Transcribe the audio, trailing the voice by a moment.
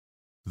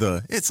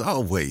The "it's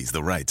always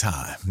the right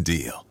time"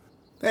 deal.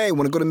 Hey,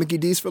 want to go to Mickey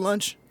D's for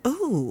lunch?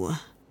 Ooh,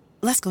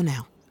 let's go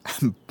now.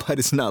 But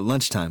it's not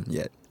lunchtime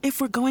yet.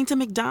 If we're going to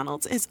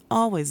McDonald's, it's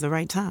always the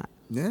right time.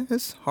 Yeah,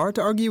 it's hard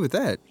to argue with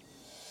that.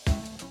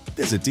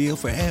 There's a deal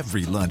for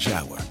every lunch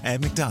hour at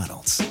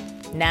McDonald's.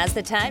 Now's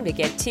the time to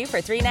get 2 for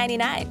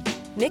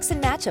 $3.99. Mix and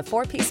match a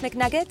 4-piece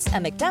McNuggets, a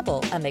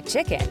McDouble, a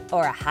McChicken,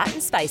 or a hot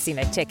and spicy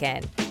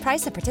McChicken.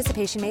 Price and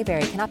participation may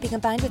vary. Cannot be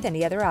combined with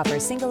any other offer.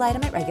 Single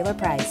item at regular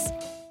price.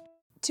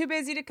 Too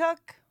busy to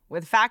cook?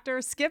 With Factor,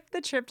 skip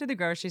the trip to the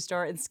grocery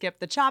store and skip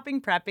the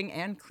chopping, prepping,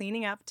 and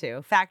cleaning up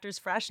too. Factor's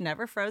fresh,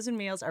 never frozen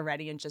meals are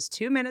ready in just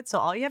 2 minutes, so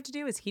all you have to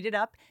do is heat it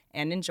up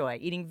and enjoy.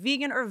 Eating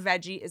vegan or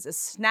veggie is a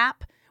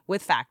snap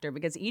with Factor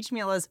because each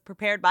meal is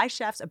prepared by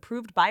chefs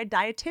approved by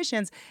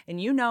dietitians,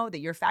 and you know that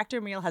your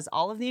Factor meal has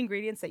all of the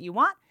ingredients that you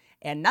want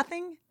and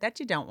nothing that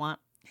you don't want.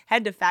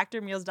 Head to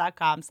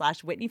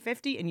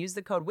factormeals.com/Whitney50 and use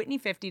the code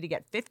Whitney50 to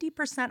get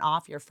 50%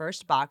 off your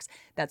first box.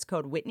 That's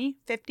code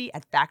Whitney50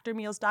 at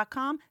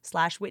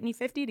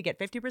factormeals.com/Whitney50 to get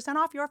 50%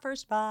 off your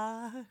first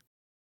box.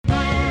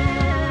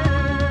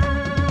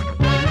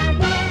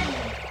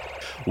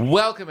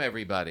 Welcome,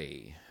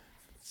 everybody.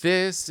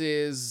 This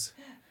is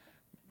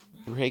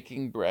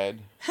Breaking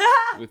Bread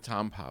with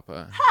Tom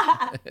Papa.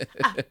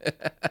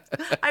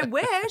 I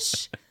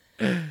wish.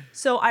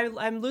 So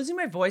I'm losing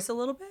my voice a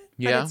little bit,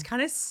 but Yeah. it's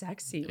kind of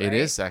sexy, right? It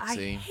is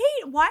sexy. I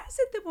hate, why is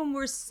it that when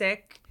we're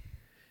sick,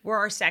 we're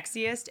our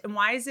sexiest? And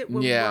why is it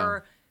when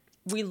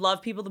we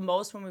love people the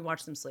most when we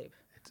watch them sleep?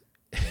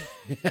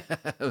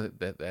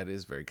 that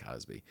is very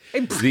Cosby. I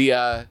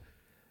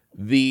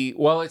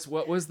What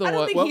was the don't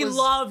what? think What he was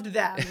loved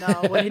them,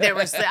 though, when they were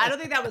asleep. I don't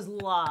think that was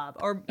love.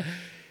 Or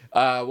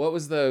what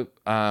was the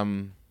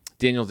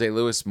Daniel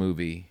Day-Lewis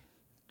movie?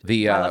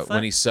 The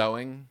when he's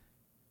sewing.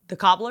 The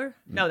Cobbler?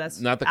 No,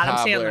 that's Not the Adam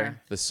cobbler, Sandler.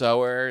 the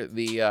sewer,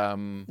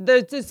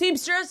 The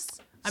seamstress?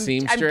 I'm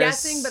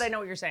guessing, but I know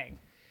what you're saying.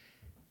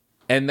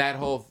 and that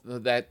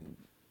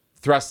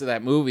thrust of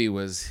that movie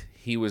was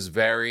he was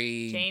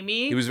very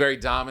Jamie? He was very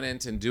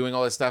dominant and doing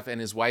all this stuff,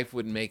 and his wife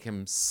would make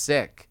him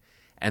sick,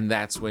 and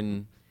that's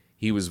when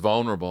he was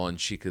vulnerable,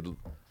 and she could,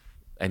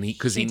 and he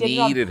because he did it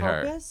on needed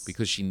her purpose?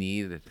 because she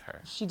needed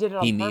her. She did it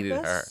on He purpose?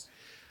 needed her.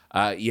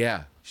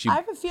 Yeah. She I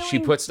have a she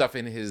feeling- put stuff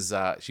in his.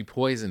 She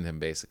poisoned him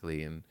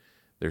basically in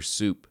their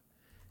soup,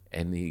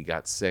 and he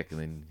got sick, and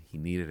then he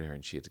needed her,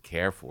 and she had to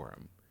care for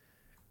him.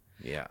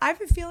 Yeah. I have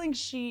a feeling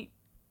she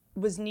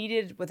was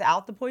needed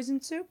without the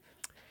poison soup.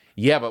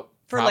 Yeah, but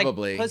For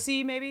probably like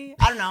pussy, maybe?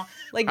 I don't know.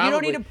 Like, you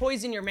don't need to Probably.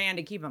 poison your man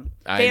to keep him.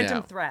 I Phantom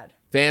know. Thread.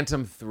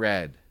 Phantom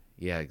Thread.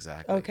 Yeah,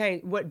 exactly.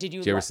 Okay, what did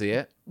you? Did you ever see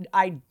it?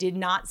 I did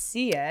not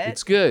see it.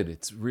 It's good.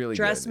 It's really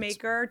good.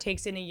 Dressmaker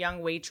takes in a young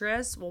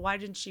waitress. Well, why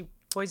didn't she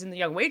poison the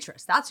young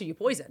waitress? That's who you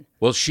poison.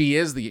 Well, she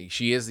is the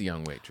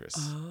young waitress.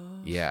 Oh.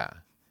 Yeah,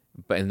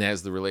 and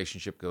as the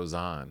relationship goes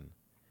on,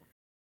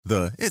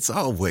 The "it's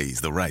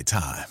always the right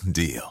time"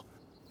 deal.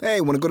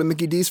 Hey, want to go to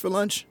Mickey D's for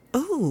lunch?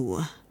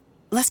 Ooh,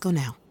 let's go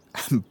now.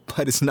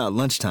 But it's not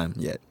lunchtime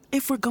yet.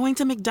 If we're going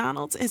to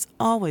McDonald's, it's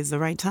always the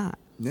right time.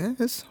 Yeah,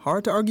 it's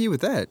hard to argue with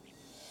that.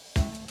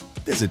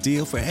 There's a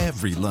deal for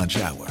every lunch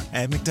hour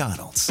at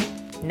McDonald's.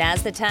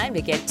 Now's the time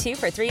to get 2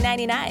 for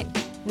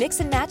 $3.99. Mix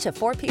and match a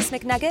 4-piece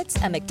McNuggets,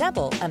 a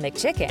McDouble, a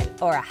McChicken,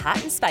 or a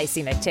hot and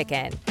spicy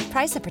McChicken.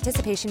 Price and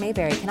participation may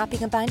vary. Cannot be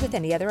combined with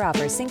any other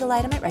offer. Single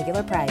item at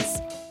regular price.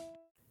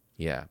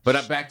 yeah.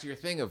 But back to your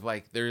thing of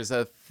like, there's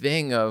a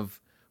thing of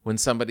when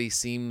somebody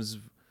seems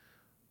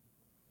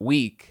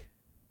weak,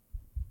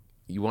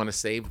 you want to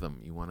save them.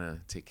 You want to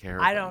take care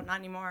of them. I don't, not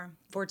anymore.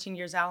 14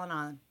 years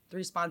Al-Anon.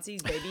 3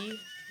 sponsees, baby.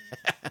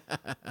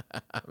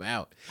 I'm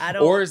out. I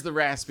don't- Or is the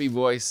raspy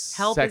voice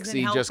Help isn't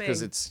sexy just because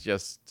helping. it's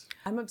just.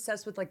 I'm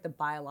obsessed with like the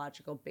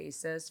biological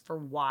basis for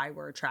why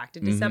we're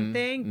attracted to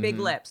something. Big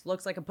lips,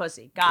 looks like a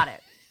pussy. Got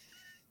it.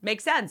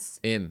 Makes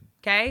sense. In.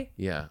 Okay?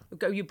 Yeah.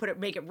 You put it,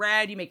 make it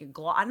red, you make it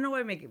glow. I don't know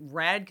why I make it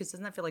red because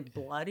doesn't that feel like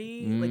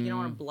bloody? Like you don't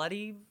want a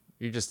bloody.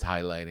 You're just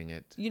highlighting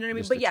it. You know what I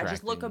mean? Just But yeah,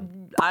 just look up.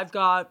 attracting. I've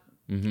got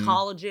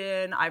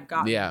collagen. I've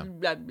got Yeah.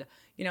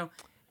 you know,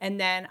 and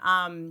then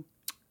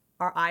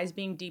our eyes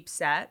being deep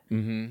set.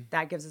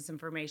 That gives us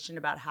information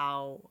about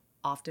how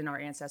often our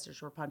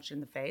ancestors were punched in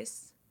the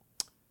face.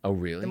 Oh,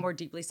 really? The more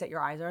deeply set your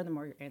eyes are, the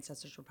more your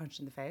ancestors were punched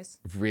in the face.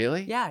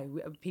 Really? Yeah,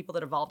 people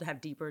that evolved to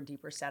have deeper and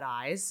deeper set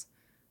eyes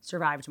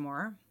survived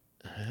more.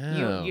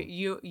 Oh.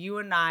 You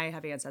and I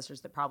have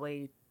ancestors that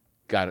probably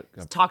Got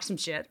it. talk some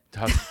shit.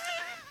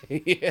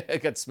 Yeah,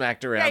 got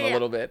smacked around Yeah. a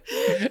little bit.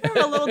 They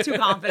were a little too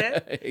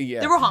confident.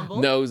 Yeah. They were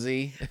humble.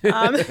 Nosy.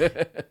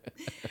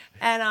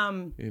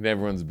 And In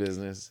everyone's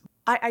business.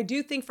 I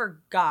do think for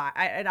God,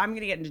 and I'm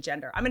going to get into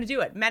gender. I'm going to do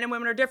it. Men and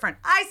women are different.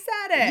 I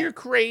said it. You're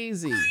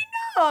crazy.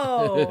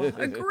 Oh,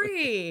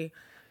 agree.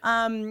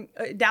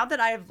 Now that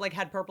I've like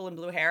had purple and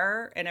blue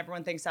hair, and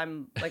everyone thinks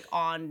I'm like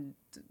on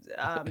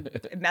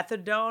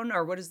methadone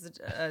or what is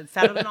the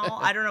fentanyl?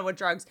 I don't know what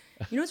drugs.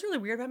 You know what's really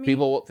weird about me?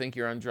 People will think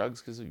you're on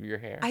drugs because of your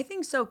hair. I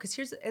think so.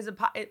 Because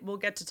we'll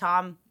get to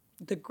Tom,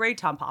 the great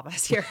Tom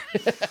Papas here,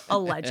 a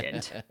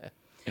legend.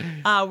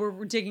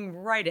 we're digging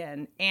right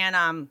in.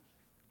 And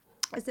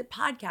is it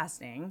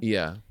podcasting?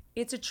 Yeah.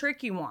 It's a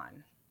tricky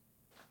one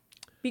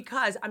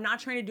because I'm not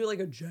trying to do like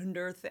a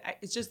gender thing.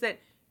 It's just that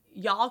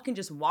y'all can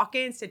just walk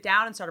in, sit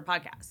down, and start a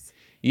podcast.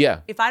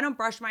 Yeah. If I don't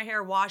brush my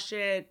hair, wash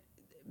it,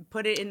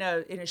 put it in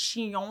a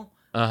chignon,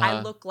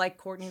 I look like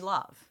Courtney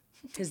Love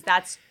because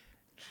that's.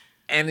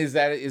 And is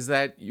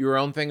that your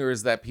own thing, or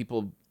is that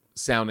people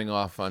sounding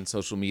off on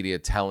social media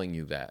telling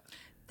you that?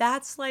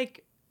 That's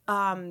like,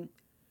 people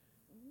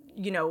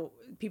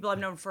I've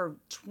known for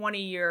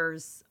 20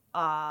 years,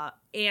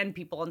 and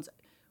people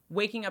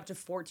waking up to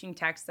 14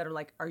 texts that are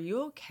like, "Are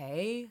you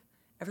okay?"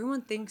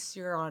 Everyone thinks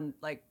you're on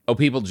like. Oh,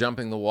 people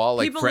jumping the wall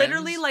like people friends?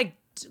 Literally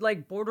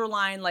like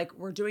borderline like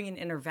we're doing an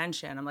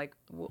intervention. I'm like,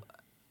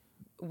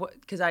 what?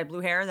 Because I had blue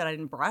hair that I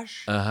didn't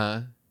brush. You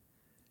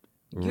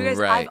guys,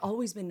 right. I've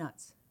always been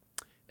nuts.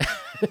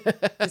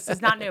 This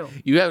is not new.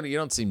 You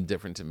don't seem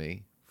different to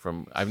me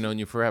from I've known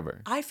you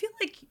forever. I feel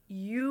like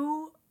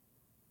you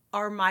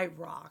are my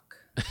rock.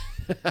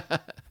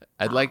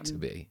 I'd like to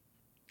be.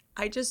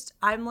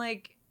 I'm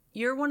like,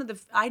 you're one of the.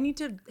 I need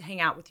to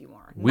hang out with you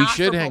more. We not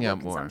should for hang vocal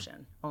out more.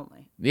 consumption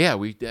only. Yeah,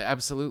 we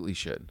absolutely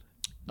should.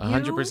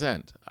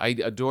 100%. I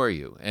adore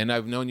you, and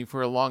I've known you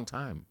for a long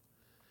time.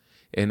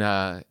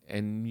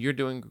 And you're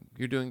doing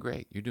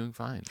great. You're doing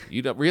fine.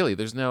 You don't really.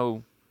 There's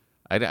no.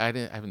 I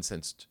haven't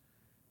sensed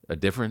a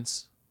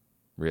difference,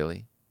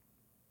 really.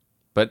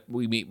 But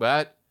we meet.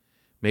 But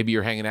maybe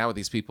you're hanging out with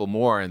these people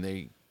more, and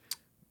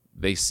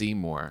they see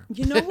more.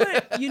 You know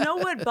what? You know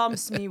what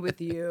bumps me with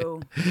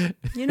you?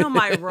 You know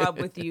my rub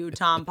with you,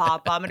 Tom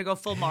Papa. I'm gonna go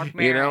full Mark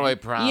Maron. You know my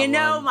problem. You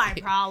know my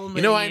problem.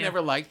 You know with I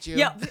never liked you.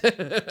 Yeah.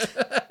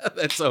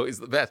 That's always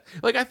the best.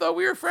 Like I thought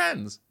we were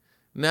friends.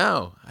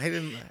 No, I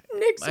didn't.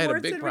 Nick I had a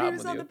big Swartzen, when he problem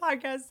was with on you. the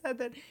podcast, said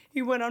that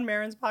he went on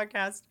Maron's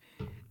podcast,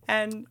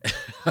 and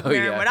Oh,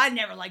 Maron yeah. went, "I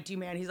never liked you,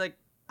 man." He's like,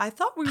 "I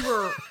thought we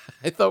were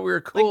I thought we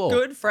were cool. like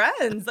good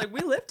friends. Like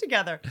we lived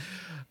together."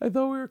 I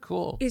thought we were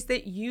cool. Is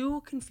that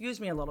you confused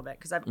me a little bit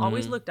because I've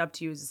always Mm-hmm. looked up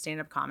to you as a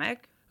stand-up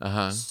comic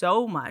Uh-huh.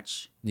 so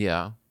much,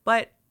 Yeah.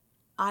 but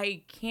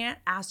I can't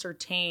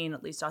ascertain,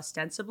 at least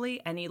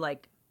ostensibly, any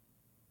like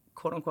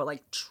quote unquote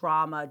like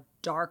trauma,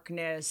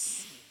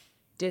 darkness,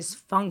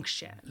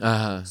 dysfunction.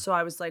 Uh-huh. So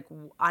I was like,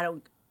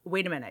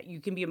 wait a minute. You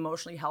can be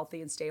emotionally healthy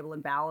and stable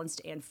and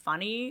balanced and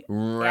funny.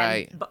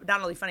 Right. But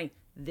not only funny,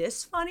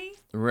 this funny.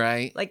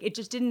 Right. Like it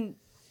just didn't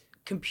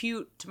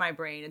compute to my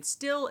brain. It's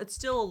still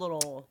a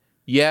little.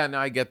 Yeah, no,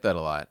 I get that a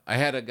lot. I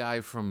had a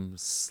guy from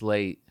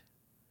Slate.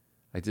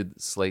 I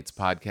did Slate's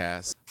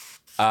podcast.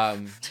 I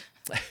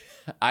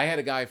had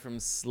a guy from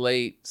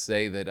Slate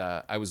say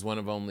that I was one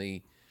of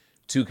only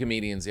 2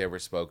 comedians he ever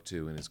spoke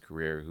to in his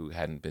career who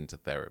hadn't been to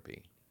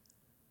therapy.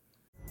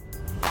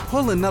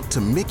 Pulling up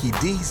to Mickey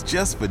D's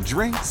just for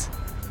drinks?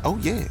 Oh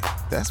yeah,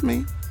 that's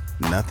me.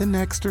 Nothing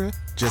extra,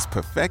 just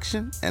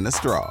perfection and a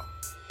straw.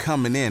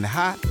 Coming in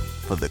hot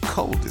for the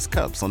coldest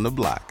cups on the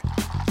block.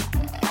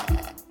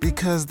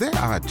 Because there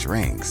are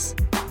drinks.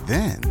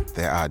 Then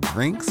there are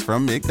drinks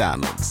from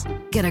McDonald's.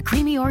 Get a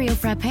creamy Oreo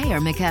frappe or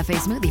McCafe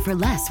smoothie for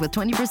less with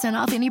 20%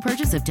 off any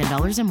purchase of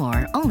 $10 or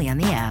more. Only on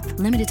the app.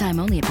 Limited time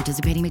only at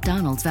participating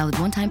McDonald's. Valid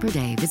one time per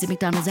day. Visit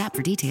McDonald's app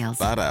for details.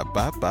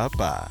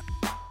 Ba-da-ba-ba-ba.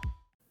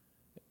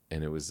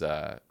 And it was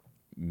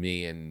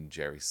me and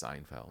Jerry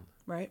Seinfeld.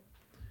 Right.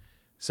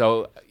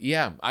 So,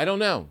 yeah, I don't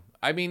know.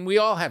 I mean, we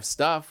all have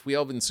stuff. We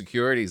all have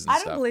insecurities and I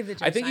stuff. don't believe that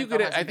Jerry I think you Seinfeld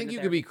could. hasn't I been think to you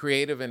could be therapy.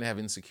 creative and have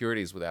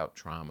insecurities without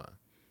trauma.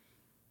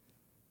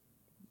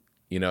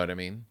 You know what I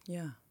mean?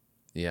 Yeah.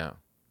 Yeah.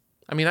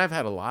 I mean, I've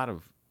had a lot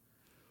of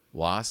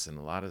loss and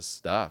a lot of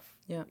stuff.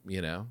 Yeah.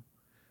 You know,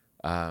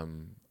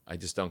 I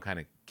just don't kind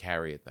of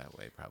carry it that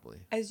way, probably.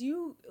 As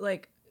you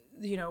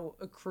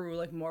accrue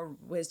like more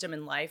wisdom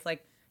in life,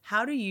 like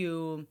how do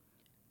you?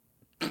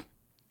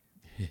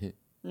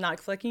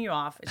 Not flicking you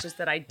off. It's just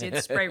that I did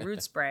spray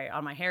root spray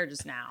on my hair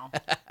just now.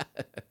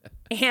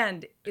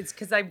 And it's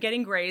because I'm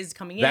getting grays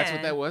coming in. That's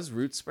what that was,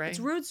 root spray? It's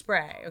root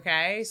spray,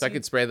 okay? So I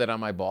could spray that on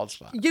my bald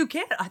spot. You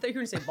can. I thought you were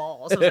going to say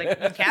balls. I was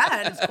like, you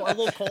can. It's a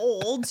little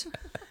cold.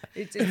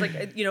 It's like,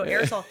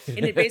 aerosol.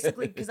 And it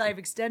basically, because I have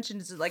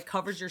extensions, it like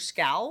covers your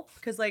scalp.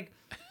 Because like,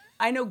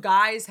 I know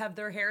guys have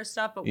their hair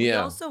stuff, but we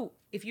Yeah. also,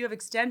 if you have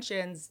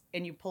extensions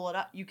and you pull it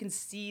up, you can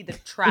see the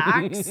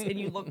tracks and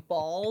you look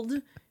bald.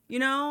 You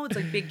know, it's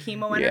like big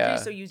chemo energy. Yeah.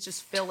 So you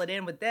just fill it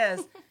in with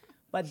this.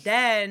 But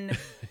then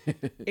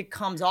it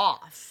comes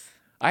off.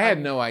 I had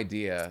no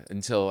idea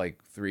until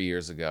like 3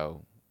 years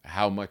ago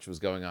how much was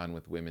going on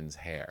with women's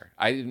hair.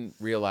 I didn't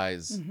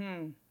realize.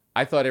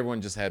 I thought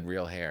everyone just had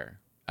real hair.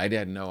 I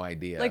had no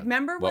idea. Like,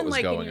 remember what when, was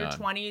like, in going your on.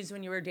 20s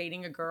when you were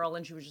dating a girl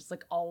and she was just,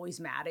 like, always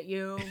mad at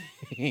you?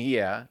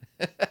 Yeah.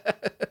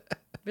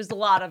 There's a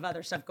lot of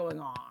other stuff going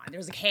on.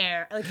 There's, like,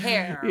 hair. Like,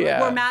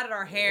 Yeah. we're mad at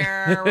our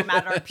hair. We're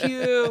mad at our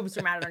pubes.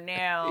 We're mad at our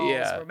nails.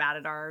 Yeah. We're mad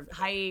at our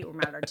height. We're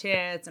mad at our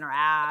tits and our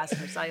ass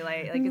and our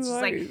cellulite. Like, it's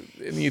just, like,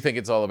 And you think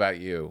it's all about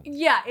you.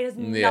 yeah, it has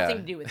nothing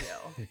to do with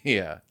you.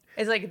 Yeah.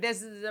 It's like,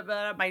 this is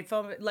my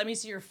phone. Let me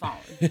see your phone.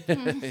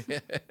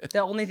 The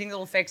only thing that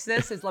will fix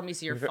this is let me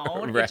see your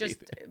phone. Right. It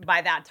just,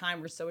 by that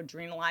time, we're so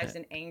adrenalized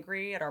and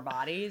angry at our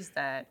bodies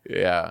that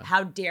Yeah.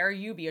 how dare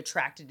you be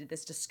attracted to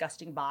this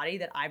disgusting body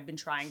that I've been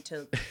trying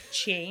to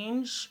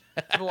change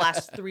for the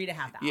last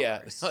 3.5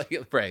 hours.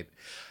 Yeah. Right.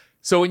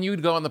 So when you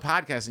would go on the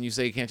podcast and you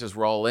say you can't just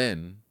roll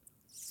in,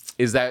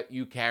 is that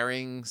you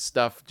carrying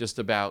stuff just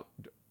about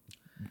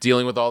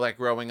dealing with all that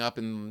growing up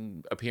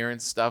and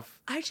appearance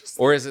stuff?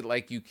 Or is it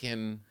like you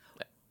can,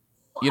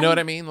 you know what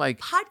I mean? Like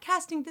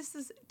podcasting,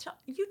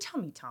 you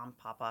tell me, Tom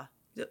Papa,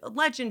 a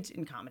legend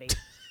in comedy.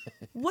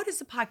 What is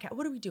a podcast?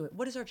 What are we doing?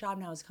 What is our job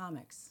now as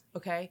comics?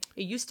 Okay.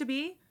 It used to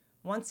be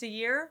once a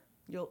year,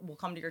 we'll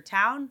come to your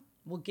town.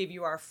 We'll give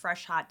you our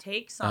fresh hot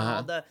takes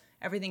on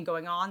everything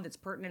going on that's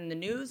pertinent in the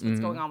news, what's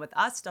going on with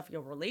us, stuff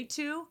you'll relate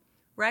to,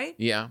 right?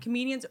 Yeah.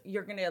 Comedians,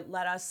 you're going to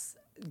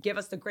give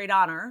us the great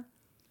honor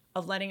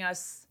of letting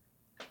us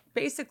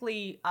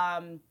basically,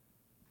 I'm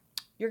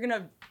going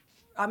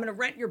to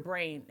rent your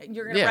brain.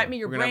 You're going to rent me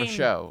your brain. We're going to have a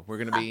show. We're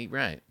going to be,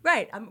 right.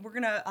 Right. We're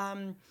going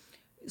to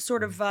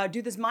sort of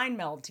do this mind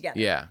meld together.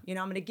 Yeah. You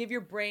know, I'm going to give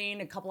your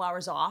brain a couple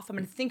hours off. I'm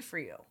going to think for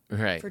you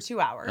for 2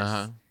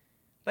 hours.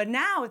 But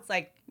now it's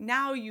like,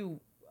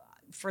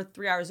 for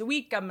 3 hours a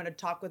week, I'm going to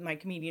talk with my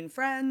comedian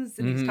friends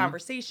and these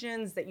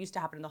conversations that used to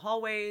happen in the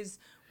hallways.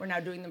 We're now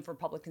doing them for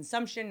public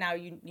consumption. Now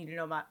you need to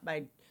know what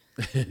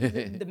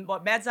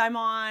meds I'm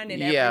on,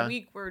 and every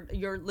week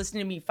you're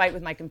listening to me fight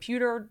with my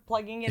computer,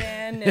 plugging it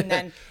in, and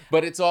then.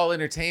 But it's all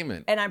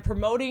entertainment. And I'm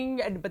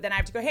promoting, but then I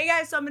have to go, hey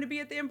guys, so I'm going to be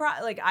at the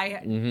Improv. Like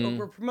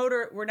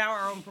we're now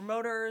our own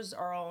promoters,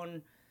 our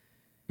own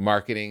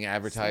marketing,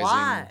 advertising. It's a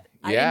lot.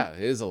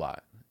 It is a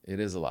lot. It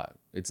is a lot.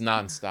 It's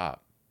nonstop.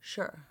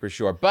 Sure. For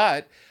sure.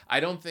 But I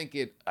don't think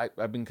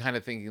I've been kind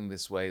of thinking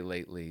this way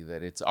lately,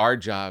 that it's our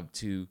job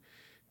to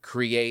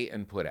create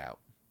and put out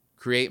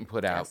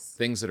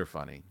things that are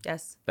funny.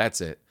 Yes.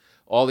 That's it.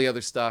 All the other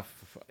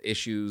stuff,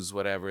 issues,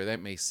 whatever,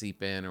 that may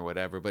seep in or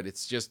whatever, but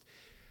it's just,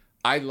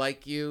 I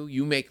like you.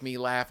 You make me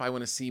laugh. I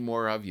want to see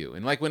more of you.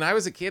 And like when I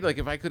was a kid, like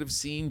if I could have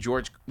seen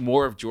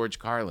more of George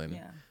Carlin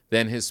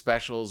than his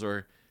specials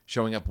or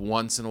showing up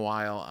once in a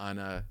while on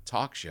a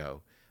talk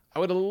show, I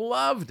would have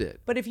loved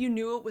it. But if you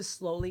knew it was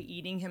slowly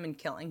eating him and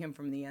killing him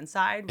from the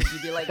inside, would you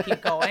be like,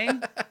 keep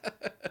going?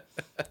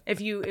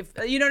 If you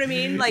know what I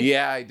mean? Like,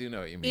 yeah, I do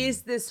know what you mean.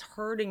 Is this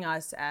hurting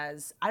us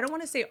as, I don't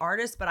want to say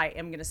artists, but I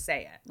am going to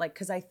say it. Like,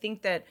 because I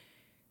think that,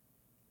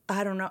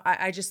 I don't know.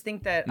 I just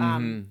think that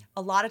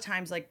a lot of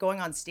times, like going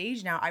on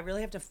stage now, I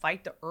really have to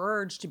fight the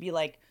urge to be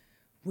like,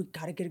 we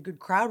got to get a good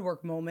crowd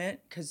work moment.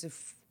 Because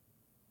if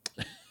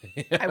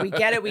we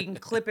get it, we can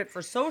clip it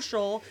for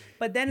social.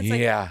 But then it's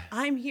like,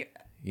 I'm here.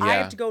 Yeah. I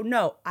have to go,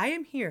 no, I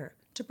am here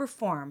to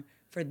perform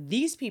for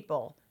these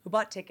people who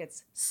bought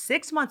tickets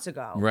 6 months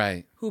ago.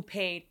 Right. Who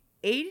paid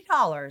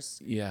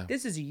 $80. Yeah.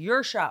 This is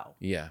your show.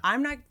 Yeah.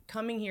 I'm not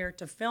coming here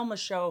to film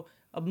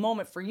a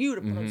moment for you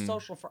to put on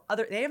social for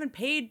they haven't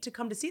paid to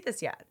come to see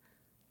this yet.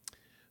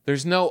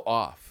 There's no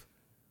off.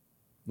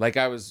 Like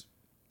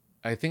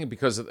I think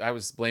because I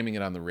was blaming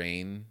it on the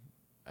rain.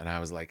 And I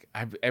was like,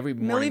 every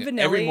morning I've been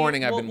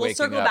waking up. We'll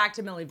circle back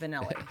to Milli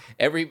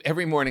Vanilli.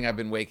 Every morning I've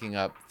been waking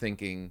up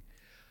thinking,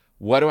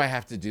 what do I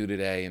have to do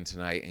today and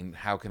tonight, and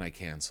how can I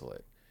cancel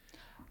it?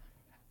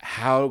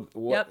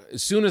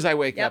 As soon as I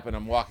wake up and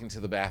I'm walking to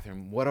the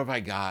bathroom, what have I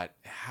got?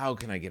 How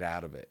can I get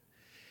out of it?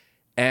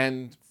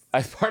 And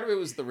part of it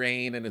was the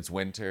rain and it's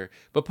winter,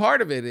 but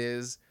part of it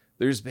is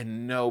there's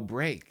been no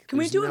break. Can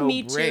we do a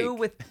Me Too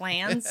with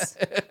plans?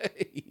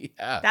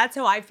 Yeah. That's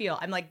how I feel.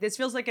 I'm like, this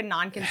feels like a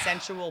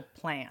non-consensual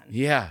plan.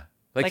 Yeah.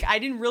 Like I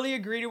didn't really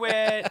agree to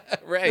it.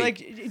 Right. Like,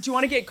 do you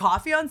want to get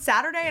coffee on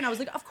Saturday? And I was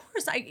like, of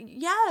course.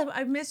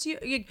 I miss you.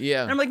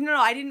 Yeah. And I'm like, no,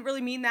 I didn't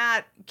really mean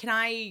that.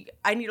 I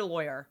need a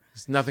lawyer.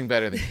 It's nothing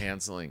better than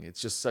canceling.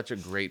 It's just such a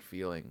great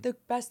feeling. The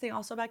best thing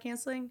also about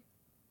canceling,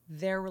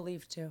 they're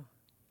relieved too.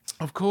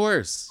 Of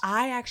course.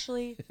 I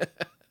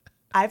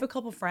have a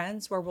couple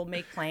friends where we'll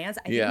make plans.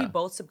 I think we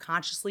both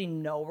subconsciously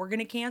know we're going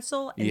to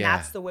cancel. And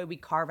that's the way we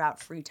carve out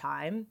free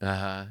time.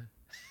 Uh-huh.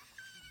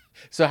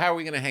 So how are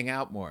we going to hang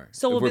out more?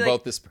 So if we're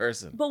both this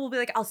person. But we'll be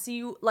like, I'll see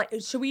you. Like,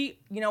 should we,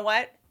 you know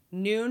what?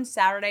 Noon,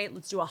 Saturday,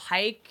 let's do a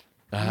hike.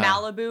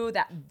 Malibu,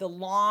 the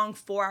long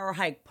 4-hour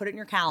hike. Put it in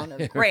your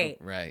calendar.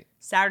 Great. Right.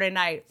 Saturday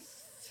night,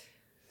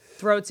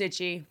 throat's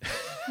itchy.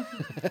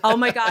 Oh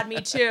my God,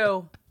 me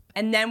too.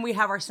 And then we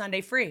have our Sunday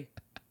free.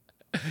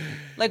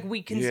 Like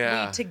we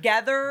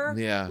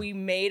together, we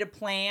made a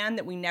plan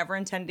that we never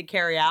intended to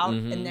carry out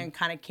and then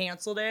kind of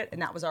canceled it.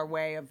 And that was our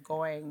way of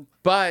going.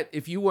 But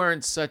if you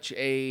weren't such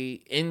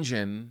a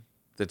engine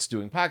that's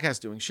doing podcasts,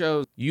 doing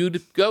shows,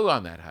 you'd go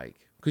on that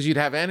hike because you'd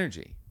have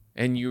energy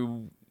and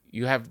you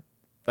have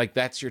like,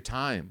 that's your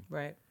time.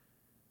 Right.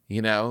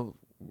 You know,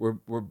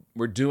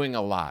 we're doing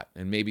a lot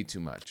and maybe too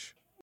much.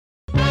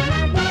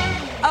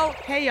 Oh,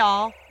 hey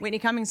y'all. Whitney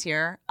Cummings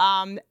here.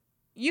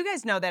 You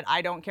guys know that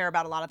I don't care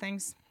about a lot of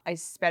things. I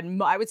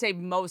spend, I would say,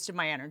 most of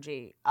my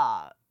energy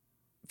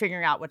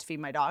figuring out what to feed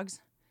my dogs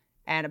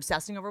and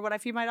obsessing over what I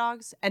feed my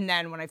dogs. And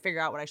then when I figure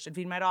out what I should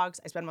feed my dogs,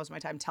 I spend most of my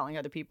time telling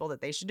other people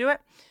that they should do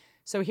it.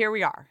 So here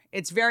we are.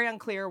 It's very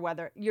unclear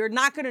whether you're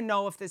not going to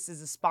know if this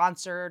is a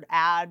sponsored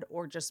ad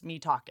or just me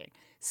talking.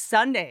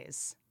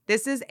 Sundays.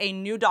 This is a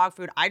new dog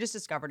food. I just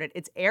discovered it.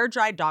 It's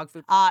air-dried dog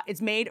food.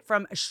 It's made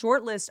from a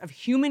short list of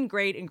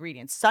human-grade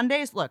ingredients.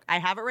 Sundays, look, I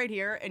have it right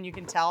here, and you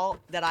can tell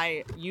that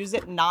I use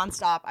it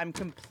nonstop. I'm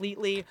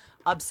completely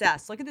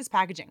obsessed. Look at this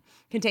packaging.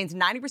 Contains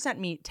 90%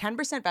 meat,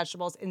 10%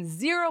 vegetables, and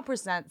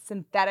 0%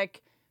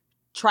 synthetic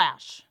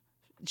trash.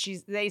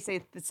 They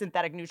say the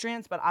synthetic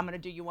nutrients, but I'm going to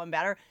do you one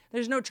better.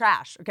 There's no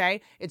trash,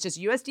 okay? It's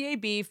just USDA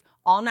beef,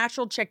 all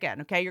natural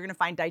chicken, okay? You're going to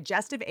find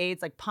digestive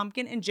aids like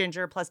pumpkin and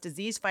ginger, plus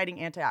disease-fighting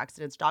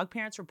antioxidants. Dog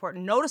parents report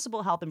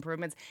noticeable health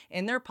improvements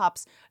in their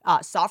pups.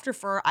 Softer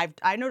fur.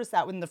 I noticed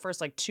that within the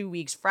first 2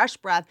 weeks. Fresh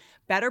breath,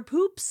 better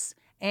poops,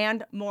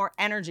 and more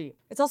energy.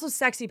 It's also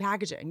sexy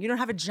packaging. You don't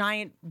have a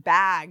giant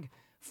bag,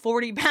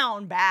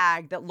 40-pound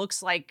bag that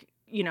looks like,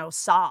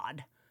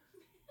 sod.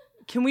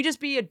 Can we just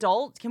be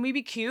adult? Can we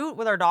be cute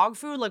with our dog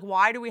food?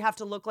 Why do we have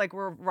to look like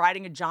we're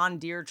riding a John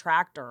Deere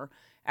tractor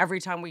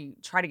every time we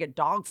try to get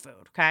dog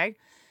food, okay?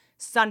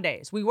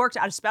 Sundays. We worked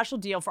out a special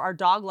deal for our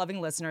dog-loving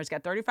listeners.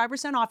 Get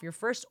 35% off your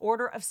first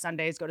order of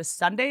Sundays. Go to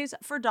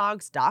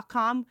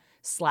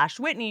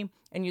sundaysfordogs.com/Whitney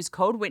and use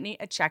code Whitney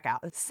at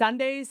checkout.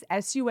 Sundays,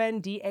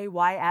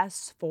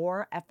 SUNDAYS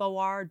for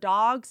FOR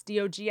dogs,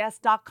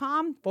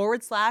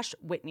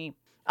 DOGS.com/Whitney.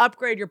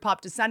 Upgrade your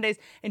pup to Sundays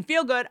and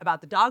feel good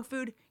about the dog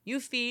food you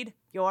feed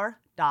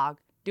your dog.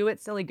 Do it,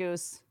 silly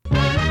goose.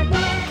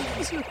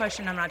 This is a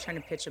question. I'm not trying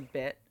to pitch a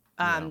bit.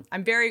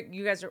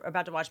 You guys are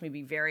about to watch me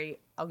be very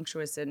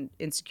unctuous and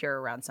insecure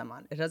around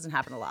someone. It doesn't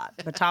happen a lot,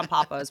 but Tom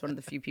Papa is one of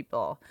the few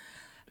people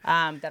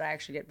that I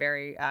actually get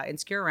very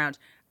insecure around.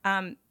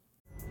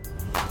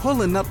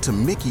 Pulling up to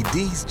Mickey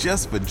D's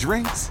just for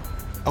drinks?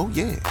 Oh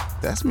yeah,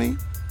 that's me.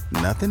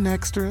 Nothing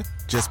extra,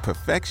 just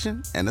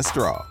perfection and a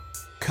straw.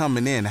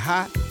 Coming in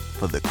hot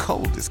for the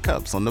coldest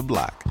cups on the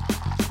block.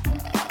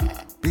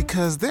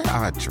 Because there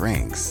are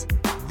drinks.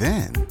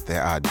 Then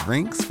there are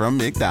drinks from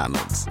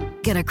McDonald's.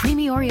 Get a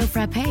creamy Oreo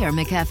frappe or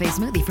McCafe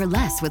smoothie for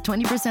less with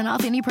 20%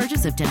 off any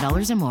purchase of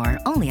 $10 or more.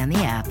 Only on the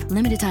app.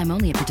 Limited time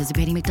only at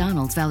participating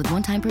McDonald's. Valid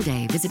one time per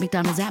day. Visit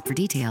McDonald's app for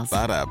details.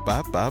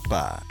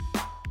 Ba-da-ba-ba-ba.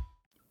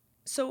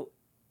 So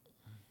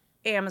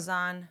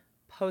Amazon,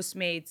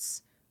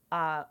 Postmates,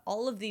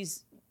 all of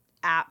these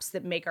apps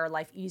that make our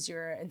life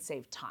easier and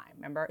save time,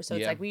 remember? So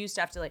it's we used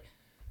to have to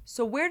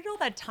so where did all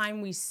that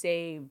time we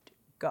saved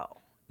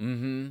go?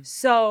 Mm-hmm.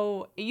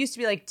 So it used to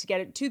be to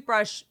get a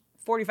toothbrush,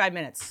 45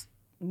 minutes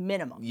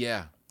minimum.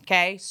 Yeah.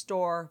 Okay,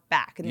 store,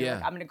 back. And you're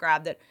I'm going to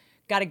grab that.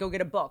 Got to go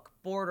get a book,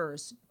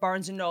 Borders,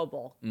 Barnes &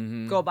 Noble,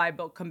 go buy a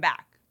book, come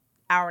back.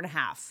 Hour and a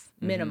half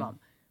minimum,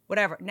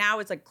 whatever. Now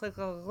it's click, click,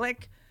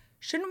 click.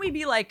 Shouldn't we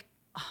be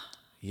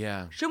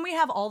yeah. Shouldn't we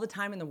have all the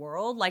time in the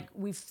world?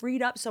 We've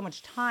freed up so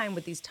much time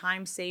with these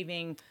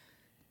time-saving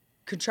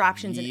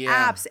contraptions and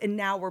apps, and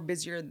now we're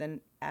busier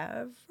than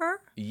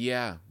ever?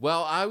 Yeah.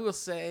 Well, I will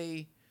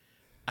say,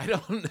 I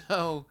don't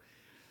know.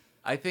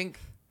 I think,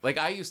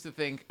 I used to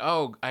think,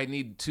 oh, I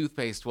need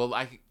toothpaste. Well,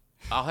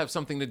 I'll have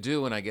something to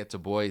do when I get to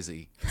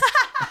Boise.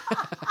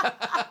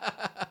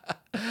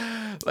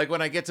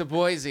 When I get to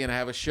Boise and I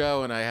have a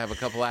show and I have a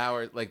couple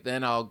hours,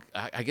 then I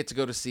get to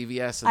go to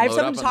CVS and load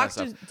up on that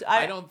stuff.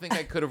 I don't think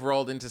I could have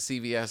rolled into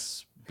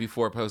CVS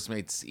before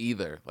Postmates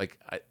either.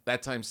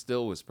 That time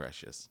still was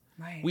precious.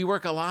 Right. We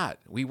work a lot.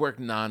 We work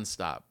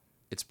nonstop.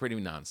 It's pretty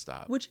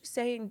nonstop. Would you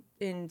say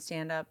in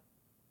stand-up,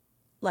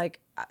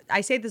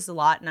 I say this a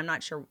lot, and I'm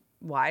not sure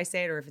why I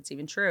say it or if it's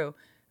even true.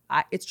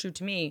 It's true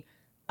to me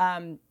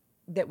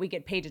that we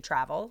get paid to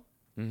travel.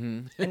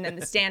 Mm-hmm. And then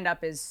the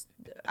stand-up is,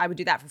 I would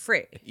do that for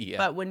free. Yeah.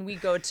 But when we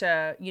go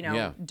to,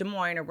 Des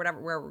Moines or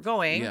whatever, where we're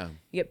going, you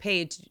get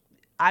paid.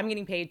 I'm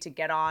getting paid to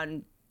get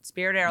on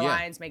Spirit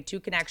Airlines, make 2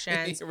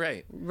 connections,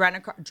 right? Rent a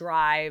car,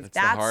 drive.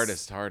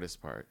 That's the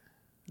hardest part.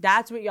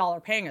 That's what y'all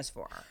are paying us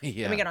for.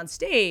 Yeah. And we get on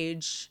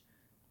stage,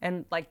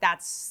 and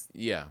that's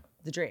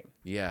the dream.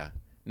 Yeah.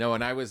 No,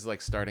 and I was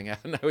starting out,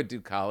 and I would do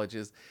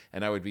colleges,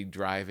 and I would be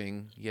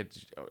driving. You had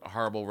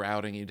horrible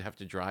routing. You'd have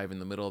to drive in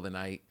the middle of the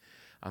night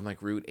on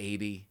Route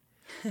 80,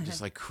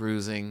 just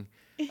cruising.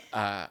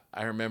 I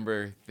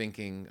remember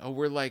thinking,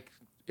 oh, it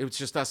was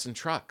just us in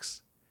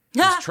trucks. It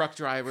was truck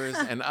drivers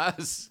and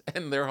us,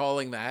 and they're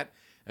hauling that,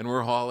 and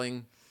we're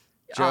hauling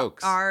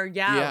jokes. Our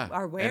wares.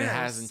 And it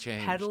hasn't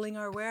changed. Peddling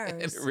our wares.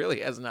 And it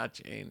really has not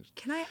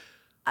changed.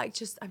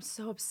 I'm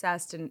so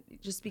obsessed, and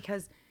just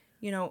because,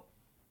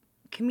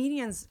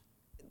 comedians,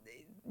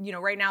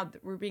 right now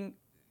we're being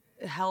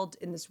held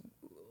in this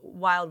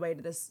wild way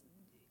to this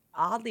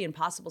oddly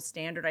impossible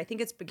standard. I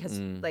think it's because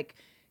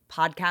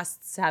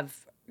podcasts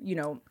have,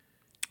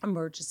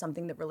 emerged as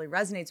something that really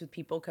resonates with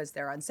people because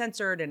they're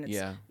uncensored and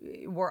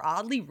we're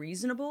oddly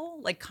reasonable.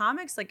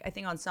 Comics, I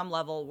think on some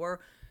level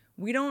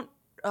we don't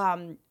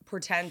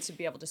pretend to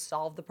be able to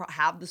solve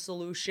have the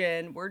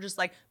solution. We're just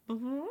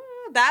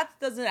that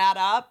doesn't add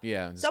up.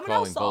 Yeah. Someone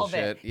else solve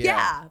it.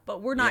 Yeah.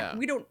 But we're not,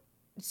 we don't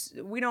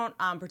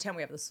pretend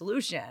we have the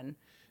solution.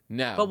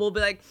 No. But we'll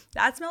be like,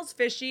 that smells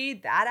fishy.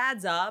 That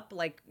adds up.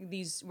 Like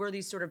we're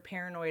these sort of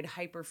paranoid,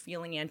 hyper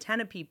feeling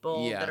antenna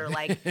people that are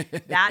like,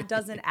 that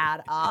doesn't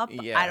add up.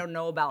 Yeah. I don't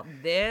know about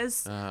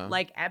this.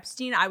 Like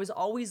Epstein, I was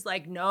always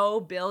like,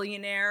 no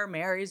billionaire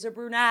marries a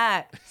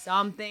brunette.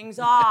 Something's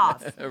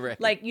off.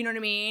 Right. Like, you know what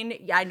I mean?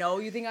 Yeah, I know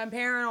you think I'm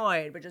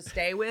paranoid, but just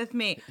stay with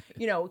me,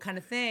 kind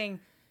of thing.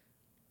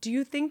 Do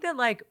you think that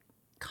like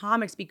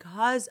comics,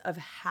 because of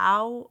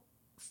how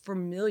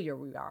familiar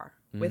we are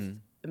with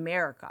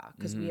America,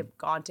 because we have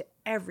gone to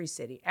every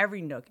city,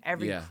 every nook,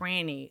 every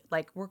cranny,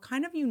 like we're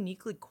kind of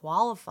uniquely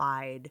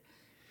qualified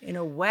in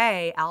a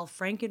way. Al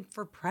Franken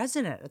for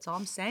president. That's all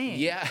I'm saying.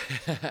 Yeah.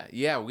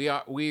 Yeah,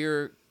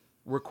 we're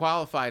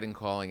qualified in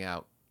calling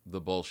out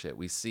the bullshit.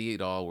 We see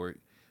it all.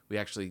 We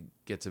actually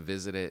get to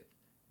visit it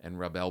and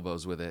rub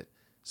elbows with it.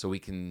 So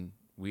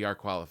we are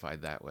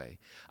qualified that way.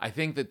 I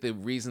think that the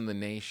reason the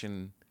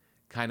nation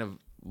kind of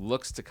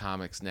looks to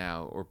comics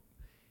now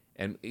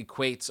and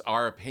equates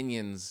our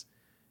opinions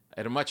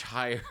at a much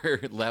higher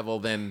level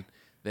than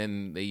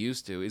they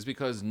used to is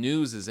because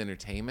news is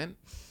entertainment.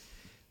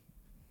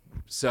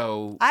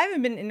 So I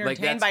haven't been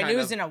entertained by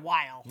news in a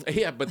while.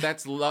 Yeah, but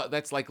that's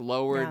like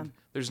lowered. Yeah.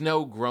 There's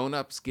no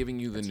grown-ups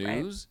giving you the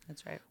news. Right.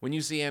 That's right. When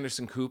you see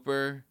Anderson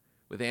Cooper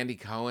with Andy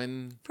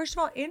Cohen. First of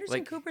all,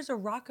 Anderson Cooper's a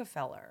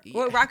Rockefeller. Yeah.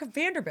 Well,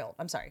 Vanderbilt.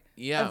 I'm sorry.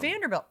 Yeah. A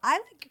Vanderbilt. I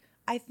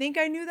think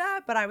I knew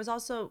that, but I was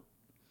also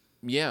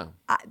Yeah.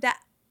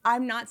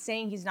 I'm not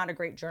saying he's not a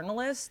great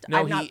journalist.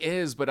 No, he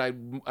is, but I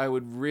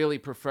would really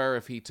prefer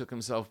if he took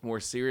himself more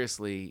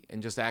seriously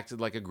and just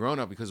acted like a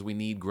grown-up, because we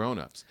need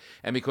grown-ups.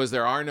 And because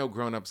there are no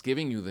grown-ups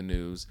giving you the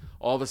news,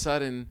 all of a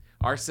sudden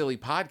our silly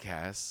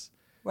podcasts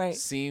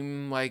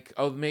seem like,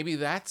 oh, maybe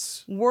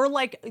that's... We're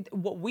like,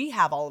 what we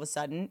have all of a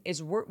sudden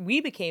is we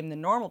became the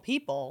normal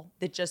people,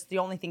 that just the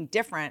only thing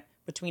different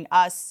between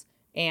us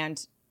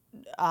and,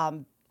 I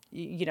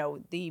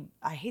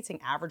hate saying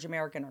average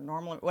American or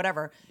normal,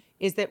 whatever,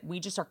 is that we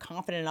just are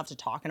confident enough to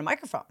talk in a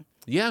microphone.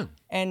 Yeah.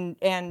 And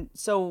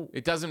so...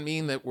 It doesn't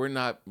mean that we're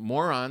not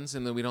morons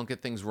and that we don't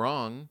get things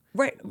wrong.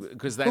 Right.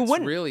 Because that's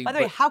really... By the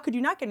way, how could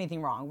you not get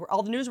anything wrong?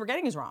 All the news we're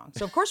getting is wrong.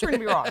 So of course we're going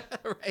to be wrong.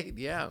 Right,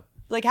 yeah.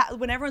 Like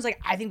when everyone's like,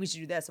 I think we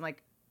should do this. I'm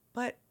like,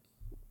 but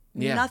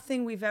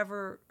nothing we've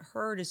ever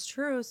heard is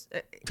true.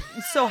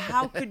 So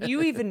how could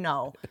you even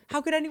know?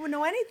 How could anyone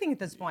know anything at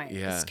this point?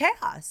 Yeah. It's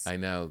chaos. I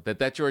know.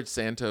 That George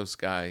Santos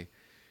guy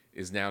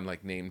is now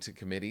like named to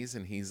committees,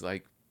 and he's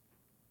like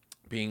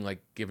being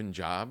like given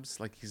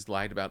jobs, like he's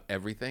lied about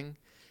everything.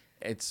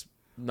 It's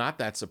not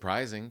that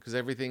surprising, because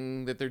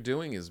everything that they're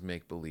doing is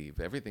make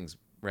believe. Everything's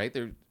right.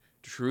 Their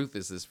truth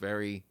is this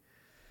very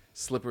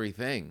slippery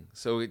thing.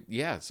 So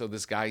so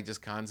this guy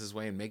just cons his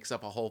way and makes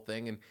up a whole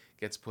thing and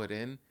gets put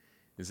in.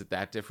 Is it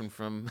that different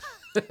from?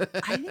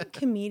 I think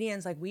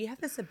comedians, like, we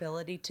have this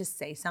ability to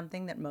say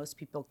something that most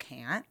people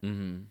can't,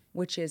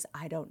 which is,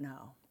 I don't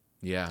know.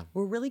 Yeah.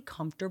 We're really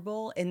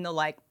comfortable in the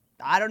like,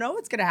 I don't know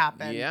what's gonna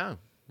happen. Yeah.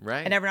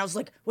 Right. And everyone else is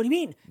like, what do you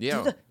mean?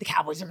 Yeah. The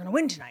Cowboys are going to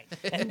win tonight.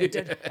 And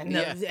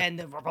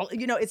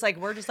it's like,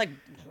 we're just like,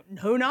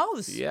 who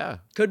knows? Yeah.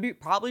 Could be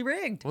probably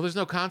rigged. Well, there's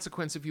no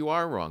consequence if you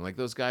are wrong. Like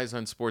those guys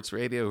on sports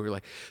radio who are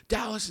like,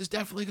 Dallas is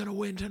definitely going to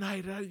win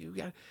tonight.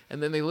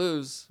 And then they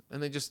lose,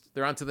 and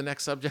they're on to the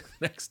next subject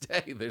the next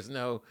day. There's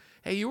no,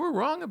 hey, you were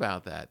wrong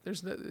about that.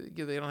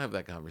 They don't have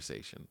that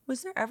conversation.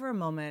 Was there ever a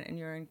moment in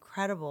your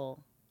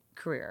incredible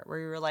career where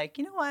you were like,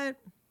 you know what?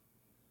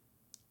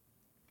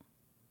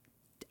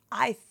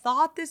 I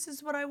thought this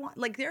is what I want.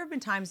 Like, there have been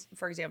times,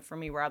 for example, for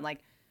me where I'm like,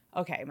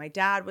 okay, my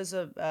dad was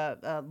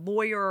a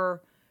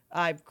lawyer.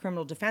 I have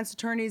criminal defense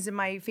attorneys in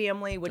my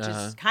family, which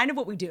is kind of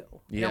what we do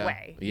in a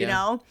way. Yeah. You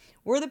know,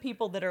 we're the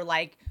people that are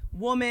like,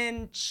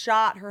 woman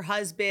shot her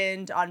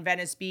husband on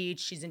Venice Beach.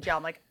 She's in jail.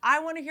 I'm like, I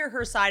want to hear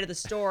her side of the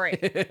story.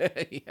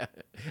 Yeah.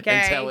 Okay.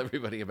 And tell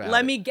everybody about it.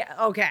 Let me get,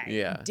 okay.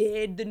 Yeah.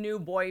 Did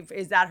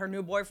is that her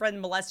new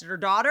boyfriend molested her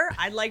daughter?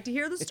 I'd like to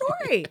hear the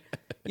story.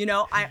 You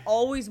know, I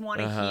always want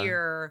to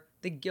hear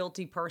the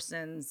guilty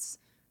person's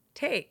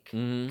take,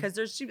 because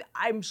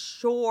I'm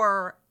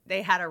sure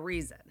they had a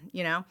reason,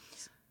 you know?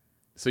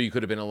 So you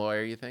could have been a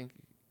lawyer, you think?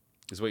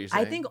 Is what you're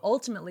saying? I think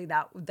ultimately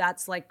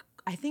that's like,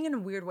 I think in a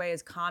weird way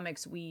as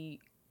comics,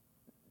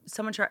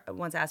 someone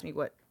once asked me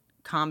what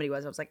comedy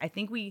was. I was like, I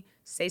think we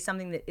say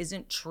something that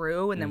isn't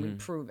true and then we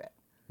prove it.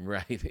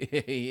 Right.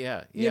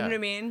 Yeah. You know what I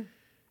mean?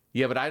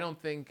 Yeah, but I don't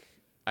think,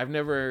 I've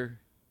never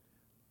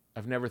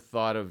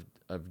thought of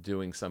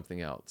doing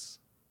something else.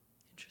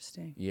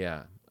 Interesting.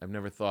 Yeah. I've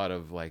never thought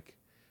of like,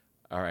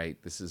 all right,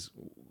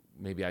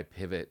 maybe I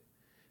pivot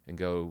and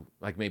go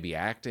like maybe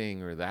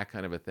acting or that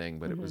kind of a thing.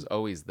 But it was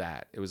always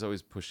that. It was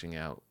always pushing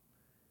out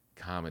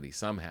comedy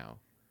somehow.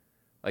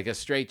 Like a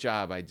straight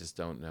job, I just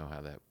don't know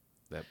how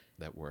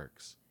that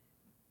works.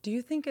 Do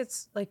you think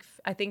it's like,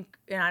 I think,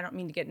 and I don't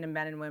mean to get into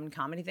men and women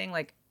comedy thing,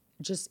 like,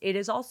 just it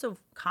is also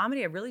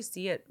comedy. I really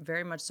see it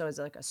very much so as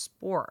like a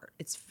sport.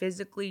 It's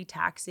physically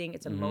taxing.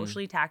 It's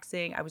emotionally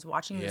taxing. I was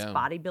watching this Yeah.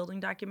 bodybuilding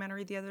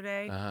documentary the other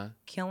day,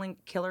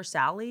 Killer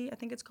Sally, I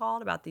think it's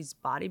called, about these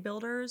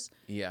bodybuilders.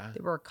 Yeah.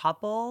 They were a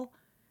couple.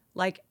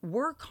 Like,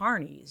 we're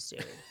carnies,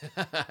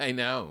 dude. I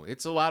know.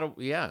 It's a lot of,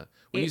 yeah.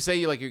 When you say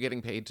you're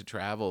getting paid to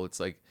travel, it's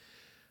like,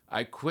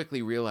 I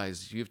quickly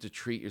realized you have to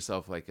treat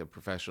yourself like a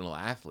professional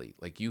athlete.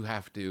 Like you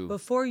have to.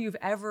 Before you've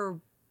ever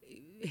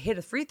hit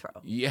a free throw.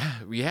 Yeah.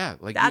 Yeah.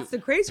 Like That's the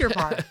crazier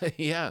part.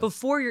 yeah.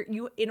 Before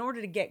you, in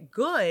order to get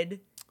good,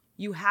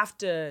 you have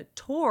to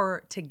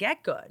tour to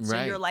get good. So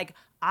Right. you're like,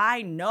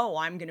 I know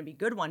I'm going to be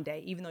good one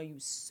day, even though you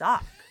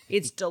suck.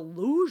 It's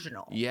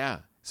delusional. Yeah.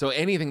 So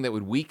anything that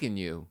would weaken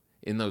you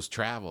in those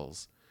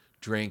travels,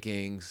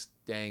 drinking,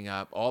 staying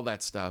up, all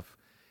that stuff,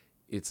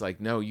 it's like,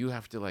 no, you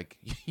have to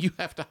you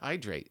have to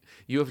hydrate.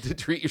 You have to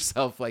treat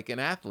yourself like an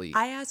athlete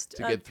I asked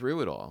to get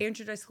through it all.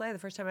 Andrew Dice Clay, the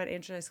first time I met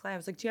Andrew Dice Clay, I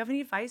was like, do you have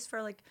any advice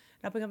for like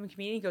an up-and-coming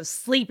comedian? He goes,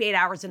 sleep 8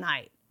 hours a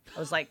night. I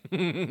was like,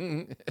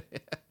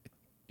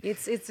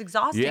 it's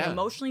exhausting, Yeah.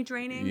 emotionally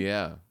draining.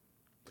 Yeah.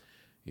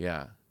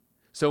 Yeah.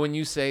 So when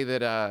you say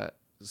that,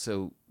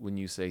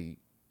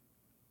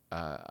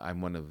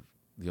 I'm one of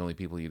the only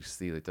people you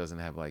see that doesn't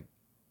have like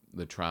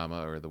the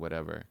trauma or the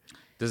whatever,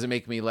 does it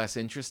make me less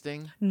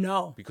interesting?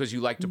 No. Because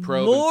you like to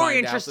probe and More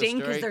find interesting out the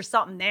because story? there's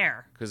something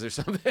there. Because there's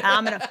something. And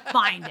I'm gonna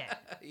find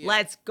it.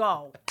 Let's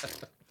go.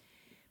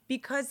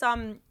 Because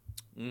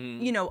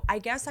you know, I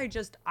guess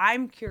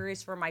I'm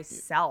curious for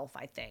myself,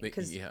 I think.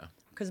 Because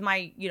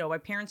my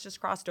parents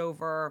just crossed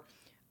over.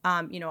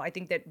 You know, I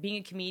think that being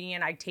a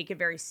comedian, I take it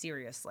very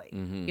seriously.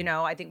 You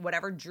know, I think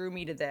whatever drew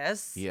me to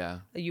this,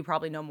 you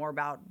probably know more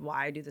about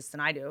why I do this than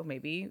I do.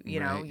 Maybe,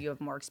 you know, Right. you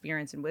have more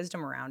experience and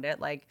wisdom around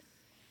it. Like,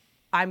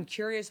 I'm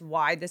curious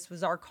why this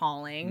was our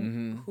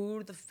calling.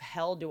 Who the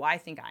hell do I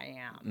think I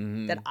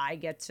am that I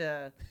get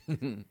to,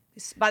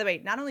 by the way,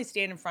 not only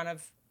stand in front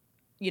of,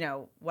 you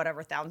know,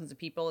 whatever thousands of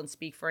people and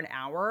speak for an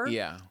hour.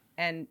 Yeah.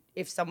 And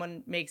if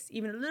someone makes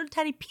even a little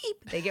tiny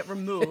peep, they get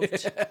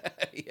removed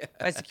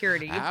by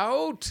security.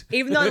 Out.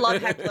 Even though I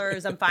love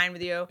hecklers, I'm fine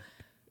with you.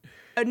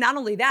 Not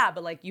only that,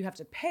 but like you have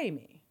to pay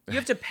me. You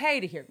have to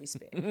pay to hear me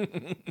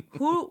speak.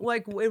 Who,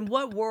 like, in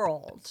what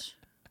world?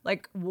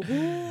 Like,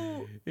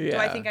 who do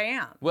I think I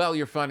am? Well,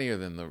 you're funnier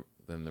than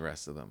the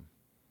rest of them.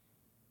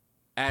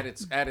 At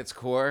its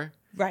core.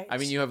 Right. I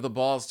mean, you have the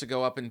balls to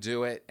go up and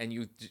do it, and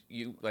you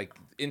like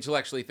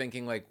intellectually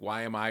thinking like,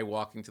 why am I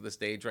walking to the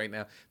stage right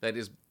now? That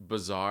is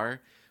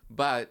bizarre.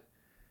 But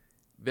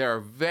there are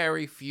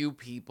very few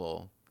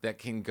people that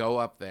can go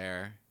up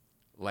there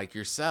like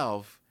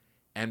yourself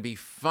and be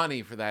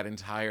funny for that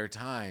entire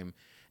time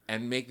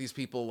and make these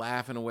people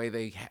laugh in a way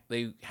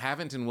they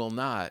haven't and will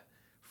not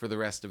for the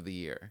rest of the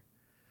year.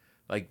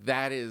 Like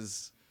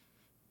that's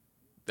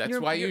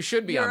why you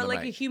should be on the You're like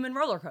mic. a human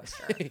roller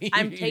coaster.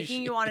 I'm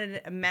taking you on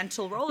a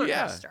mental roller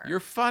coaster. You're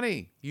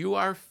funny. You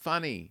are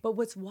funny. But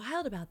what's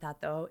wild about that,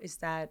 though, is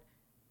that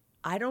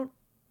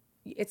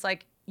it's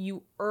like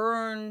you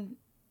earn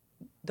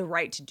the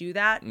right to do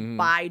that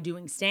by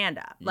doing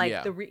stand-up. Like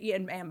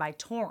and by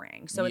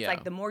touring. So it's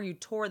like the more you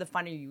tour, the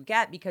funnier you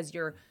get because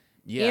you're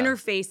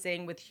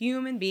interfacing with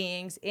human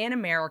beings in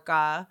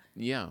America.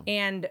 Yeah.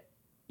 And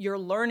you're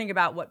learning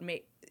about what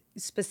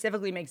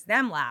specifically makes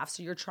them laugh,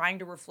 so you're trying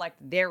to reflect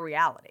their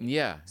reality.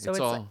 Yeah, so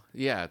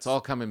it's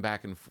all coming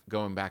back and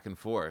going back and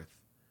forth,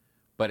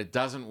 but it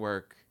doesn't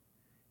work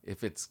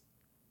if it's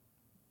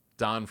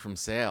Don from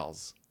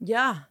sales.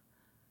 Yeah,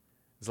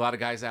 there's a lot of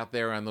guys out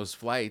there on those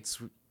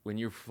flights when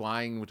you're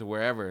flying to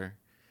wherever.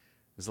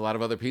 There's a lot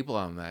of other people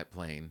on that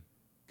plane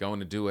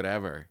going to do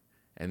whatever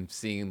and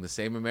seeing the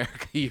same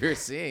America you're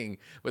seeing,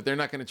 but they're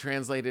not going to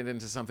translate it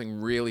into something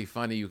really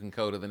funny you can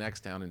go to the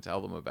next town and tell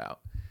them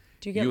about.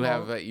 Do you get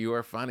you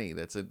are funny.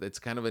 It's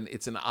kind of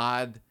it's an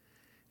odd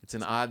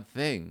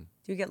thing.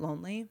 Do you get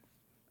lonely?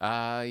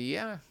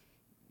 Yeah.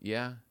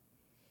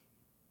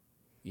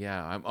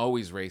 I'm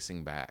always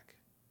racing back.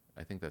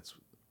 I think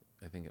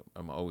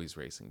I'm always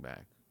racing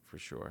back for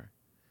sure.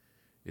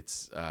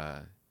 It's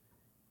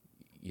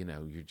you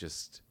know, you're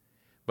just,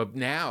 but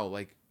now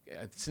like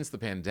since the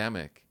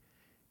pandemic,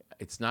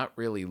 it's not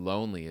really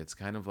lonely. It's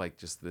kind of like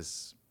just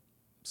this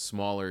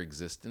smaller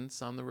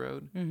existence on the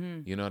road.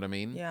 You know what I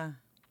mean? Yeah.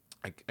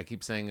 I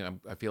keep saying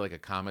I feel like a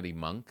comedy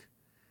monk.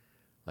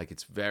 Like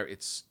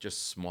it's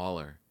just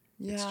smaller.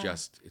 Yeah.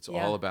 It's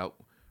all about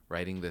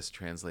writing this,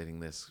 translating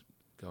this,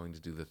 going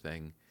to do the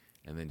thing,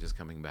 and then just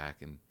coming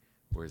back and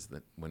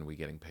when are we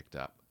getting picked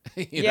up?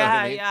 You know what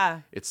I mean?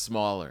 Yeah. It's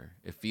smaller.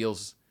 It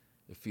feels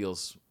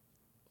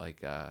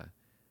like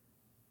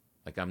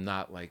I'm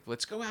not like,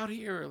 let's go out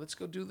here or let's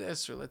go do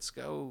this or let's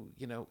go,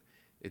 you know,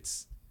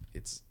 it's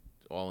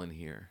all in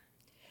here.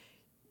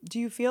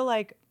 Do you feel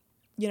like,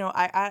 you know,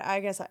 I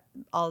guess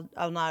I'll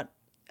not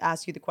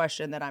ask you the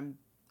question that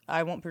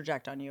I won't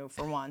project on you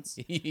for once.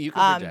 You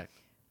can project.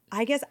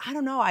 I guess, I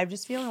don't know. I'm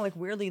just feeling like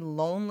weirdly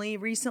lonely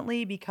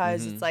recently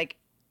because it's like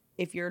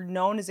if you're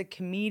known as a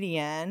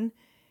comedian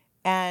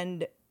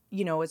and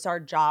you know, it's our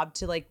job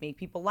to like make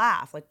people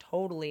laugh, like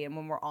totally. And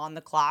when we're on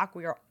the clock,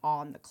 we are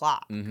on the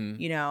clock,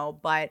 you know,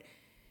 but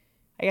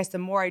I guess the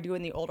more I do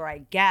and the older I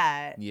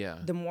get,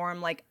 the more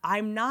I'm like,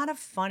 I'm not a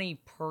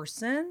funny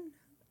person,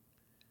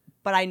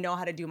 but I know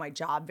how to do my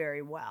job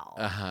very well.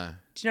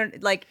 Do you know,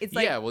 like, it's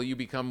like, well, you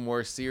become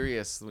more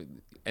serious,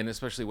 and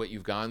especially what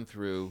you've gone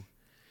through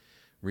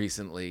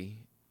recently,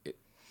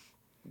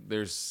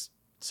 there's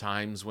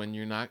times when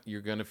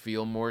you're going to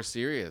feel more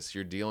serious.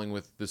 You're dealing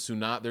with the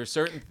tsunami. There's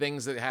certain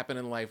things that happen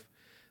in life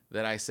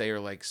that I say are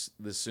like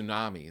the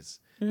tsunamis,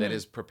 that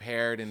is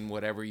prepared in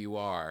whatever you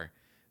are.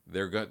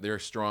 They're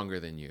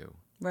stronger than you.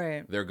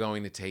 right. They're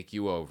going to take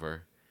you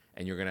over,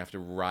 and you're going to have to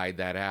ride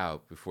that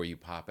out before you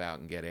pop out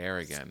and get air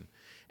again.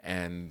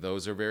 And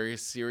those are very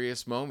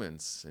serious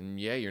moments. And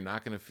you're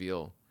not going to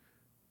feel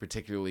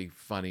particularly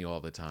funny all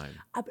the time.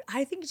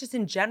 I think just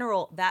in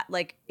general that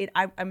like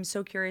I'm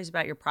so curious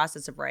about your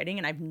process of writing,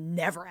 and I've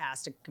never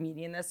asked a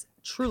comedian this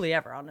truly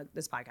ever on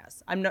this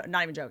podcast. I'm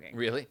not even joking.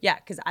 Really? Yeah,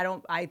 because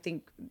I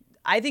think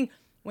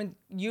when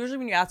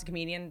you ask a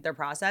comedian their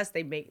process,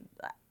 they make.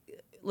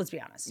 Let's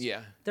be honest.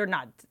 Yeah.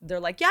 They're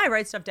like, I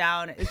write stuff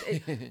down.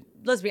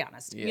 Let's be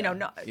honest. You know,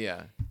 no.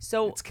 Yeah.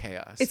 So it's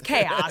chaos. It's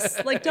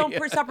chaos. Like, don't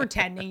stop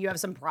pretending you have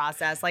some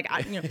process. Like,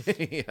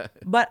 Yeah.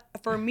 But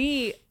for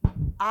me,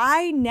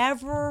 I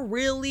never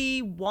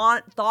really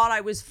thought I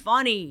was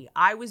funny.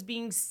 I was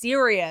being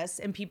serious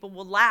and people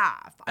would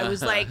laugh. I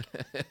was like,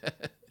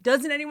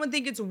 doesn't anyone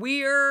think it's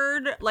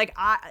weird? Like,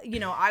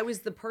 I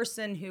was the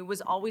person who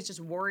was always just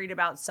worried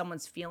about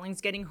someone's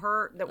feelings getting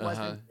hurt that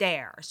wasn't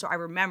there. So I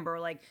remember,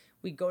 like,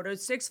 we'd go to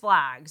Six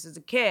Flags as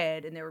a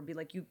kid, and they would be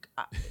like, you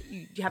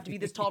have to be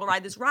this tall to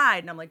ride this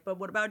ride. And I'm like, but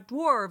what about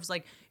dwarves?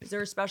 Like, is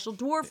there a special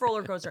dwarf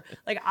roller coaster?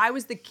 Like, I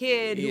was the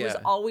kid who was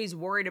always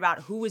worried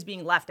about who was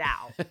being left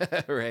out.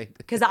 Right.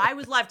 Because I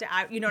was left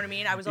out, you know what I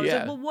mean? I was always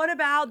like, well, what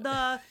about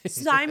the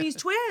Siamese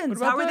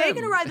twins? How are they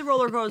going to ride the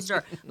roller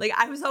coaster? Like,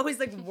 I was always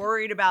like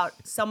worried about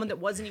someone that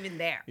wasn't even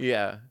there.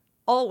 Yeah.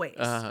 Always.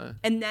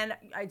 And then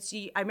I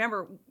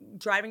remember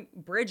driving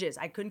bridges.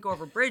 I couldn't go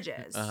over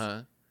bridges.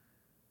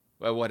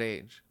 At what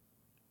age?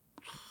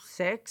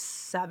 6,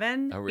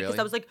 7. Oh, really? Because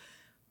I was like,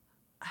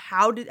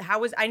 I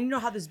didn't know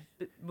how this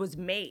was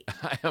made.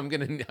 I'm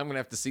gonna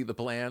have to see the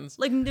plans.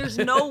 Like, there's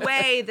no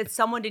way that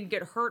someone didn't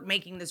get hurt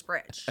making this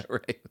bridge.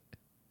 Right.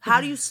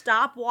 How do you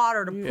stop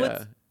water to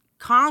put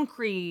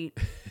concrete?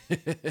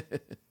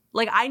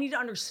 Like, I need to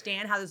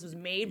understand how this was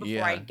made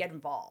before I get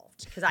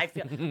involved. Because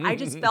I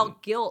just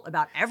felt guilt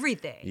about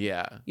everything.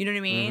 Yeah. You know what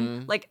I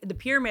mean? Like, the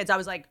pyramids, I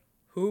was like,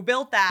 who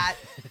built that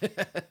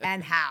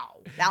and how?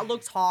 That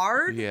looks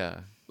hard.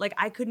 Yeah. Like,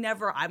 I was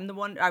the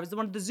one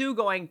at the zoo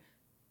going,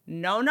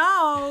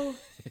 no,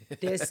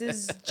 this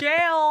is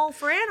jail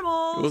for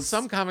animals. Well,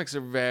 some comics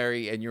are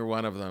and you're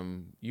one of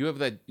them. You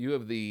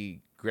have the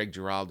Greg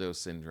Giraldo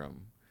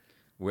syndrome,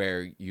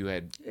 where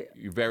you're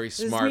very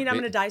smart. Does this mean I'm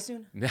going to die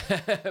soon?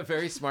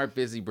 Very smart,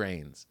 busy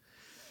brains.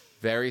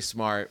 Very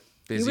smart,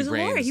 busy brains. He was a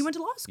lawyer. He went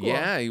to law school.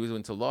 Yeah, he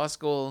went to law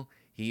school.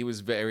 He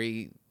was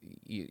very.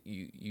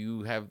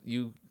 You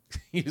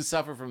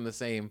suffer from the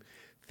same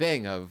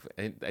thing of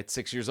at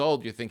 6 years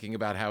old you're thinking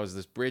about how is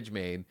this bridge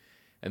made,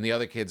 and the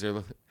other kids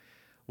are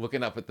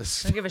looking up at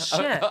the don't give a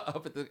shit.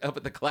 up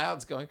at the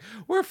clouds going,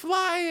 we're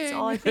flying. That's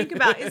all I think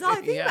about. It's all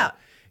I think about.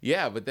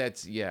 Yeah, but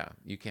that's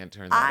you can't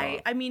turn that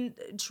off. I mean,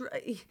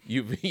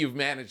 you've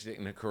managed it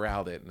and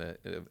corralled it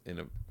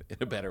in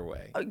a better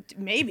way.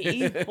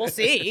 Maybe we'll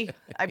see.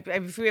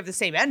 If we have the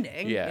same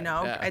ending, you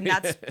know, and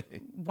that's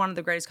one of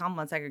the greatest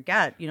compliments I could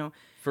get. You know,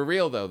 for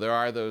real though, there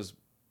are those.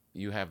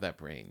 You have that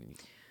brain.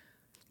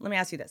 Let me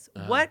ask you this: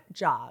 what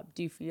job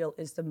do you feel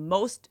is the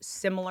most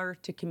similar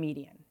to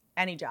comedian?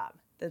 Any job,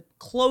 the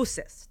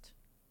closest.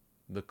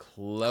 The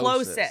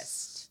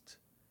closest.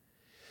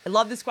 I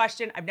love this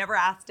question. I've never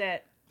asked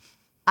it.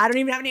 I don't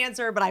even have an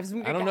answer, but I have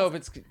some. I don't know if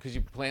it's because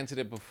you planted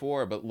it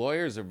before, but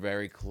lawyers are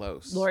very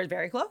close. Lawyers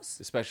very close,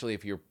 especially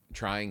if you're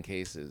trying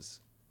cases,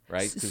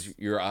 right? Because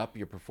you're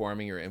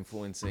performing, you're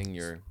influencing,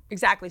 you're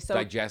exactly so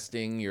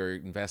digesting, you're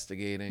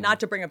investigating. Not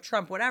to bring up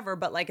Trump, whatever,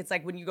 but like it's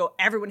like when you go,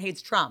 everyone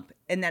hates Trump,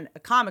 and then a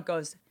comic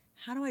goes,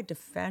 "How do I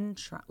defend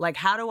Trump? Like,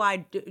 how do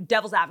I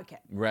devil's advocate?"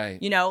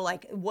 Right. You know,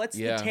 like what's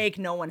the take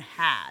no one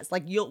has?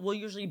 Like we'll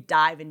usually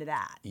dive into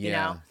that. Yeah, you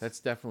know? That's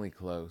definitely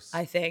close.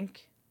 I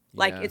think.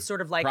 Like it's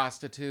sort of like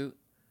prostitute.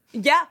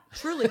 Yeah,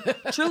 truly.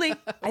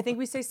 I think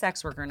we say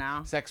sex worker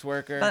now. Sex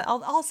worker. But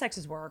all sex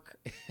is work.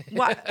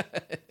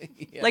 What?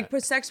 Like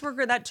for sex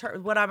worker,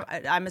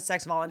 I'm a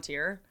sex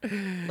volunteer.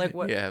 Like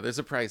what? Yeah, there's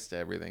a price to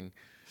everything.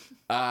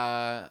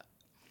 Yeah.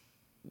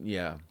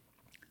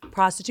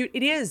 Prostitute.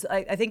 It is.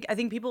 I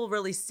think people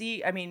really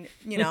see. I mean,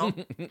 you know,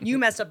 you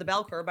messed up the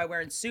bell curve by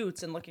wearing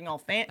suits and looking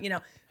all you know.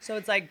 So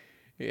it's like.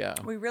 Yeah.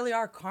 We really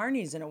are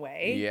carnies in a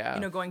way. Yeah.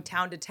 You know, going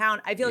town to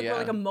town. I feel like we're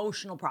like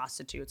emotional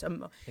prostitutes.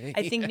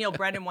 I think Neil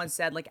Brennan once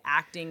said like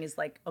acting is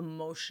like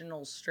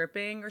emotional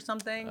stripping or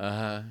something.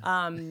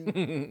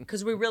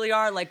 Because we really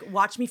are like,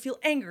 watch me feel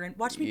anger and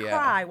watch me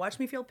cry, watch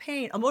me feel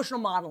pain. Emotional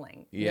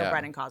modeling, Neil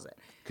Brennan calls it.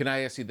 Can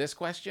I ask you this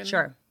question?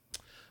 Sure.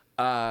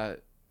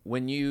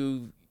 When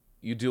you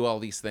do all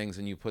these things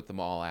and you put them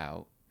all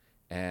out,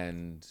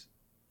 and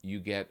you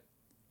get,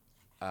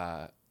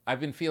 I've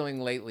been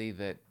feeling lately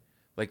that,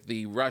 like,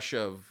 the rush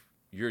of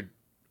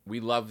we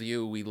love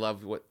you, we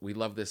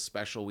love this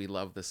special, we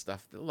love this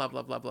stuff,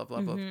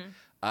 love.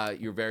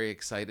 You're very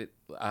excited.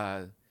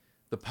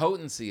 The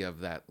potency of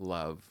that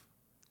love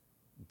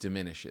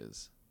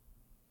diminishes.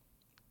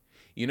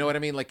 You know what I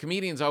mean? Like,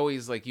 comedians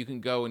always, like, you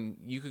could go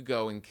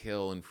and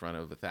kill in front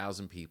of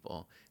 1,000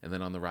 people, and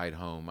then on the ride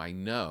home, I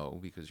know,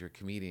 because you're a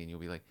comedian, you'll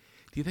be like,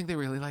 do you think they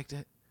really liked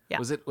it? Yeah.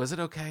 Was it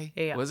okay?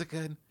 Yeah. Was it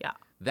good? Yeah.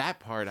 That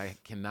part I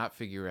cannot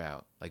figure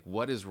out. Like,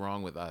 what is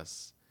wrong with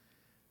us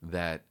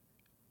that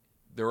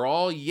they're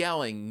all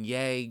yelling,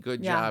 yay,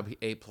 good job,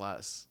 A+.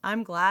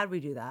 I'm glad we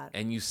do that.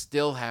 And you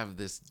still have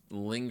this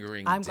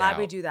lingering I'm glad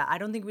we doubt. do that. I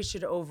don't think we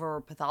should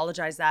over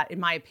pathologize that, in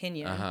my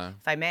opinion,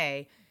 if I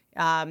may.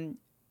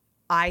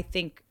 I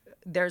think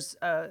there's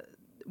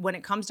when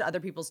it comes to other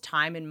people's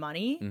time and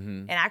money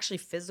and actually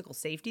physical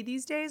safety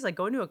these days, like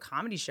going to a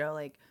comedy show,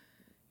 like,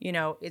 you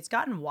know, it's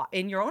gotten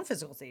in your own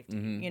physical safety,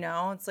 you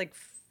know, it's like,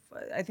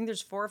 I think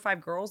there's 4 or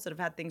 5 girls that have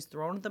had things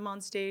thrown at them on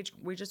stage.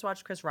 We just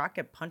watched Chris Rock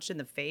get punched in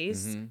the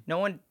face. No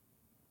one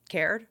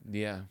cared.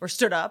 Yeah. Or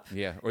stood up.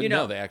 Yeah. Or you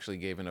know, they actually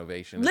gave an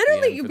ovation.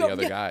 Literally, at the end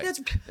for the other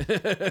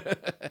guy.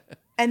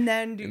 And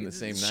then In the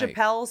same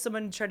Chappelle,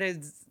 someone tried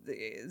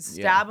to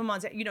stab him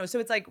on, you know, so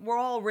it's like we're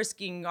all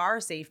risking our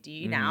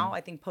safety now.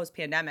 I think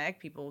post-pandemic,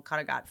 people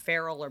kind of got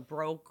feral or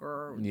broke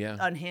or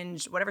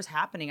unhinged, whatever's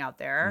happening out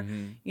there,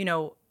 you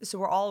know, so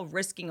we're all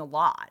risking a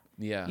lot,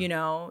 you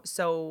know,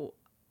 so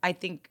I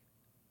think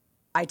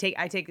I take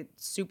it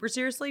super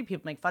seriously.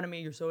 People make fun of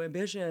me. You're so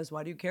ambitious.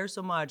 Why do you care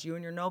so much? You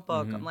and your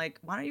notebook. I'm like,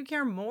 why don't you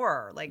care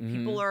more? Like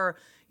people are,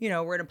 you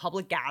know, we're in a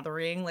public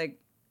gathering, like.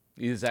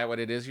 Is that what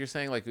it is you're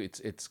saying? Like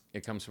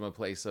it comes from a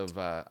place of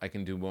I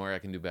can do more, I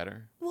can do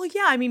better? Well,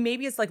 yeah. I mean,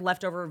 maybe it's like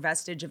leftover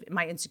vestige of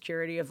my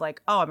insecurity of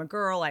like, oh, I'm a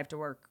girl. I have to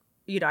work,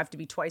 you know, I have to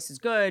be twice as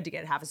good to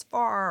get half as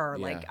far. Or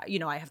like, you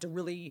know, I have to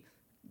really,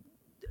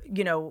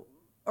 you know,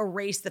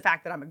 erase the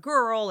fact that I'm a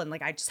girl and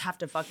like I just have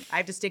to I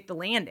have to stick the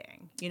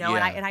landing, you know.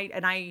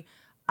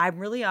 I'm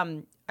really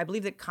I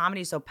believe that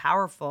comedy is so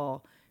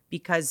powerful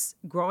because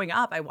growing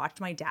up I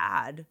watched my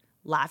dad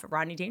laugh at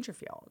Rodney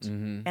Dangerfield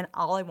and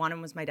all I wanted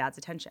was my dad's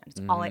attention.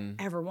 It's all I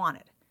ever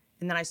wanted.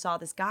 And then I saw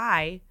this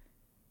guy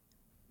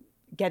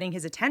getting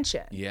his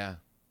attention. Yeah.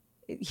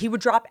 He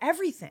would drop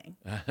everything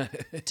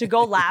to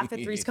go laugh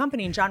at Three's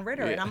Company and John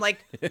Ritter. And I'm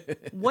like,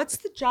 what's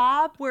the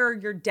job where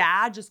your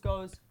dad just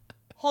goes,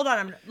 hold on,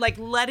 I'm like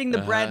letting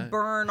the bread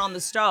burn on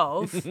the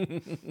stove.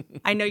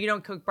 I know you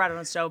don't cook bread on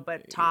a stove,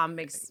 but Tom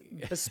makes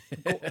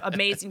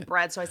amazing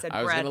bread, so I said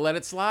bread. I was going to let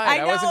it slide.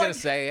 I wasn't going to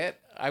say it.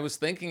 I was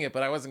thinking it,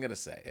 but I wasn't going to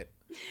say it.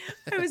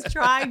 I was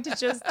trying to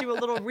just do a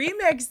little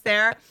remix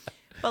there.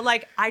 But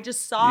like, I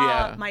just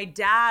saw my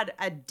dad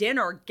at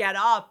dinner get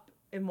up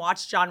and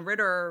watch John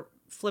Ritter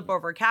flip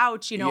over a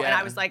couch, you know, and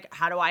I was like,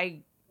 how do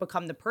I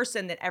become the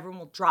person that everyone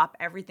will drop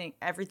everything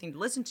to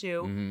listen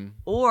to?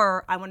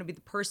 Or I want to be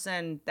the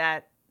person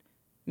that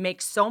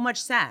makes so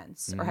much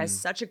sense or has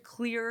such a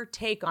clear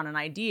take on an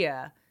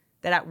idea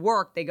that at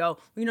work they go, well,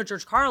 you know,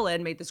 George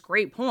Carlin made this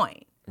great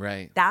point.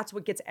 Right. That's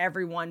what gets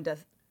everyone to,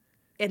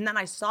 and then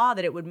I saw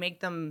that it would make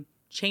them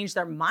change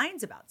their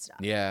minds about stuff.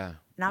 Yeah.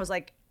 And I was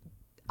like,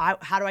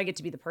 how do I get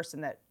to be the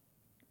person that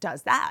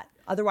does that?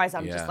 Otherwise,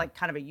 I'm just like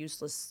kind of a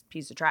useless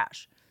piece of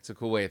trash. It's a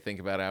cool way to think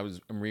about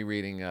it. I'm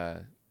rereading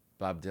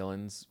Bob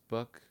Dylan's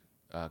book,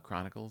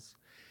 Chronicles,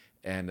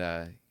 and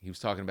he was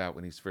talking about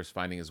when he's first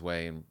finding his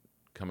way and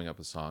coming up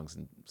with songs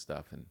and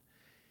stuff,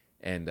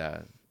 and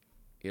at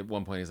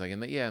one point he's like,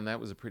 and that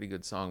was a pretty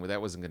good song, but that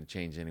wasn't going to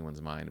change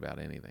anyone's mind about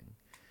anything,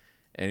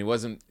 and he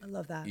wasn't. I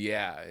love that.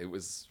 Yeah, it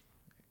was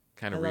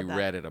kind of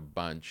reread it a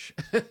bunch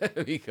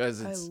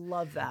because it's. I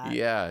love that.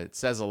 Yeah, it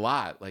says a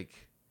lot.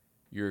 Like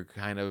you're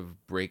kind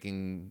of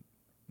breaking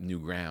new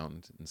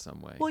ground in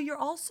some way. Well, you're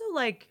also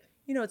like,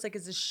 you know, it's like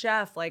as a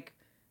chef, like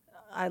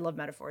I love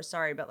metaphors,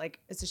 sorry, but like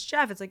as a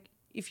chef, it's like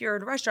if you're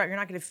at a restaurant, you're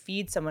not going to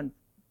feed someone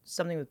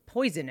something with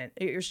poison in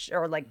it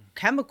or like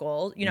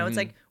chemical, you know, it's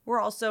like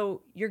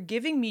you're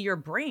giving me your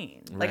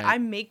brain. Like Right.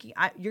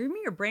 you're giving me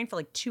your brain for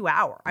like 2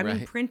 hours. I'm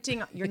Right.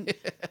 imprinting, you're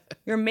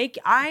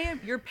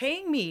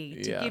paying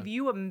me to give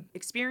you an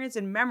experience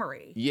and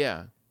memory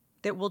Yeah.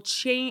 that will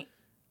change.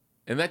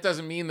 And that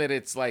doesn't mean that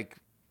it's like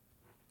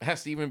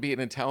has to even be an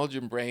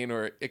intelligent brain,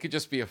 or it could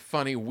just be a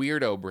funny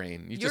weirdo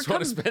brain. You just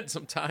want to spend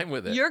some time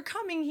with it. You're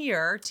coming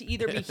here to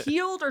either be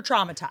healed or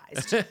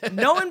traumatized.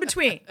 No in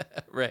between.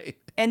 Right.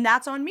 And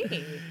that's on me,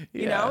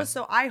 you Yeah. know?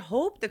 So I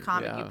hope the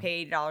comic Yeah. you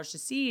pay $80 to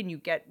see and you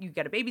get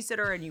a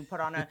babysitter and you put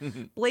on a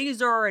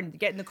blazer and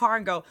get in the car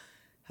and go,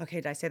 okay,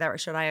 did I say that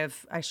right?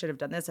 I should have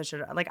done this.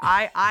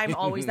 I'm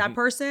always that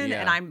person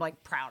Yeah. and I'm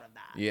like proud of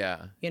that.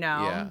 Yeah. You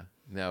know? Yeah.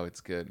 No,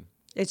 it's good.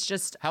 It's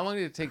just How long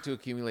did it take to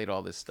accumulate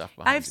all this stuff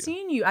behind I've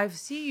seen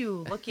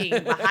you looking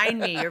behind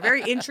me. You're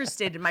very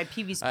interested in my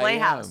PV's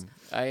Playhouse.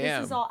 I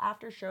am. This is all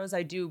after shows.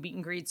 I do meet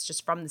and greets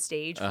just from the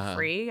stage for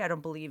free. I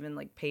don't believe in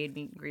like paid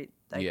meet and greet.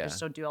 I just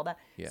don't do all that.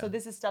 Yeah. So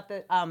this is stuff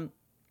that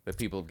That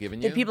people have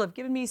given you? that people have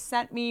given me,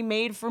 sent me,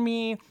 made for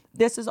me.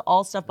 This is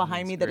all stuff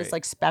behind me that is great.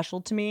 like special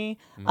to me.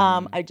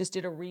 I just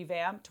did a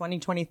revamp,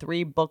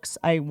 2023 books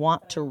I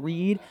want to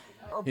read.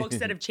 Or books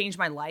that have changed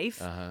my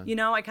life. You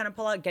know, I kind of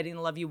pull out Getting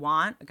the Love You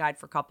Want, A Guide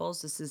for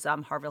Couples. This is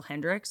Harville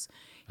Hendrix.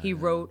 He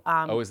wrote.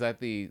 Is that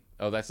the?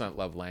 Oh, that's not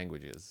love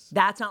languages.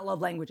 That's not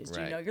love languages. Do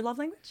you Right. know your love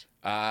language?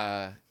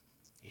 Yeah,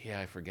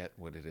 I forget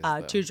what it is.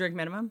 Though. 2 drink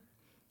minimum.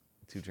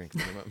 2 drinks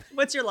minimum.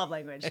 What's your love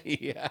language?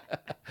 Yeah,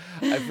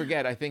 I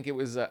forget. I think it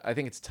was. I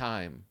think it's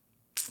time.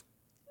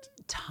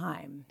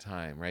 Time.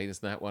 Time, right?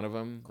 Isn't that one of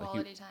them?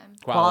 Quality time.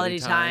 Quality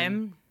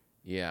time.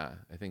 Yeah,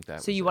 I think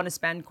that. So you want to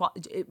spend,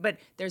 but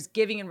there's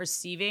giving and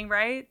receiving,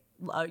 right?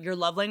 Your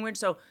love language.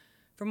 So,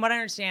 from what I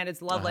understand,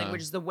 it's love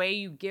language is the way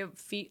you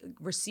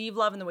receive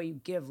love and the way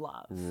you give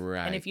love.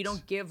 Right. And if you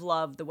don't give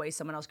love the way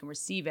someone else can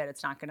receive it,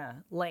 it's not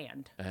gonna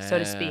land, so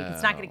to speak.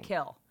 It's not gonna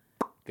kill.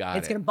 Got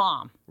It's it. gonna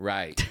bomb.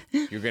 Right.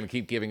 You're gonna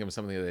keep giving them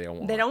something that they don't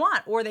want. They don't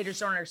want, or they just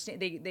don't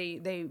understand.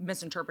 They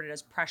misinterpret it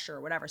as pressure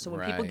or whatever. So when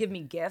people Right. give me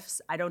gifts,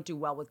 I don't do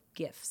well with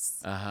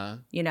gifts. Uh-huh.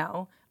 You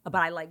know, but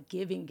I like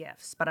giving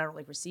gifts, but I don't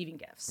like receiving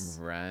gifts.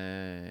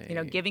 Right. You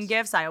know, giving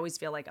gifts, I always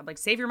feel like I'm like,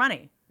 save your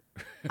money.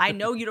 I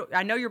know you don't.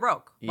 I know you're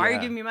broke. Why are you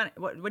Yeah. giving me money?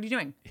 What are you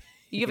doing?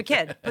 You give a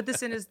kid. Put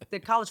this in as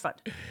the college fund.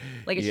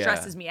 Like it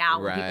stresses me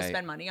out when people right.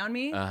 spend money on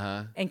me,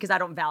 Uh-huh. and because I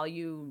don't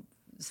value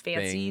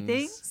fancy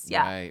Things. things.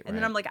 Yeah. Right, and then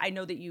right. I'm like, I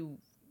know that you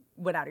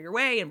went out of your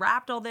way and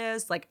wrapped all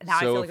this. Like now I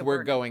So feel like if a we're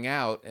burden. going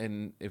out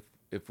and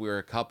if we're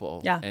a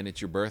couple Yeah. and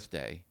it's your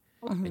birthday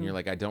and you're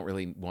like, I don't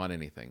really want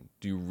anything.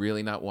 Do you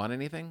really not want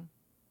anything?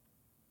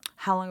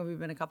 How long have we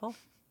been a couple?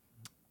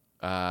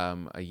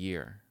 A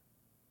year.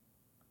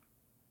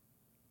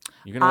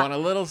 You're gonna want a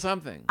little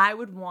something, I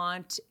would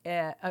want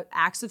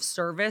acts of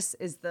service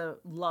is the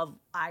love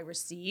I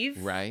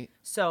receive. right?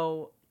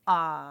 So,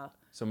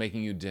 So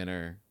making you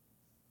dinner,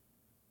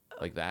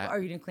 like that. are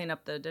you gonna clean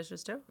up the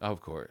dishes too? Of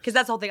course. Because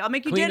that's the whole thing. I'll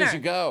make you Clean dinner. as you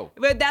go.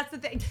 But that's the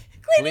thing.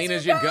 Clean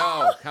as you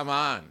go. Come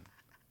on.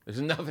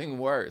 There's nothing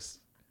worse.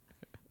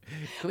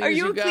 Clean Are as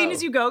you a clean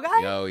as you go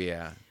guy? Oh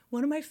yeah.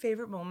 One of my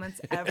favorite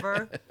moments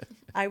ever.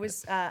 I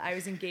was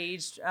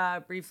engaged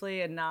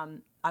briefly, and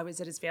I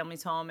was at his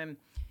family's home, and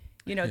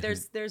you know,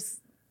 there's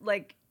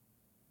like,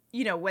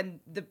 you know, when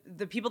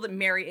the people that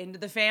marry into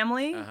the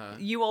family,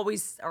 you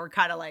always are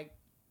kind of like,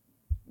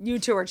 you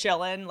two are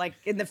chilling. Like,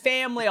 in the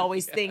family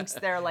always thinks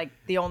they're like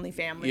the only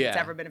family that's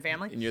Yeah. ever been a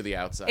family. And you're the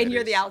outsiders. And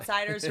you're the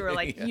outsiders who are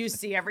like, you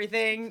see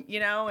everything, you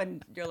know,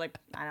 and you're like,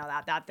 I know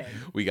that thing.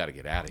 We got to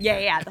get out of Yeah,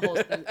 here. yeah. The whole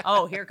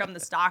oh, here come the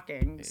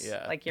stockings.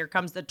 Yeah. Like here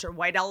comes the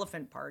white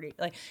elephant party.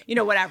 Like, you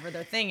know, whatever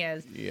the thing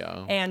is.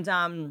 Yeah.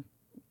 And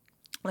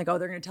like, oh,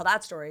 they're gonna tell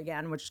that story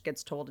again, which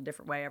gets told a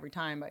different way every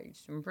time by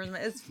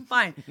imprisonment. It's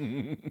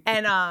fine.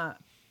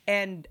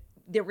 and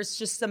there was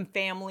just some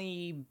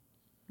family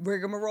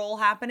rigmarole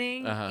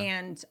happening,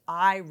 and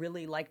I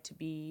really like to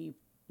be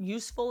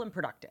useful and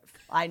productive.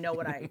 I know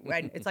what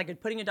it's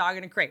like putting a dog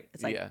in a crate.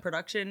 It's like Yeah.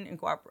 production and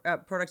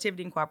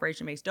productivity and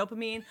cooperation makes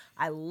dopamine.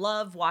 I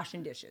love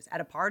washing dishes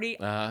at a party.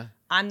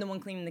 I'm the one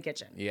cleaning the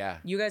kitchen. Yeah.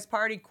 You guys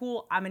party,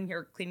 cool. I'm in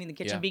here cleaning the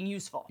kitchen, Yeah. being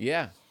useful.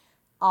 Yeah.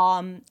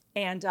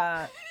 And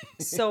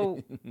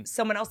so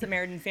someone else that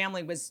married in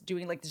family was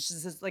doing like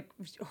this like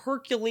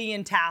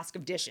Herculean task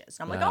of dishes.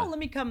 I'm like, oh, I'm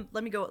gonna come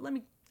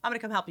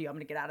help you. I'm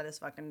gonna get out of this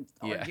fucking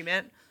Yeah.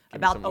 argument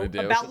Give me something to do.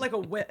 about like a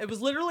will. It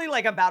was literally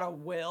like about a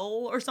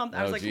will or something.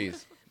 I was Oh, like,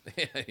 jeez.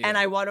 Yeah. and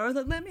I went over, I was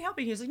like, let me help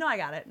you. He was like, no, I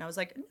got it. And I was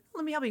like, no,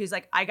 let me help you. He was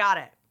like, I got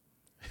it.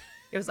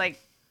 It was like,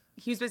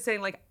 he was been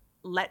saying like,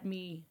 let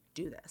me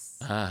do this.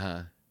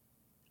 Uh-huh.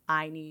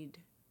 I need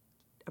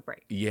a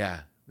break.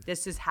 Yeah.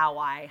 This is how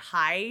I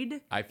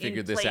hide. I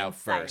figured this out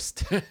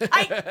first.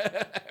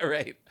 I,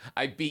 Right.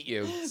 I beat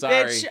you.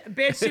 Sorry.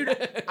 bitch,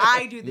 dude,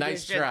 I do the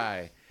Nice dishes.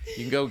 try.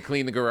 You can go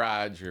clean the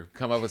garage or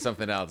come up with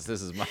something else.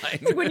 This is mine.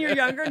 When you're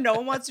younger, no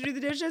one wants to do the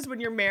dishes. When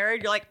you're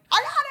married, you're like,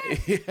 I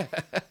got it.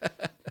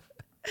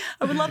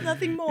 I would love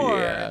nothing more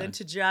Yeah. than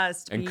to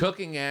just And be-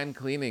 cooking and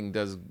cleaning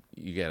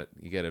you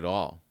get it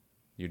all.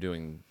 You're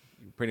doing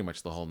pretty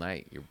much the whole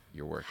night.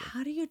 You're working.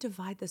 How do you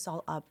divide this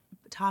all up?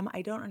 Tom,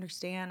 I don't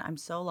understand. I'm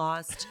so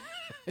lost.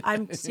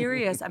 I'm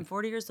serious. I'm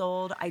 40 years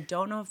old. I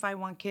don't know if I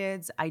want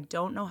kids. I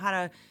don't know how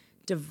to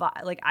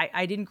divide. Like,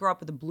 I didn't grow up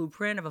with a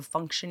blueprint of a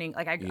functioning.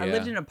 Like, I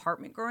lived in an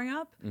apartment growing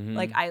up.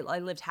 Like, I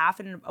lived half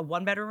in a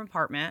one-bedroom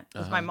apartment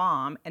with my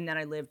mom, and then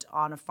I lived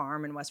on a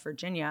farm in West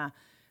Virginia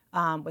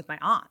with my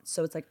aunt.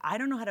 So it's like, I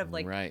don't know how to,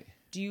 like, Right.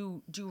 do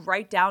you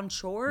write down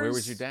chores? Where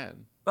was your dad?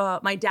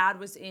 My dad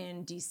was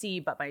in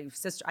DC, but my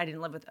sister, I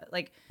didn't live with,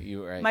 like,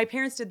 You right. my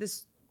parents did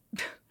this.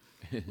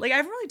 Like, I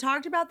haven't really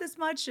talked about this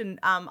much, and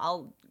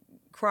I'll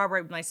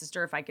corroborate with my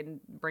sister if I can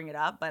bring it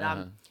up. But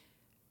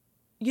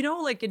You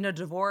know, like in a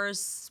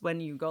divorce, when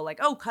you go like,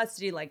 oh,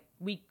 custody, like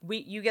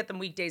you get them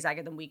weekdays, I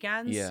get them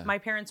weekends. Yeah. My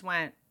parents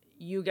went,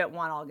 you get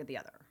one, I'll get the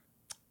other.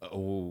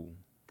 Oh,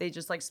 They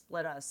just like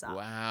split us up.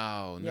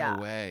 wow. No Yeah.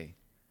 way.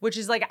 Which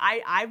is like,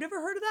 I've never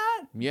heard of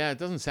that. Yeah, it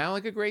doesn't sound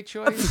like a great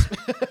choice.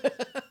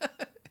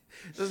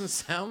 It doesn't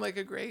sound like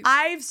a great.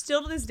 I've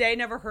still to this day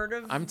never heard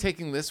of. I'm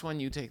taking this one,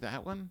 you take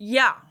that one?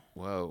 Yeah.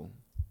 Whoa.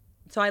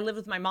 So I lived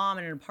with my mom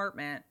in an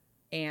apartment,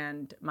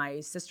 and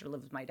my sister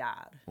lived with my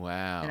dad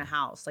Wow. in a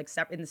house, like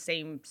in the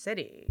same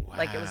city.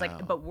 Like it was like,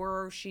 Wow.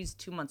 but she's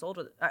 2 months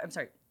older. I'm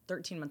sorry,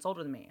 13 months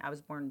older than me. I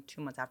was born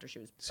 2 months after she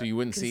was. So you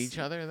wouldn't see each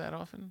other that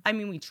often? I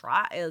mean, we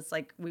try. It's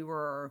like we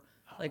were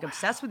like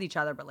obsessed with each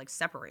other, but like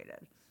separated.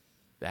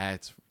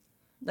 That's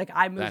Like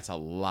I moved. that's a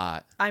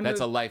lot. I That's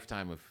a moved-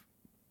 lifetime of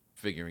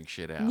figuring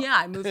shit out. Yeah,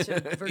 I moved to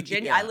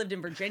Virginia. Yeah. I lived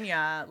in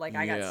Virginia. Like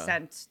I Yeah. got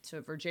sent to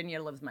Virginia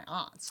to live with my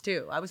aunts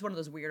too. I was one of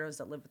those weirdos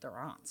that lived with their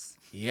aunts.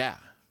 Yeah.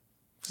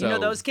 You know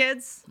So- those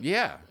kids?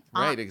 Yeah.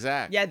 Right.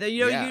 Exactly. Yeah,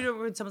 you know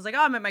when someone's like,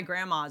 "Oh, I'm at my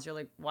grandma's," you're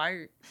like,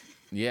 "Why?"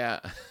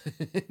 Yeah.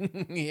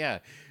 Yeah.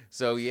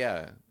 So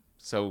yeah.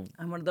 So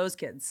I'm one of those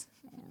kids.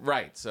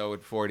 right. So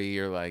at 40,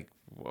 you're like,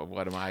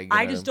 what am I? I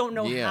Gonna, just don't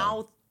know yeah.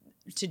 how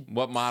to.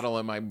 What model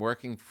am I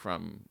working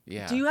from?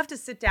 Yeah. Do you have to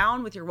sit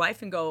down with your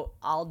wife and go,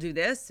 "I'll do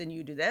this and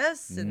you do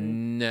this"?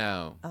 And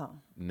No. oh,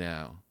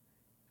 No.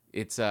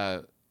 It's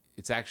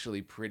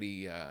actually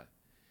pretty.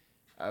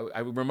 I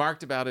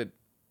remarked about it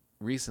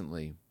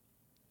recently.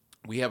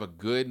 We have a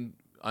good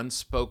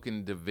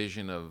unspoken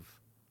division of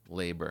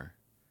labor.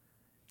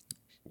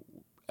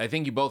 I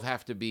think you both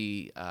have to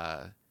be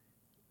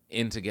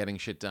into getting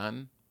shit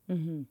done,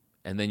 and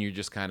then you're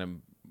just kind of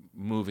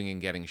moving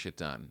and getting shit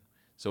done.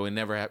 So it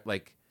never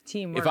like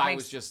teamwork. if I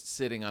makes- was just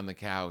sitting on the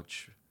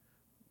couch,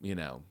 you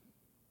know,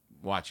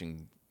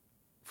 watching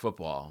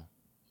football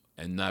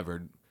and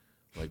never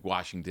like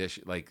washing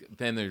dishes, like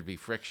then there'd be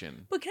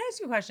friction. But can I ask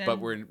you a question? But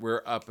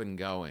we're up and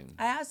going.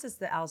 I asked this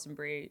to Allison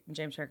Brie and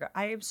James Franco.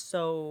 I am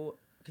so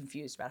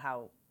confused about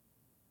how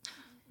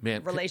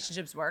Man,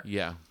 relationships work.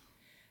 yeah,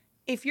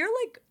 If you're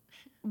like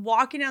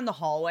walking down the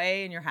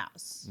hallway in your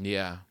house,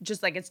 yeah.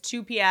 just like it's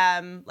 2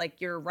 p.m., like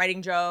you're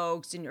writing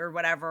jokes and or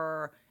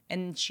whatever,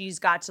 and she's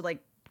got to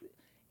like,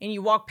 and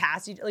you walk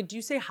past each, like, do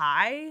you say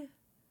hi?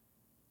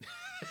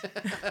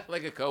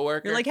 Like a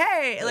coworker. You're like,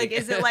 hey, like,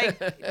 is it like,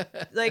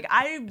 like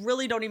I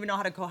really don't even know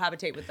how to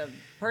cohabitate with the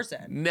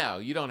person. No,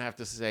 you don't have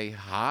to say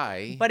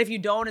hi. But if you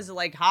don't, is it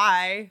like,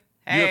 hi,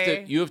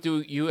 hey, You have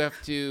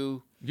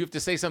to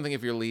say something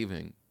if you're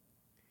leaving.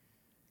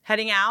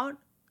 heading out?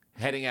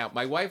 Heading out.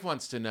 My wife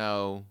wants to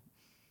know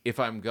if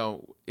I'm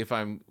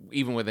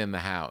even within the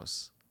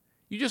house.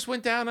 You just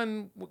went down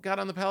and got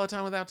on the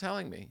Peloton without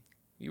telling me.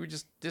 You were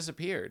just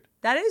disappeared.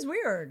 That is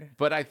weird.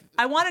 But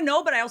I want to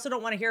know, but I also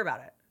don't want to hear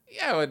about it.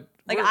 yeah, but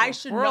Like, we're- I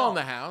should We're all in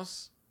know. the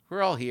house.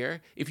 We're all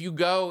here. If you're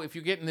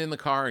getting in the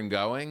car and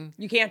going,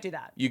 You can't do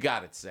that. you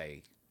got to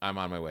say I'm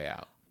on my way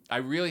out. I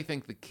really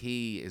think the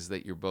key is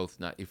that you're both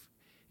not.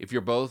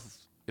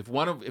 If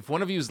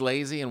one of you's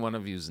lazy and one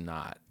of you's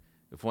not.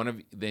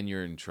 Then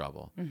you're in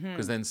trouble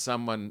because then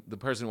the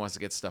person who wants to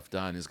get stuff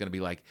done is going to be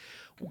like,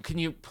 "Can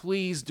you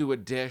please do a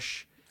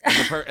dish?"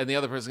 And the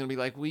other person's going to be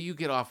like, "Will you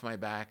get off my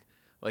back?"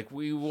 Like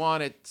we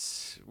want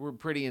it. We're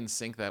pretty in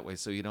sync that way,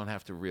 so you don't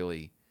have to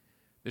really.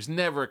 There's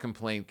never a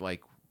complaint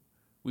like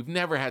we've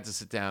never had to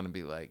sit down and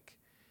be like,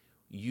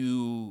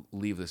 "You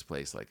leave this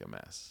place like a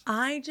mess."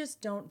 I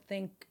just don't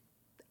think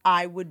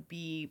I would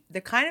be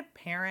the kind of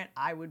parent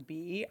I would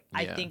be.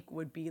 I Yeah. think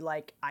would be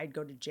like I'd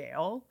go to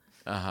jail.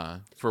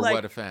 For Like,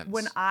 what offense?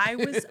 When I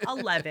was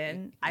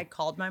 11, I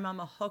called my mom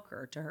a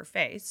hooker to her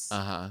face.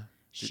 my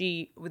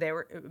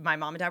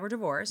mom and dad were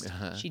divorced.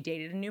 She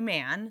dated a new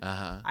man.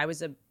 Uh-huh. I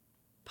was a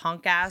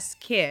punk ass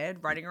kid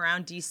running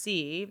around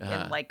DC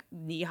in like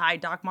knee-high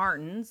Doc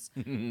Martens.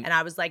 And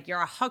I was like,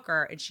 "You're a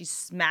hooker." And she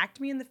smacked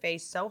me in the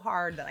face so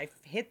hard that I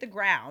hit the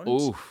ground.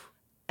 Oof.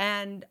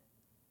 And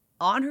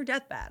on her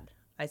deathbed,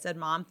 I said,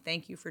 "Mom,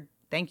 thank you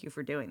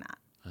for doing that.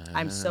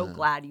 I'm so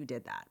glad you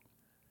did that."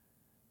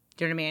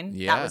 Do you know what I mean?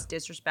 Yeah. That was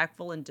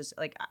disrespectful and just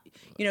like,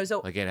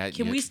 so Like it had-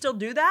 can you we had- still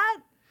do that?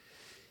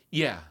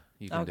 Yeah,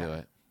 you can Okay. do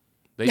it.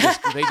 They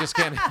just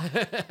can't.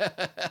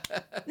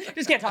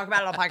 Just can't talk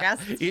about it on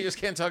podcast. You just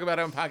can't talk about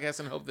it on podcasts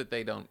and hope that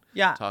they don't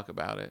Yeah. talk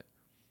about it.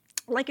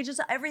 Like it's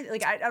just everything.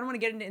 Like I don't want to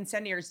get into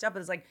incendiary stuff, but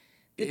it's like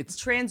It's-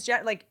 it's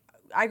transgender. Like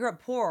I grew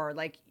up poor.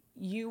 Like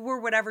you were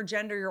whatever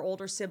gender your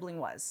older sibling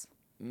was.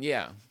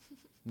 Yeah,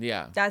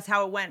 yeah. That's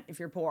how it went if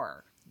you're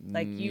poor.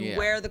 Like you Yeah.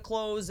 wear the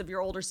clothes of your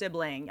older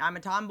sibling. I'm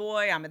a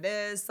tomboy. I'm a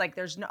this. Like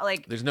there's no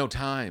like. There's no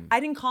time. I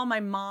didn't call my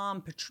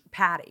mom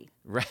Patty.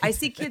 Right. I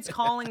see kids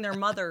calling their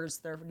mothers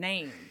their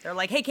name. They're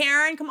like, "Hey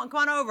Karen, come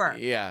on over."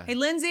 Yeah. Hey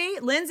Lindsay,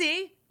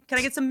 can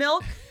I get some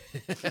milk?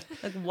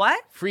 Like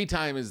what? Free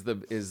time is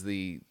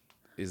the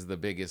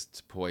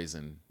biggest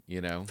poison.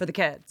 You know. For the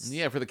kids.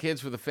 Yeah, for the kids,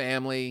 for the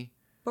family.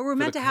 But we're for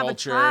meant the to have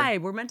culture. a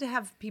tribe. We're meant to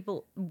have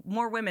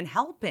more women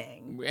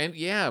helping. And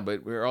yeah,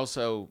 but we're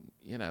also,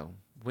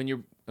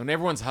 when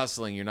everyone's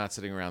hustling, you're not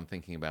sitting around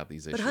thinking about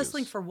these issues. But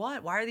hustling for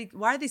what? Why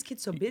are these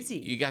kids so busy?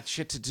 You got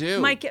shit to do.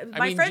 My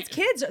friends'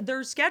 kids,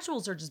 their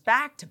schedules are just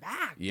back to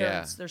back.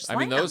 Yeah, they're I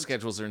mean, those slammed.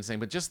 schedules are insane.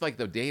 But just like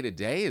the day to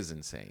day is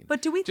insane.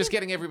 But do we just think-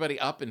 getting everybody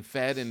up and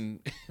fed and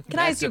Can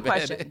I ask you a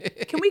question?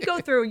 Can we go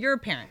through? You're a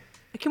parent.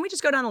 Can we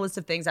just go down a list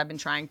of things I've been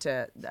trying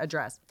to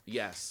address?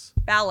 Yes.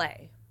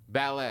 Ballet.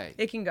 Ballet.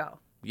 It can go.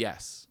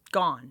 Yes.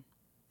 Gone.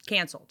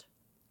 Canceled.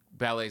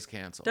 Ballet's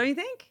canceled. Don't you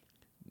think?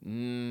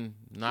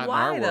 Not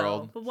Why, in our though?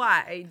 world. But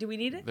why? Do we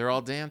need it? They're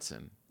all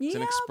dancing. It's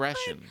an Yeah,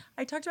 expression.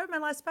 but I talked about it in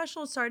my last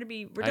special. Sorry to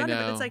be redundant,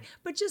 but it's know. like,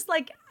 but just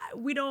like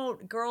we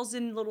don't girls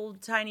in little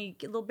tiny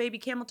little baby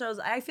camel toes.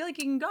 I feel like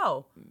you can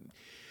go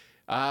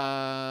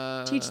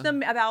teach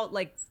them about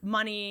like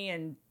money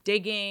and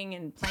digging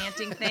and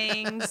planting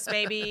things,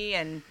 maybe,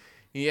 and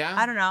Yeah.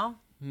 I don't know,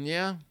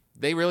 Yeah.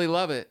 They really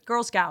love it.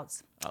 Girl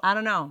Scouts. I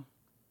don't know,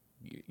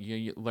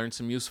 You learn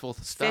some useful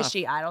stuff.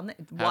 fishy. I don't.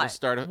 What? How to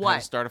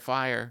start a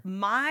fire.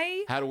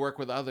 My. How to work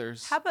with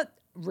others. How about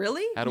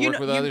really? How to work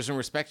with others and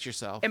respect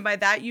yourself. And by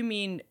that you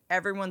mean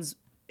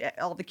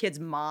all the kids'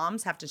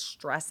 moms have to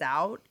stress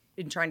out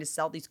in trying to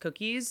sell these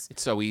cookies.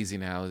 It's so easy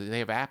now. They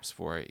have apps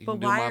for it. You But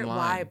can do them why? online.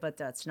 Why? But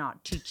that's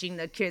not teaching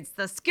the kids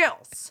the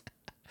skills.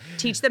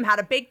 Teach them how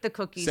to bake the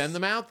cookies. Send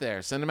them out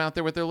there. Send them out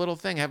there with their little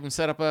thing. Have them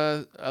set up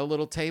a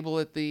little table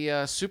at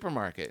the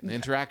supermarket and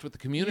interact with the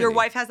community. Your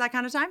wife has that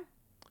kind of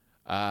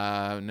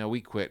time? No,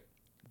 we quit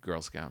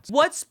Girl Scouts.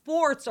 What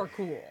sports are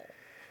cool?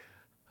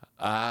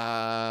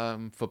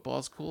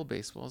 Football's cool.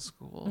 Baseball's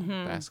cool.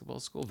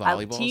 Basketball's cool.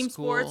 Volleyball's Team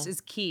cool. sports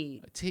is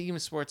key. Team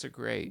sports are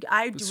great.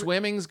 I do-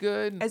 Swimming's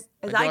good. As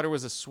My I- daughter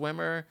was a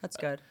swimmer. That's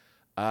good.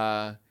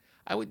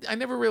 I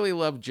never really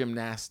loved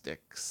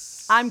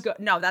gymnastics. I'm good.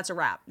 No, that's a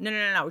wrap.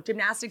 No.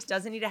 Gymnastics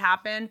doesn't need to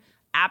happen.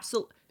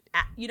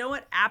 You know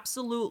what?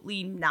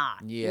 Absolutely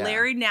not. Yeah.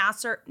 Larry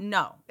Nassar,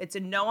 no. It's a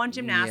no on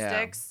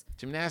gymnastics. Yeah.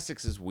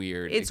 Gymnastics is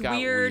weird. It's It got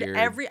weird.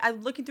 weird.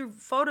 I'm looking through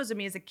photos of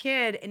me as a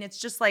kid, and it's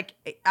just like,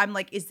 I'm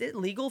like, is it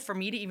legal for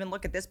me to even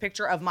look at this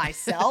picture of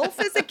myself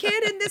as a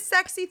kid in this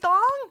sexy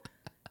thong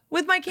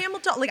with my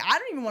camel toe? Like, I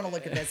don't even want to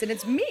look at this, and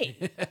it's me.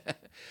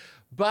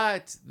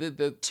 But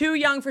the Too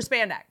young for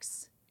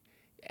spandex.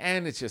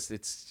 and it's just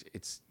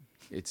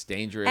it's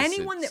dangerous.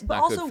 Anyone it's that, but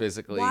not also, good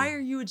physically. why are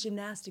you a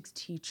gymnastics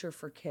teacher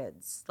for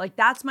kids? Like,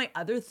 that's my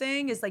other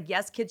thing is like,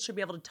 yes, kids should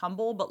be able to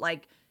tumble, but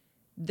like,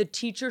 the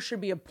teacher should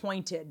be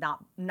appointed,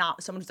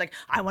 not someone who's like,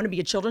 I want to be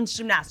a children's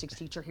gymnastics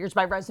teacher. Here's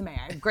my resume.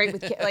 I'm great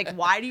with kids. Like,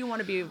 why do you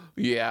want to be?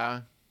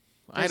 Yeah,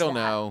 I don't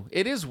know.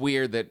 It is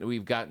weird that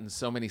we've gotten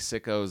so many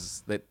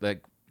sickos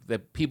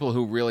that people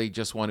who really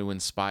just want to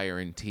inspire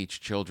and teach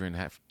children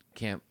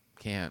can't.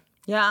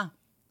 Yeah,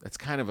 That's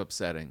kind of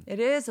upsetting. it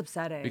is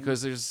upsetting.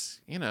 Because there's,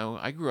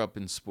 I grew up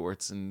in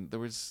sports and there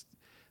was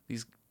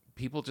these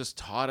people just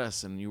taught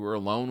us and you were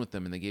alone with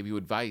them and they gave you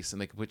advice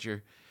and they could put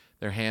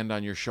their hand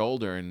on your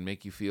shoulder and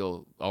make you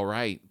feel all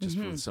right just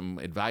with some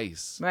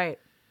advice. Right.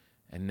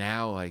 And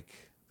now,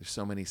 there's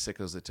so many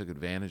sickos that took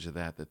advantage of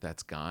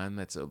that's gone.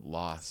 That's a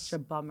loss. Such a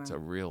bummer. It's a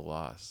real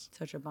loss.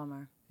 Such a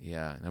bummer.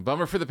 Yeah. And a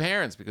bummer for the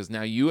parents because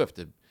now you have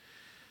to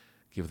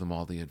give them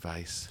all the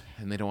advice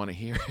and they don't want to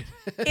hear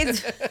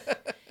it.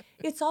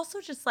 It's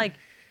also just like,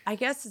 I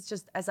guess it's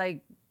just as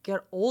I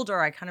get older,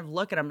 I kind of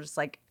look at them just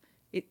like,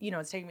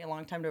 it's taking me a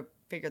long time to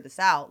figure this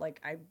out. Like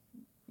I,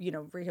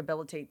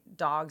 rehabilitate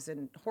dogs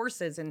and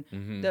horses and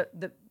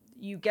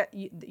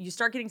you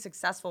start getting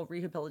successful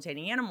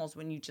rehabilitating animals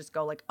when you just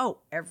go like, oh,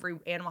 every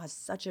animal has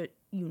such a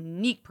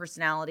unique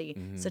personality,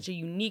 such a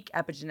unique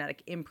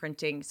epigenetic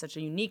imprinting, such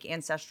a unique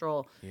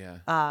ancestral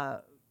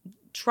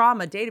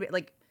trauma database.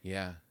 Like,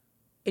 yeah.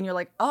 and you're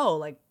like, oh,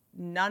 like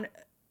none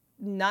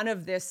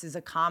of this is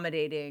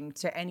accommodating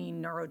to any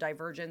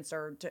neurodivergence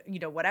or to,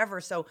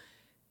 whatever. So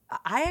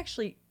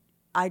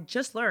I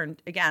just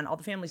learned, again, all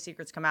the family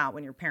secrets come out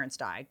when your parents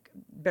die.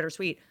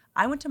 Bittersweet.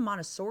 I went to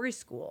Montessori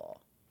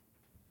school.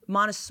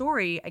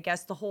 Montessori, I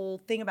guess the whole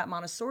thing about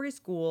Montessori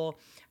school,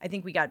 I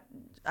don't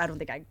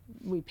think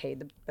we paid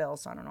the bill,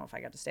 so I don't know if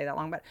I got to stay that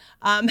long, but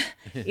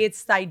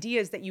it's the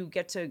idea is that you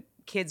get to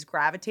kids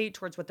gravitate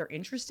towards what they're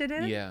interested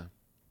in. Yeah.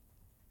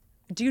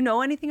 Do you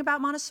know anything about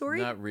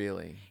Montessori? Not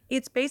really.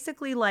 It's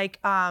basically like,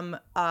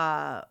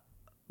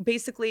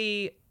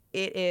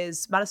 it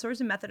is Montessori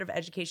is a method of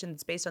education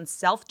that's based on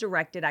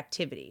self-directed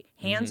activity,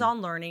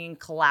 hands-on learning, and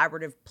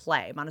collaborative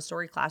play.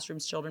 Montessori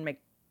classrooms, children make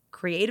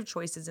creative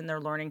choices in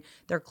their learning.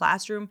 Their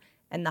classroom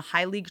and the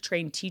highly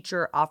trained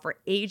teacher offer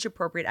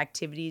age-appropriate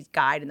activities,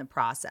 guide in the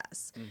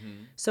process.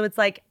 So it's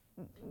like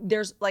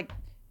there's like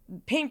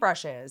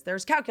paintbrushes,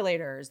 there's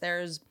calculators,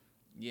 there's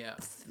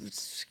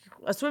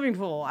a swimming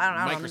pool. I don't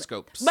know.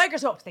 Microscopes. Thank you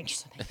so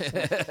much.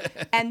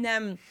 And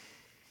then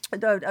a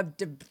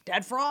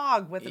dead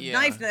frog with a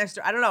knife next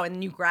to, I don't know. And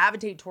then you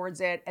gravitate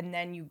towards it, and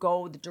then you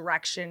go the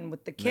direction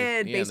with the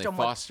kid based they on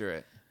foster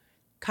it.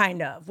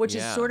 kind of, which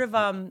is sort of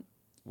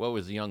What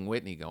was young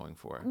Whitney going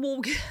for?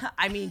 Well,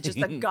 I mean, just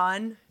a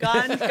gun.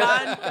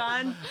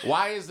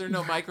 Why is there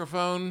no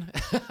microphone?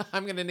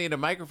 I'm going to need a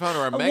microphone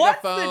or a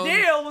What's megaphone. the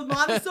deal with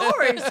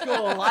Montessori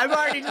school? I'm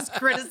already just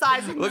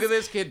criticizing. Look at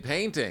this kid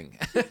painting.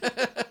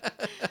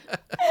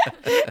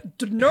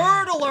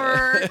 Nerd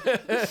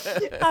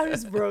alert. I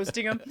was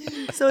roasting him.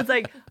 So it's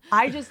like,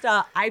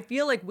 I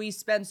feel like we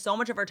spend so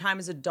much of our time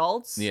as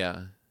adults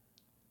Yeah.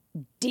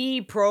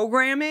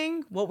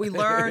 deprogramming what we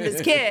learned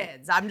as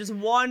kids. I'm just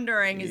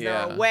wondering, is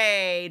there Yeah. a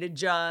way to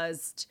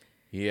just,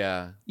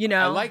 Yeah. You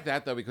know? I like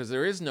that though, because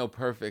there is no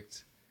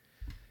perfect,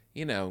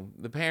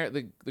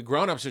 the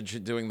grown-ups are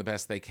doing the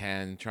best they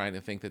can, trying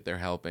to think that they're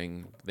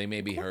helping. They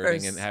may be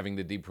hurting and having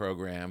to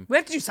deprogram. we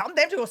have to do something.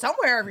 They have to go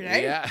somewhere every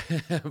day. Yeah.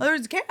 Otherwise,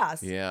 it's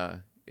chaos. Yeah.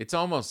 It's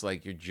almost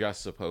like you're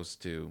just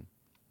supposed to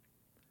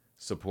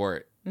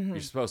support. Mm-hmm.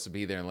 You're supposed to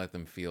be there and let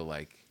them feel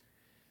like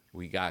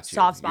we got you.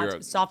 Soft spot,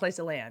 You're- soft place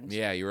to land.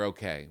 Yeah, you're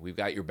okay. We've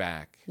got your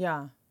back.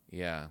 Yeah.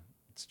 Yeah.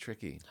 It's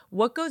tricky.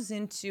 What goes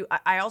into,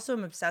 I also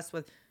am obsessed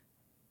with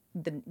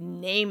the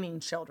naming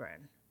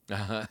children.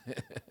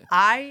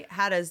 I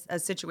had a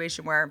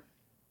situation where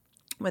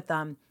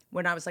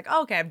when I was like,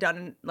 oh, okay, I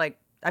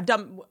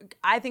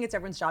think it's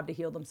everyone's job to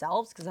heal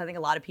themselves, because I think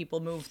a lot of people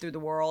move through the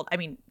world. I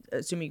mean,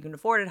 assuming you can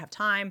afford it, have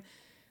time,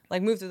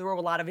 like move through the world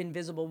with a lot of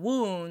invisible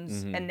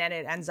wounds, and then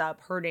it ends up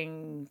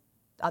hurting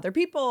other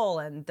people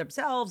and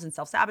themselves and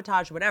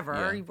self-sabotage, whatever.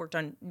 Yeah. You've worked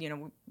on,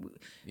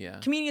 Yeah.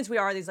 comedians, we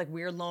are these like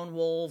weird lone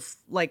wolf,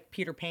 like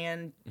Peter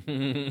Pan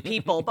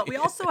people, but we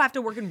also have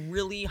to work in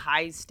really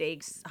high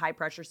stakes, high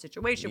pressure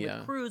situation Yeah.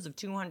 with crews of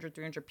 200,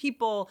 300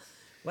 people,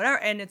 whatever.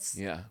 And it's,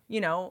 Yeah.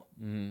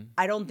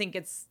 I don't think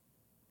it's,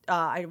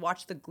 I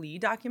watched the Glee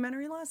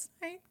documentary last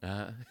night.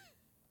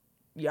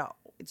 Yo,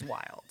 it's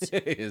wild.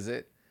 Is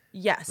it?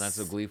 Yes. Not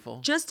so gleeful?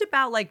 Just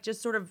about like,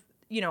 just sort of,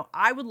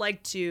 I would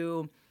like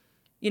to,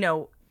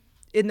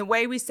 in the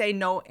way we say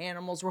no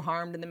animals were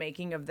harmed in the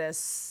making of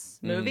this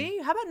movie,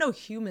 how about no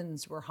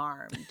humans were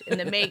harmed in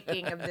the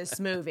making of this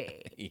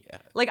movie? Yeah.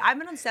 Like, I've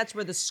been on sets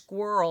where the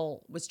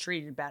squirrel was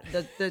treated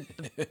better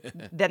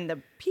than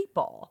the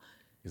people.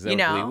 Is that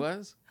what Glee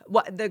was?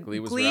 What the Glee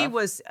Glee was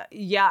was, rough?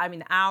 yeah. I mean,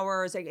 the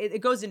hours. Like,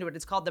 it goes into it.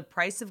 It's called The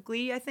Price of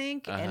Glee, I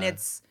think, and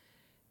it's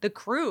the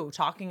crew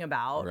talking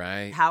about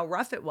Right. how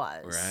rough it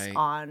was Right.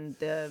 on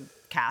the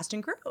cast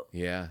and crew.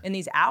 Yeah. In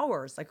these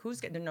hours, like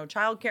who's getting no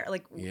childcare?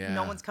 Like Yeah.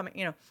 no one's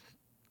coming.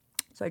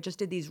 So I just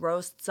did these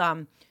roasts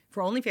for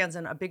OnlyFans,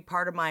 and a big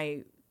part of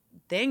my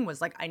thing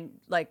was like,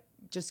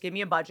 just give me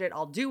a budget,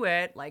 I'll do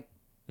it. Like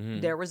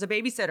there was a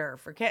babysitter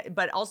for kids,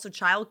 but also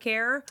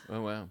childcare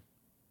Oh, wow.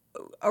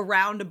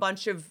 around a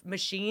bunch of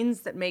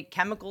machines that make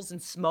chemicals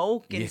and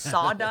smoke and Yeah.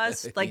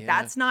 sawdust. Like Yeah.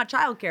 that's not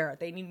childcare.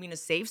 They need me in a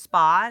safe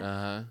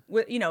spot,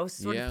 with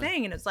sort Yeah. of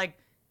thing. And it's like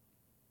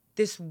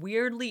this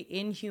weirdly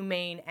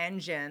inhumane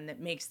engine that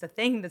makes the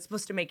thing that's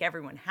supposed to make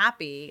everyone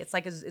happy. It's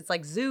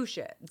like zoo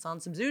shit. It's on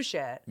some zoo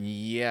shit.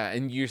 Yeah,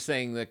 and you're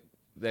saying that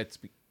that's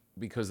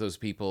because those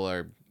people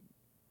are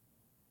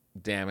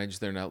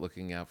damaged. They're not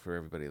looking out for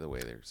everybody the way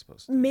they're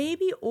supposed to.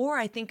 Maybe, or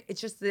I think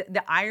it's just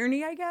the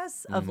irony, I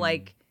guess, of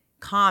like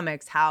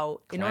comics,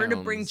 how in order to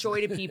bring Clowns.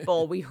 joy to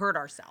people, we hurt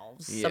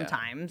ourselves Yeah,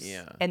 sometimes.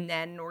 yeah. And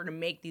then in order to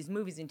make these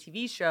movies and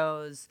TV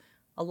shows,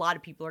 a lot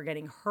of people are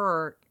getting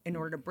hurt in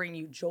order to bring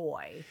you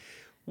joy.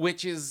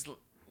 Which is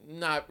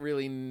not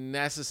really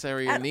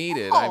necessary or At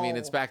needed. I mean, all.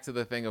 it's back to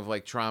the thing of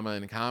like trauma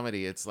and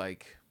comedy. It's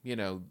like,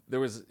 it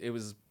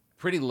was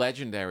pretty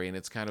legendary, and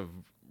it's kind of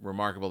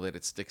remarkable that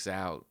it sticks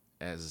out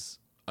as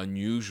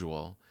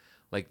unusual.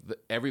 Like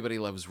Everybody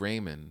Loves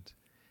Raymond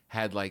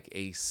had like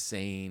a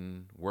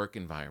sane work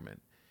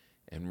environment,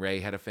 and Ray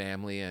had a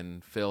family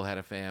and Phil had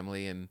a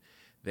family, and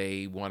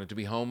they wanted to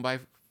be home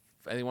and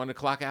they wanted to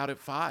clock out at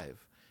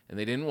 5, and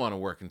they didn't want to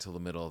work until the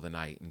middle of the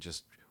night and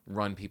just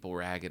run people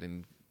ragged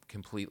and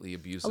completely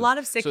abusive. A lot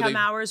of So sitcom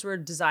hours were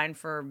designed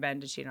for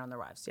men to cheat on their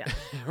wives. Yeah.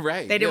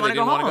 Right. They didn't wanna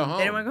go home. They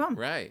didn't wanna go home.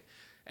 Right.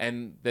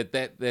 And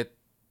that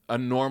a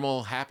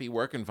normal, happy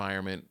work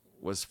environment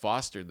was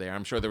fostered there.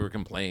 I'm sure there were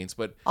complaints,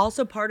 but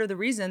Also, part of the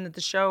reason that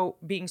the show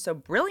being so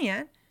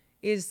brilliant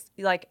is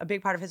like a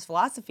big part of his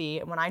philosophy.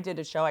 And when I did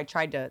a show, I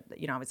tried to,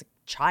 I was a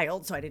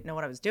child, so I didn't know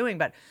what I was doing,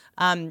 but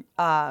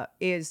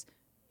is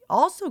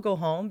also go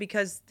home,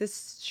 because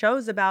this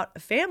show's about a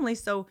family.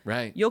 So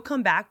Right. you'll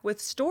come back with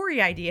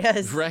story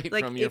ideas. Right,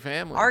 like from your if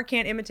family. Art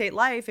can't imitate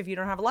life if you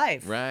don't have a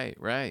life.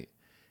 right.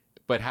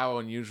 But how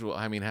unusual,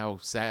 I mean, how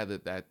sad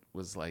that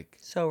was like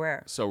So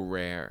rare. so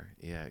rare.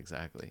 Yeah,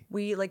 exactly.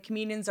 We like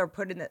comedians are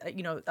put in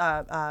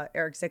the,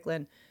 Eric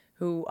Zicklin,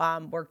 who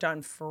worked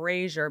on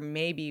Frasier,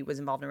 maybe was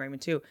involved in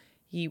Raymond too.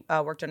 He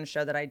worked on a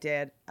show that I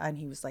did, and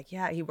he was like,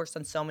 yeah, he works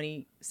on so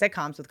many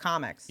sitcoms with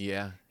comics.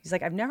 Yeah. He's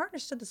like, I've never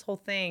understood this whole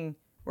thing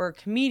where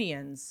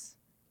comedians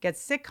get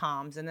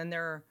sitcoms and then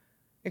they're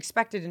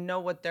expected to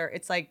know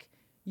it's like,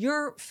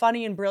 you're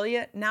funny and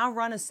brilliant, now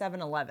run a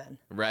 7-Eleven.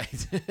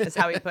 Right. That's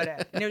how he put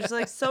it. And it was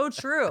like so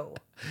true.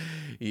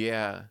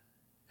 Yeah.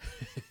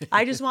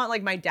 I just want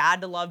like my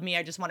dad to love me.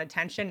 I just want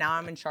attention. Now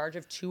I'm in charge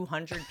of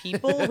 200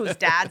 people whose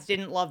dads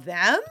didn't love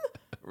them.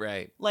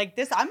 Right. Like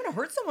this, I'm gonna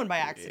hurt someone by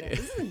accident.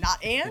 This is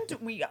not. And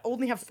we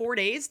only have 4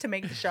 days to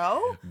make the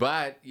show.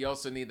 But you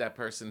also need that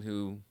person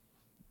who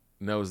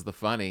knows the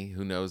funny,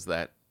 who knows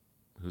that,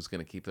 who's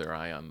going to keep their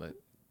eye on the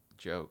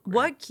joke. Right?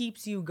 What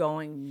keeps you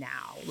going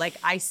now? Like,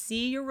 I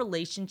see your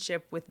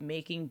relationship with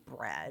making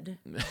bread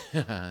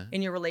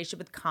and your relationship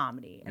with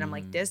comedy. And I'm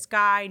like, this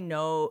guy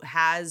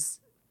has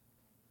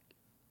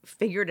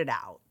figured it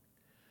out.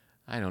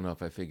 I don't know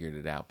if I figured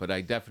it out, but I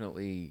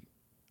definitely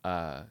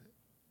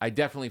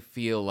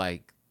feel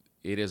like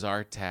it is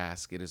our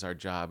task, it is our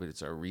job,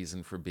 it's our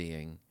reason for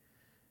being,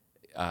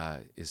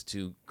 is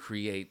to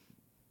create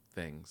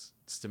things.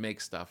 It's to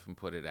make stuff and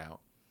put it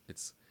out.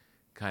 It's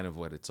kind of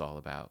what it's all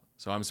about.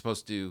 So I'm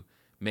supposed to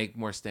make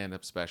more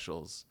stand-up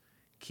specials,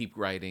 keep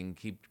writing,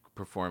 keep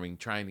performing,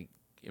 trying to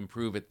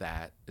improve at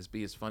that,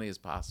 be as funny as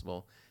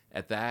possible.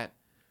 At that,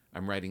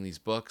 I'm writing these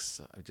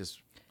books. I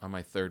just on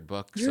my third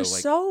book. You're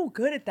so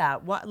good at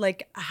that. What,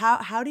 like,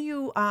 how do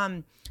you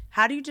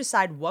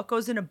decide what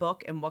goes in a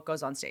book and what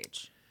goes on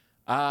stage?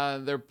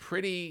 They're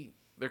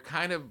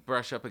kind of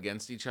brush up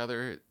against each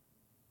other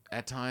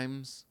at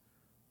times,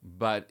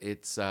 but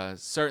it's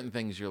certain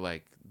things you're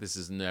like, this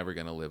is never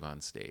going to live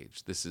on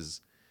stage. This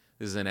is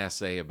an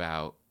essay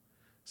about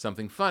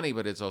something funny,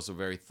 but it's also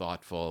very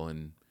thoughtful,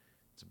 and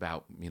it's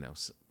about,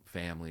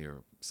 family or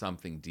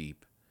something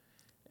deep.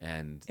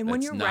 And when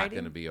that's you're not writing,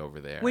 going to be over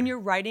there. When you're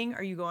writing,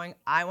 are you going,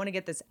 I want to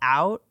get this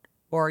out?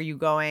 Or are you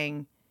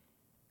going,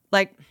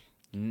 like,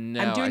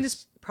 No, I'm doing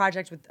this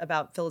project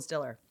about Phyllis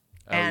Diller.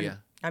 And yeah.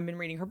 I've been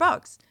reading her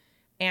books.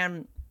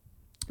 And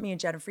me and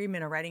Jenna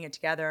Friedman are writing it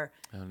together.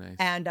 Oh, nice.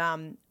 And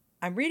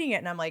I'm reading it,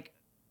 and I'm like,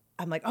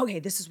 okay,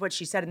 this is what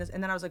she said in this.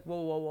 And then I was like,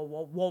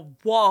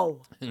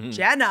 whoa.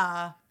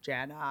 Jenna.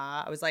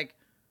 I was like,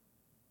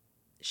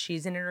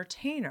 she's an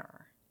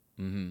entertainer.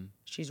 Mm-hmm.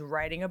 She's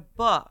writing a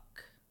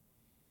book.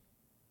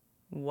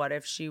 What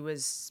if she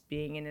was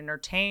being an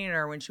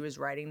entertainer when she was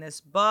writing this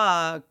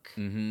book?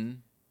 Mm-hmm.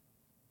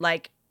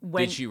 Like,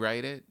 when did she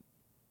write it?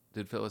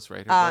 Did Phyllis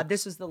write her book?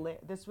 This was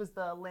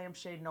the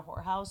Lampshade in a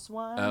Whorehouse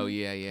one. Oh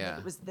yeah. I think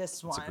it was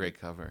this one. It's a great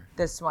cover.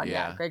 This one,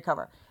 yeah, great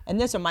cover. And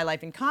this one, My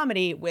Life in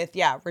Comedy, with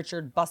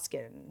Richard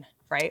Buskin,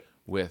 right?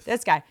 With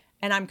this guy.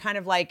 And I'm kind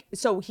of like,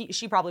 so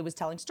she probably was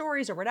telling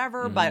stories or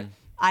whatever, but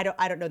I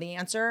don't know the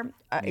answer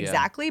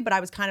exactly. But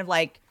I was kind of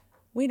like,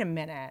 wait a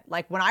minute.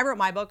 Like, when I wrote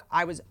my book,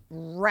 I was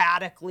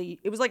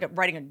it was like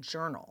writing a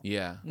journal.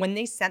 Yeah. When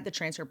they sent the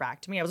transcript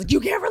back to me, I was like, you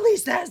can't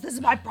release this. This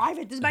is my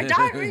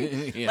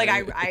diary. Yeah. Like,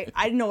 I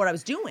didn't know what I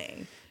was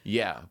doing.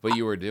 Yeah, but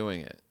you were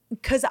doing it.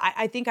 Because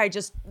I think I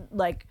just,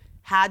 like,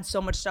 had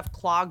so much stuff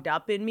clogged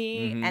up in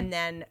me. Mm-hmm. And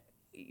then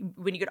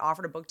when you get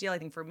offered a book deal, I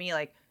think for me,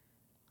 like,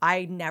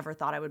 I never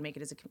thought I would make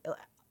it as a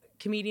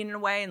comedian in a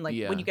way. And, like,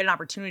 when you get an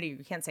opportunity,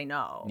 you can't say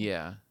no.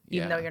 Yeah.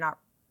 Even though you're not,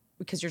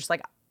 because you're just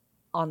like,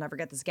 I'll never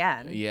get this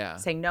again. Yeah.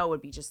 Saying no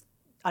would be just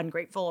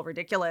ungrateful,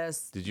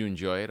 ridiculous. Did you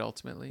enjoy it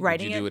ultimately?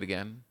 Writing Would you do it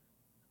again?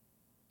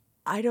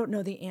 I don't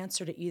know the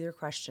answer to either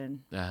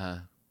question. Uh-huh.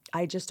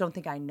 I just don't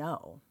think I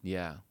know.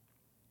 Yeah.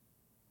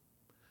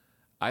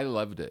 I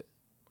loved it.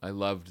 I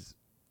loved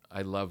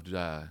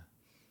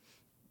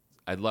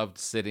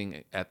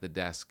sitting at the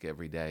desk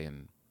every day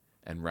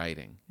and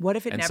writing. What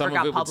if it And never some of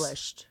got it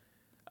published?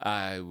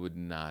 I would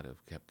not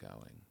have kept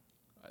going.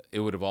 It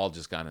would have all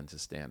just gone into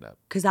stand-up.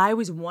 Because I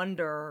always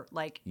wonder,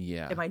 like,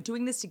 Yeah. am I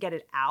doing this to get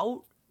it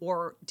out,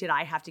 or did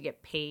I have to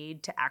get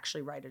paid to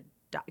actually write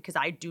because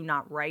I do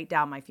not write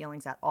down my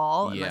feelings at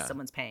all unless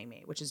someone's paying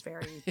me, which is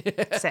very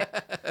sick.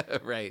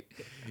 Right.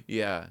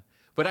 Yeah.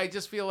 But I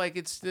just feel like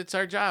it's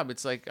our job.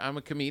 It's like, I'm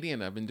a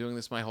comedian. I've been doing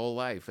this my whole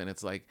life. And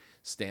it's like,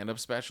 stand-up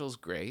specials,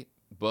 great.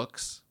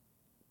 Books,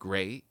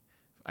 great.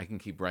 I can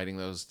keep writing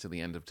those to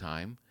the end of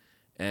time.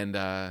 And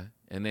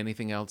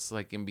anything else,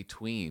 like, in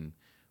between.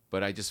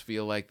 But I just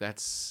feel like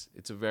there's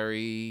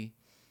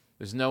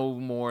no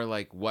more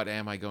like, what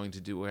am I going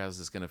to do? How's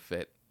this going to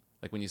fit?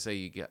 Like, when you say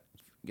you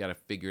got to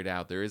figure it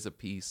out, there is a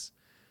piece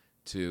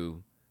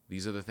to,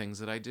 these are the things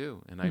that I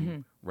do. And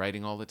I'm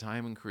writing all the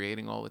time and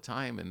creating all the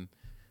time. And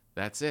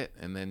that's it.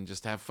 And then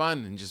just have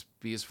fun and just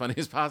be as funny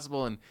as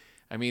possible. And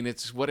I mean,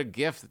 it's what a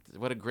gift,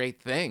 what a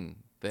great thing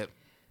that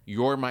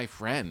you're my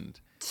friend.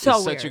 So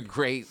it's such a weird.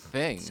 great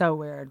thing. So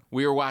weird.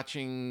 We were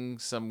watching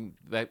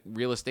that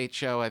real estate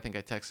show. I think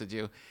I texted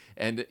you,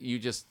 and you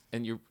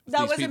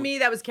That wasn't me.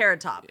 That was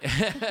Carrot Top.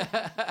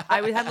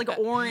 I had like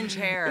orange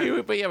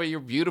hair. But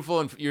you're beautiful,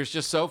 and you're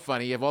just so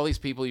funny. You have all these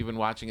people you've been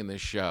watching in this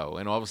show,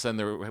 and all of a sudden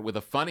they're with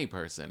a funny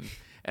person,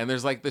 and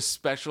there's like this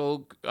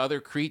special other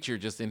creature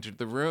just entered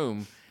the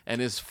room and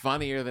is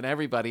funnier than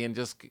everybody, and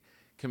just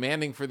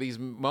commanding for these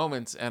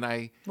moments. And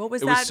what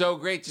was it that? was so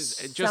great.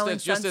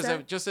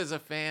 Just as a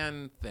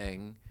fan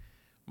thing.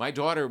 My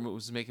daughter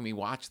was making me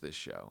watch this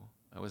show.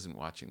 I wasn't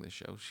watching this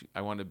show.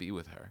 I wanted to be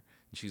with her,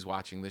 and she's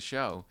watching the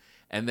show.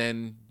 And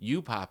then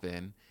you pop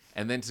in,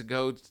 and then to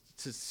go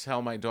to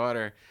tell my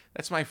daughter,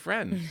 that's my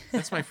friend.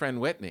 That's my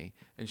friend Whitney.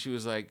 And she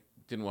was like,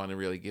 didn't want to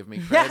really give me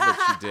credit, but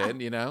she did,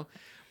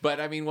 But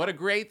I mean, what a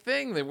great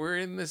thing that we're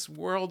in this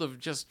world of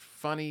just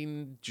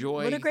funny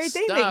joy. What a great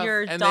thing that stuff.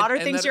 your And daughter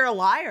and thinks you're a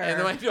liar. And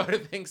then my daughter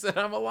thinks that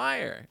I'm a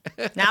liar.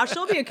 Now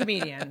she'll be a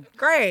comedian.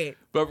 Great.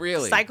 But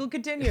really, Cycle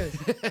continues.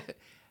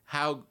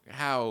 how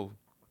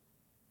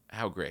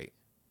great?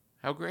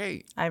 How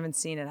great? I haven't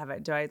seen it. Have I?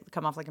 Do I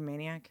come off like a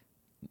maniac?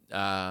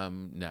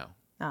 No,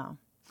 Oh.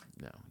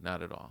 no,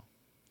 not at all.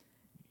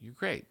 You're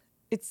great.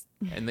 It's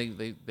And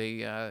they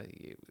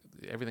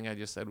everything I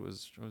just said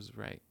was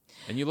right.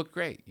 And you look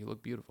great. You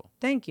look beautiful.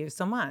 Thank you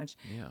so much.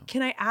 Yeah.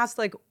 Can I ask,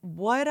 like,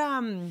 what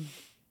I'm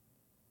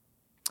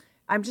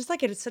just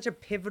like, it's such a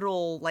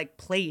pivotal like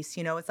place,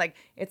 you know. It's like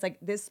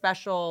this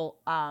special.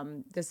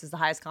 This is the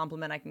highest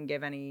compliment I can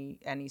give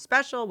any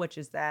special, which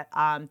is that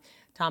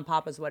Tom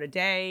Papa's What a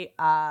Day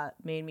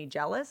made me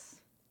jealous.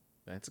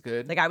 That's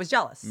good. Like I was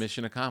jealous.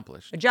 Mission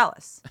accomplished.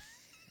 Jealous.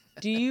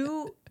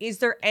 Is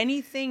there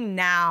anything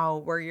now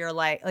where you're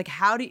like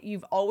how do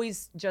you've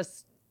always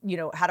just, you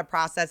know, had a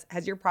process?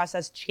 Has your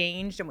process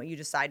changed in what you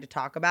decide to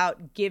talk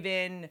about,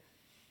 given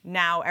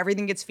now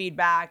everything gets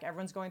feedback,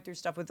 everyone's going through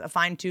stuff with a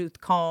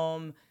fine-tooth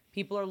comb,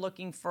 people are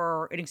looking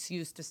for an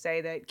excuse to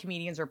say that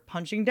comedians are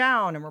punching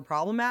down and we're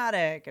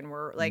problematic and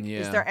we're like,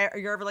 are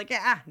you ever like,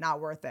 not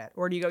worth it?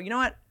 Or do you go, you know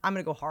what, I'm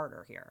gonna go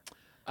harder here?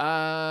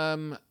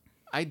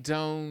 I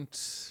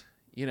don't,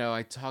 you know,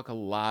 I talk a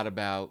lot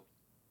about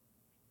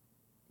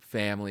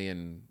family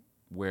and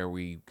where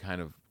we kind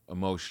of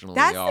emotionally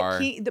are.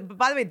 The key.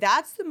 By the way,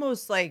 that's the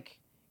most like,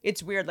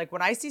 it's weird. Like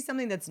when I see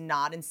something that's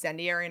not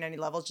incendiary on any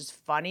level, it's just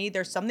funny.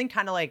 There's something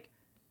kind of like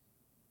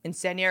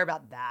incendiary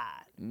about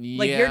that.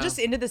 Like you're just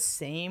into the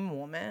same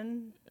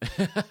woman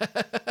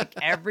like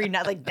every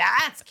night. Like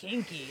that's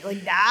kinky.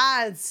 Like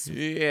that's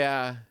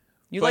yeah.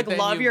 You But like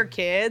love your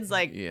kids.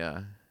 Like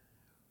yeah.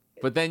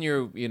 But then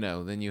you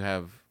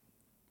have,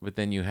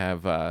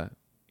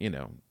 you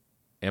know,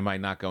 am I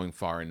not going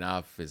far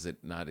enough? Is it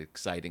not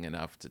exciting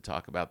enough to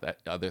talk about that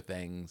other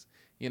things?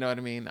 You know what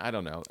I mean? I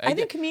don't know. I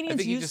think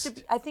comedians used to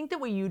be, I think that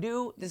what you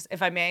do, this,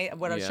 if I may,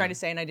 what I was trying to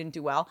say and I didn't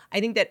do well,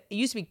 I think that it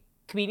used to be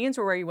comedians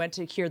were where you went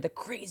to hear the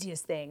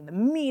craziest thing, the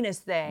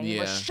meanest thing, the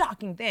most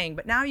shocking thing.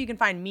 But now you can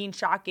find mean,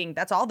 shocking.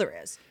 That's all there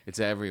is. It's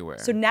everywhere.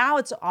 So now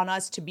it's on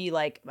us to be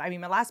like, I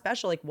mean, my last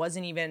special like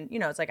wasn't even, you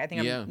know, it's like I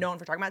think I'm known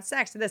for talking about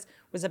sex. And this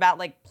was about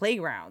like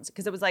playgrounds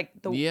because it was like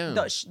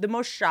the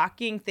most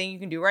shocking thing you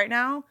can do right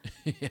now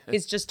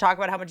is just talk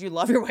about how much you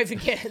love your wife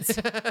and kids.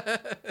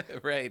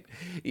 Right.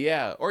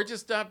 Yeah. Or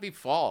just not be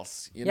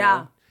false, you know?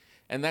 Yeah.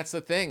 And that's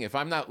the thing. If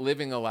I'm not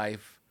living a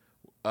life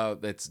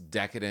that's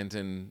decadent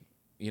and,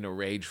 you know,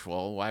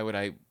 rageful, why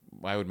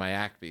would my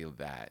act be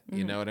that?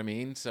 You know what I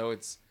mean? So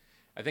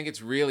I think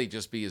it's really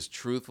just be as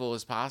truthful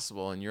as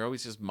possible, and you're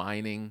always just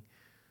mining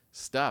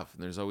stuff,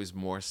 and there's always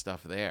more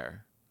stuff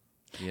there.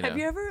 You know? Have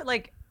you ever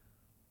like,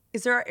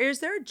 is there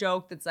a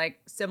joke that's like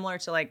similar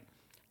to like,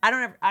 I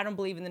don't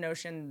believe in the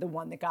notion the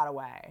one that got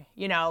away,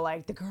 you know,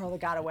 like the girl that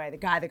got away, the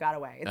guy that got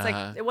away. It's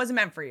like it wasn't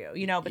meant for you,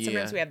 you know. But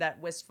sometimes we have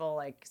that wistful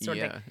like sort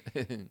of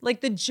thing,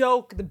 like the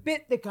joke, the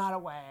bit that got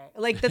away,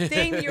 like the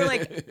thing that you're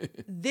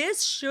like,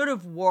 this should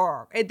have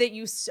worked. And that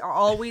you are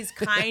always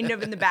kind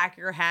of in the back of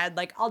your head,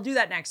 like I'll do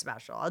that next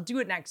special. I'll do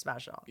it next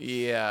special.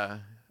 Yeah.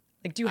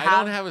 Like do you I have?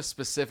 don't have a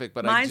specific,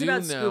 but Mine's I do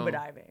about know. scuba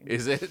diving.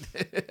 Is it?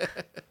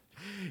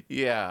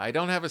 Yeah, I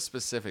don't have a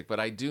specific, but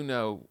I do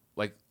know.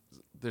 Like,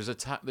 there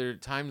are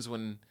times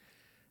when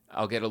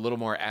I'll get a little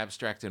more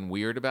abstract and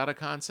weird about a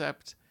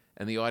concept,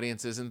 and the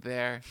audience isn't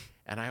there,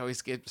 and I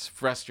always get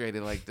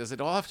frustrated. Like, does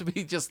it all have to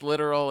be just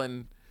literal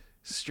and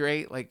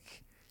straight?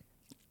 Like,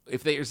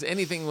 if there's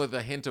anything with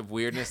a hint of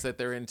weirdness that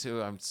they're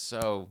into, I'm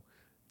so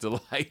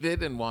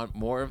delighted and want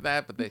more of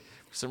that. But for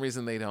some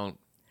reason, they don't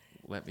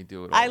let me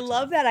do it. I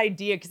love that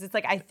idea because it's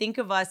like I think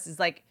of us as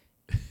like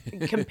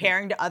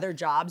comparing to other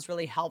jobs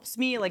really helps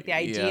me. Like the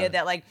idea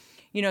that like,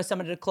 you know,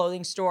 someone at a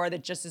clothing store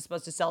that just is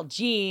supposed to sell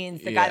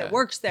jeans, the guy that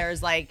works there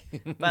is like,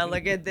 but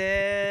look at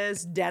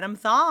this denim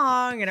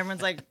thong. And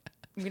everyone's like,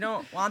 we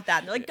don't want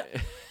that. And they're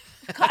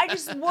like, I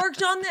just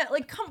worked on that.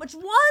 Like, come once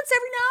every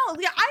now.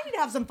 Yeah, I need to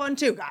have some fun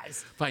too,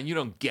 guys. Fine, you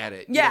don't get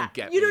it. Yeah, you don't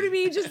get you know me. what I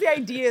mean? Just the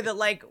idea that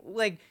like,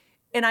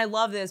 and I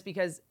love this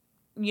because,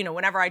 you know,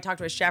 whenever I talk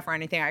to a chef or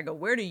anything, I go,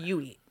 where do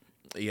you eat?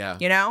 Yeah.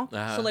 You know?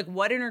 So like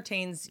what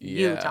entertains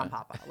you, Yeah. Tom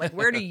Papa? Like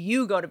where do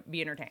you go to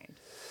be entertained?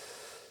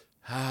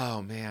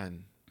 Oh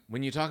man,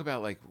 when you talk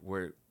about like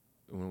when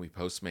we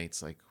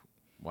Postmates, like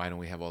why don't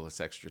we have all this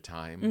extra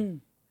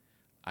time?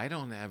 I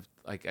don't have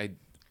like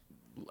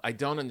I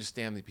don't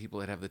understand the people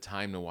that have the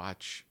time to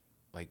watch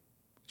like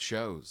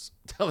shows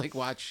to like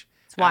watch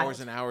hours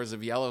and hours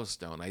of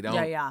Yellowstone. I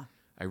don't. Yeah.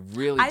 I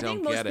really I don't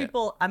think most get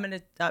people. I'm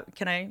gonna.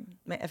 Can I,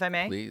 if I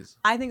may? Please.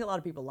 I think a lot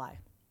of people lie.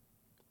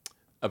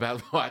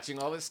 About watching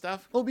all this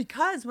stuff. Well,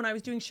 because when I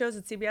was doing shows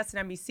at CBS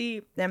and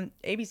NBC and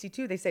ABC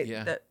too, they say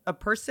that a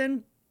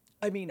person.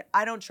 I mean,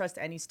 I don't trust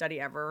any study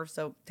ever,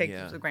 so take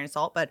this with a grain of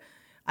salt. But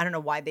I don't know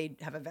why they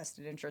have a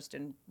vested interest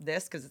in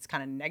this because it's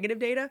kind of negative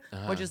data,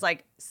 which is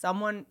like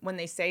someone when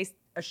they say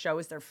a show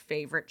is their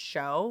favorite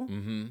show.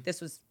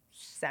 This was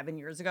 7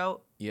 years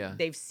ago. Yeah.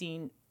 They've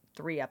seen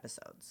 3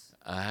 episodes.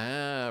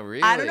 Ah,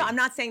 really? I don't know. I'm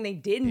not saying they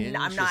didn't.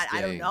 I don't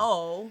Interesting.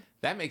 know.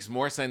 That makes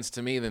more sense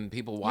to me than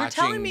people You're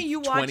watching telling me you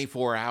watched-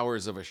 24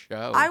 hours of a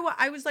show.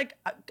 I was like,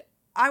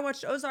 I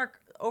watched Ozark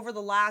over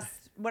the last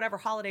whatever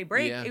holiday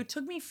break. Yeah. It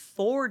took me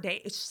 4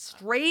 days,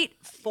 straight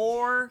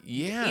 4.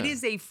 Yeah. It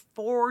is a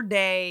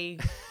 4-day.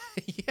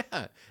 Yeah.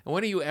 And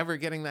when are you ever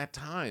getting that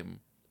time?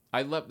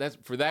 I love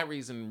that. For that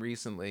reason,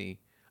 recently,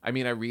 I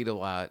mean, I read a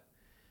lot.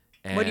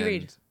 And What do you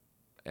read?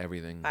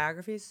 Everything.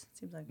 Biographies?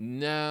 Seems like.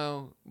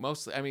 No,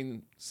 mostly. I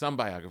mean, some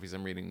biographies.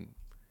 I'm reading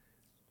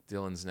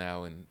Dylan's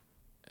now and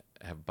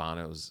have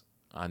Bono's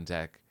on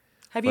deck.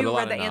 Have But a you lot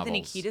read the of Anthony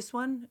novels. Kiedis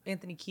one?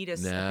 Anthony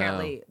Kiedis, No.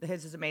 apparently,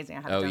 his is amazing.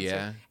 I have it Oh, downstairs.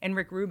 yeah? And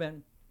Rick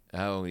Rubin.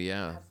 Oh,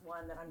 yeah. That's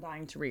one that I'm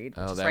dying to read.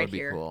 Oh, which is that right would be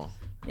here. cool.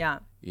 Yeah.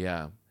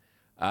 Yeah.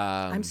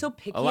 I'm so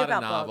picky A lot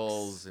about of books.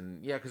 novels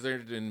and yeah, because they're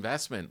an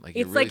investment. Like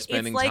It's you're really like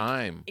spending it's like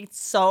time. it's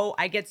so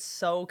I get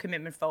so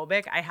commitment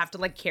phobic. I have to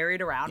like carry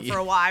it around for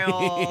a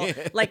while.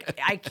 Like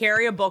I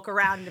carry a book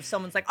around, and if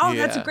someone's like, "Oh,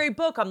 that's a Yeah. great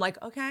book," I'm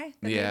like, "Okay, then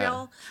maybe Yeah.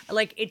 I'll."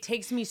 Like it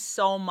takes me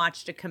so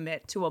much to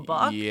commit to a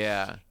book.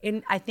 Yeah.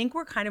 And I think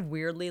we're kind of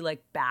weirdly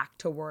like back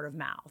to word of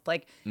mouth.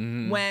 Like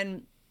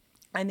when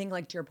I think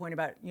like to your point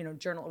about,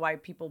 journal, why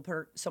people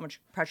put so much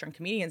pressure on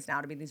comedians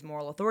now to be these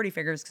moral authority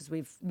figures because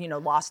we've,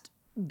 lost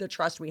the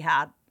trust we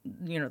had,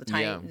 the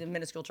tiny, Yeah. the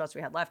minuscule trust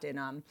we had left in,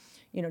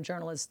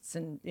 journalists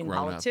and in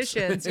Grown-ups.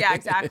 politicians. Yeah,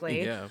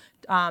 exactly. Yeah.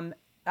 And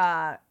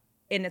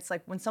it's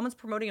like when someone's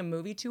promoting a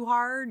movie too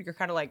hard, you're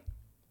kind of like,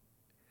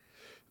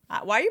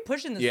 why are you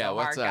pushing this Yeah, so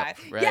what's hard, up?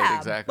 guy? Right, yeah,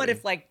 exactly. but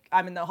if like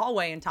I'm in the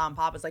hallway and Tom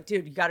Papa's like,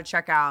 dude, you got to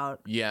check out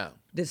Yeah.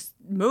 this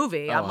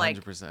movie. Oh, I'm like,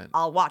 100%.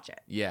 I'll watch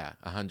it. Yeah.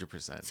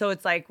 100%. So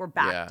it's like we're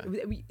back.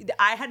 Yeah.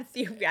 I had a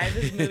theory. I have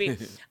this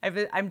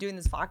movie. I'm doing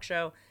this Fox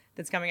show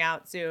that's coming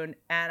out soon,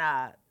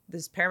 and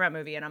this Paramount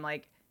movie, and I'm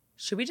like,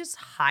 should we just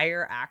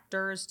hire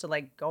actors to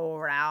like go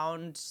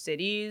around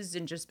cities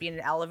and just be in an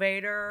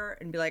elevator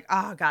and be like,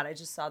 oh God, I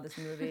just saw this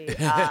movie.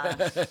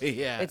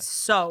 Yeah. It's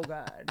so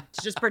good.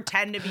 To just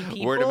pretend to be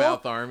people. Word of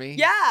mouth army.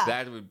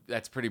 Yeah.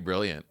 That's pretty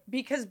brilliant.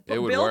 Because It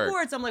would billboards,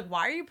 work. I'm like,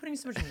 why are you putting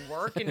so much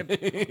work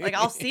into? Like,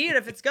 I'll see it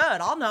if it's good.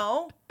 I'll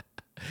know.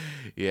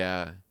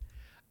 Yeah.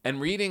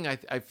 And reading,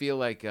 I feel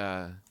like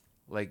the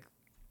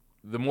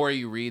more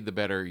you read, the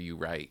better you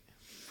write,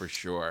 for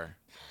sure.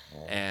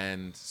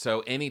 And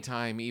so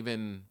anytime,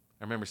 even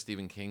I remember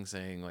Stephen King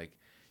saying like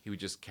he would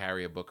just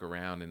carry a book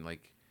around and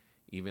like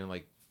even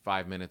like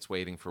 5 minutes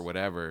waiting for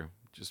whatever,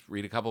 just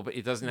read a couple. But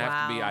it doesn't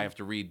have to be Wow. I have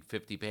to read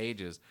 50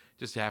 pages.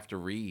 Just have to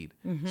read.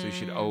 So you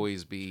should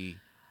always be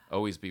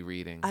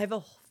reading. I have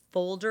a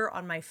folder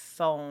on my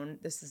phone.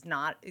 This is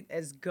not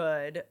as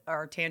good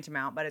or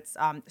tantamount, but it's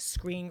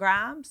screen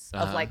grabs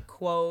of like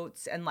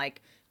quotes and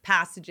like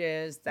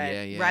passages that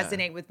Yeah, yeah.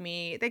 resonate with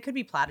me. They could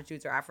be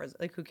platitudes or aphorisms,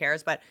 like who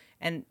cares?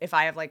 And if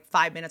I have like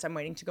 5 minutes, I'm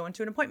waiting to go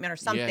into an appointment or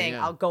something,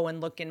 yeah. I'll go and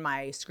look in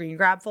my screen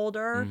grab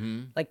folder,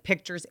 like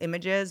pictures,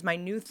 images. My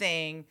new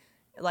thing,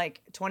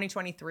 like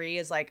 2023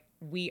 is like,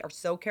 we are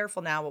so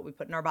careful now what we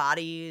put in our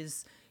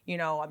bodies. We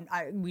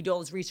do all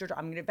this research.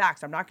 I'm going to get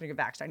vaxxed. I'm not going to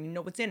get vaxxed. I need to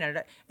know what's in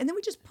it. And then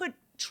we just put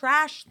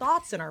trash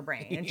thoughts in our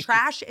brain and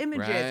trash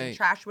images and Right.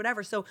 trash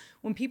whatever. So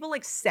when people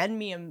like send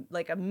me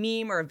a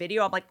meme or a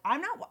video, I'm like,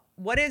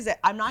 what is it?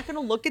 I'm not going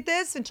to look at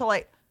this until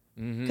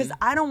because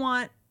I don't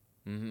want,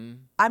 I'm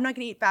not going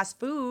to eat fast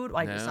food.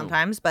 Like No.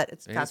 sometimes, but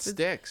it's and fast it food.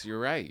 sticks. You're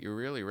right. You're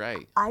really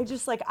right. I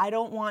just like, I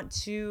don't want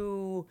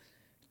to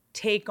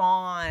take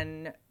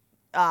on,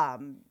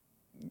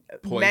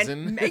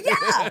 Poison.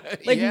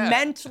 like Yeah.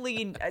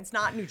 mentally it's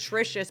not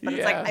nutritious, but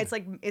Yeah. it's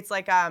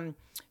like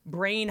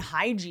brain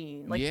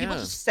hygiene. Like people Yeah.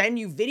 just send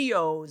you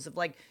videos of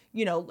like,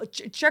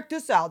 check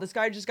this out, this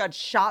guy just got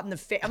shot in the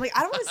face. I'm like,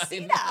 I don't want to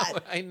see that.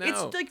 I know.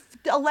 It's like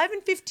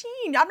 11:15.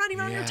 I'm not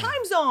even on your Yeah.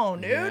 time zone,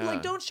 dude. Yeah.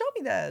 Like, don't show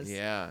me this.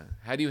 Yeah.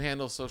 How do you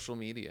handle social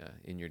media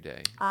in your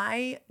day?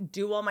 I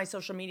do all my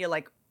social media,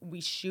 like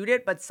we shoot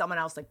it, but someone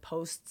else like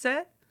posts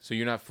it. So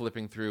you're not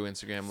flipping through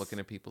Instagram looking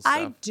at people's stuff?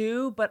 I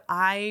do, but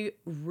I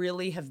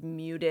really have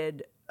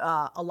muted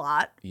a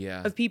lot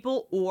Yeah. of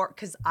people, or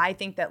because I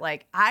think that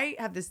like I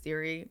have this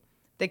theory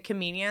that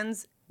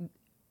comedians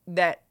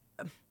that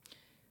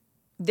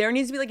there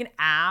needs to be like an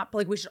app,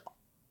 like we should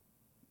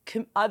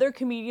other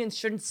comedians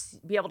shouldn't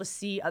be able to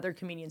see other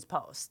comedians'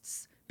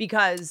 posts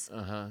because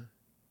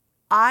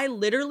I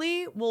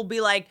literally will be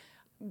like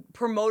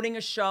promoting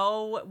a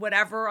show,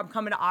 whatever. I'm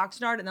coming to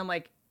Oxnard, and I'm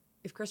like,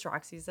 if Chris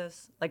Rock sees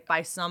this, like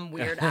by some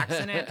weird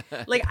accident,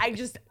 like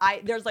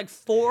there's like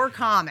 4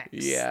 comics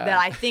Yeah. that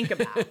I think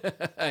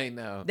about I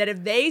know. that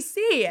if they see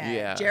it,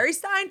 Yeah. Jerry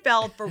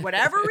Seinfeld, for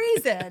whatever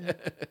reason,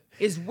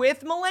 is with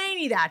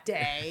Mulaney that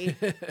day,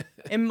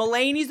 and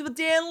Mulaney's with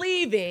Dan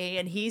Levy,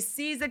 and he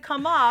sees it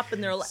come up,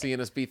 and they're like, Seeing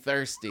us be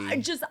thirsty.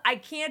 I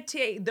can't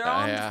take, they're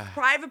on Yeah. this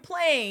private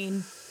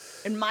plane.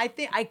 And my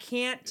thing, I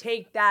can't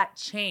take that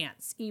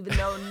chance, even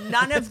though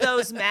none of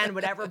those men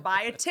would ever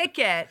buy a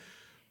ticket.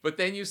 But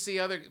then you see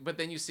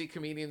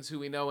comedians who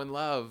we know and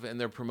love, and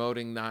they're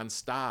promoting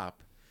nonstop,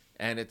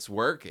 and it's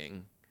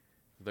working.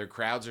 Their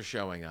crowds are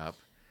showing up.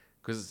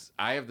 because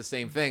I have the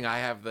same thing. I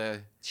have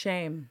the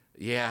Shame.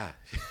 yeah.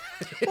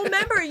 Well,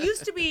 remember, it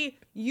used to be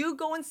you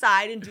go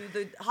inside and do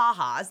the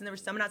ha-has, and there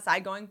was someone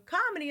outside going,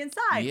 comedy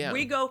inside. Yeah.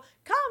 We go,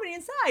 comedy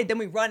inside. Then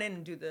we run in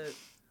and do the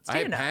I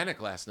had stand-up.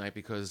 panic last night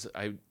because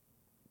I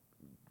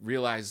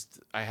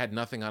realized I had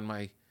nothing on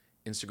my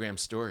Instagram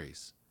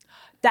stories.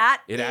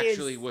 That It is-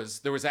 actually was,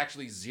 there was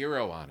actually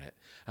 0 on it.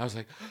 I was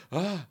like,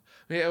 oh,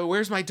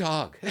 where's my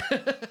dog? By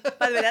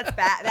the way, that's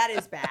bad. That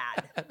is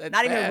bad. That's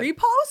Not even bad. a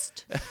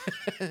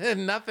repost?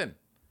 Nothing.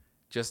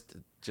 Just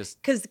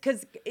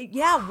Because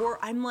yeah,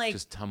 I'm like,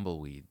 just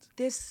tumbleweeds.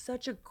 there's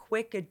such a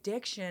quick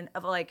addiction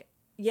of like,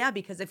 yeah,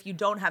 because if you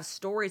don't have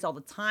stories all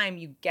the time,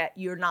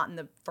 you're not in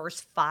the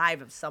first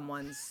 5 of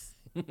someone's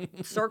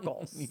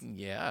circles.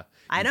 Yeah.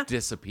 I You know.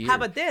 disappear. How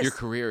about this? Your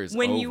career is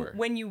when over.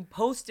 when you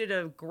posted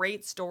a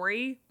great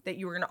story that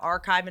you were going to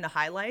archive into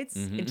highlights,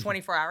 Mm-hmm. and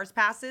 24 hours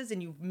passes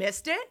and you've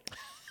missed it.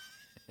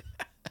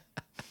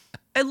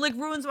 It like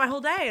ruins my whole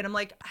day, and I'm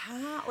like,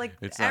 how? Like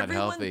It's not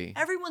healthy.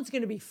 Everyone's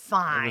gonna be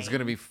fine. It's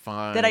gonna be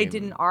fine. that I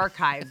didn't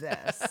archive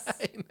this.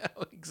 I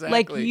know exactly.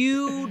 Like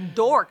you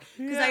dork.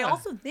 Because I Yeah.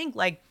 also think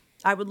like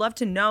I would love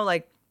to know,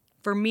 like,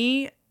 for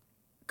me,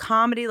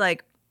 comedy,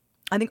 like,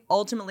 I think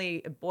ultimately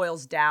it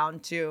boils down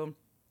to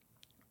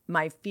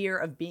my fear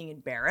of being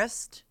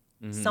embarrassed.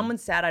 Mm-hmm. Someone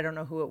said, I don't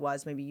know who it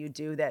was, maybe you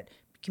do, that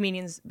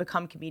comedians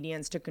become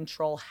comedians to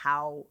control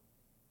how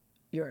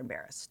you're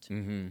embarrassed.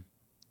 Mm-hmm.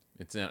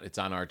 It's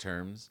on our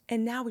terms.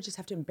 And now we just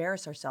have to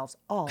embarrass ourselves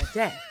all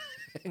day.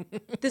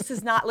 This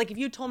is not like if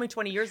you told me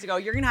 20 years ago,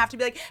 you're gonna have to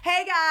be like,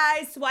 hey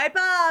guys, swipe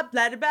up,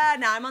 blah, blah, blah.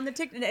 Now I'm on the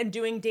TikTok and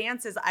doing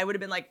dances. I would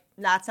have been like,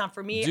 that's not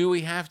for me. Do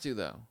we have to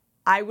though?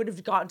 I would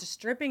have gotten to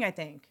stripping, I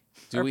think.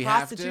 Do or we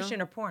have to? prostitution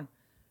or porn.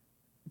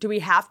 Do we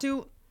have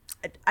to?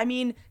 I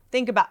mean,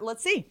 think about,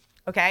 let's see.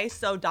 Okay,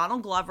 so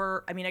Donald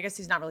Glover, I mean, I guess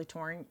he's not really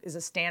touring as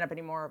a stand-up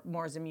anymore,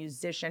 more as a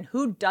musician.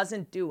 Who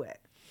doesn't do it?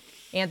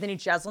 Anthony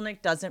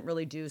Jeselnik doesn't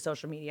really do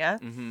social media.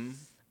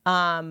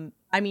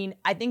 I mean,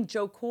 I think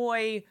Joe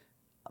Coy,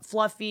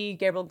 Fluffy,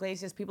 Gabriel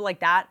Iglesias, people like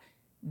that,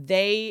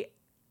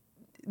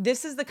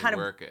 this is the kind of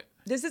work it.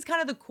 This is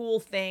kind of the cool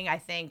thing I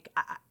think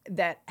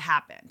that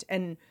happened.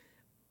 And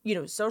you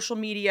know, social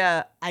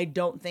media I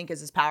don't think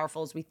is as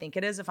powerful as we think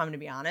it is, if I'm going to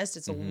be honest.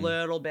 It's a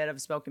little bit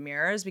of smoke and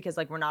mirrors because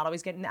like we're not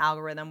always getting the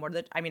algorithm.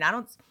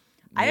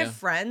 I have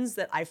friends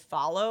that I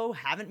follow,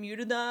 haven't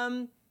muted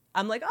them.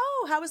 I'm like,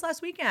 "Oh, how was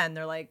last weekend?"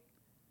 They're like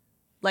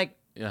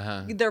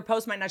Uh-huh. their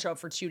post might not show up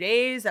for 2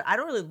 days that I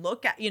don't really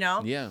look at, you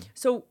know? Yeah.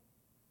 So,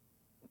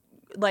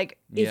 like,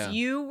 Yeah. if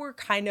you were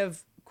kind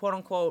of, quote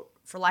unquote,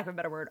 for lack of a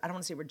better word, I don't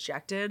want to say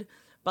rejected,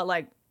 but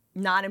like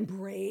not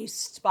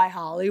embraced by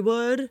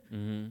Hollywood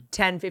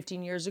 10,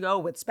 15 years ago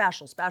with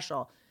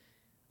special,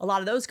 a lot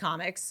of those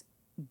comics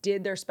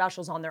did their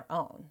specials on their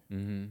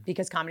own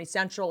because Comedy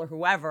Central or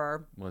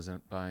whoever,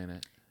 Wasn't buying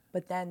it.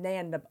 but then they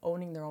ended up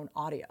owning their own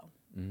audio.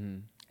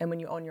 And when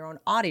you own your own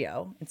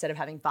audio, instead of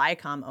having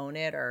Viacom own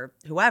it or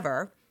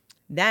whoever,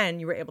 then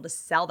you were able to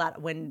sell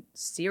that when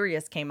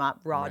Sirius came up,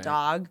 Raw Right.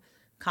 Dog,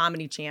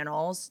 comedy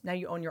channels. Now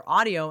you own your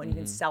audio and you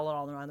can sell it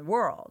all around the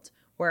world.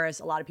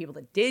 Whereas a lot of people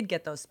that did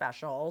get those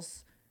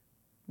specials,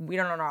 we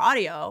don't own our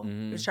audio.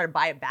 We just try to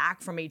buy it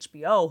back from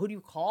HBO. Who do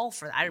you call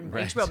for that?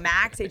 HBO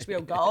Max,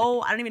 HBO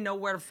Go. I don't even know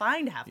where to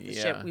find half the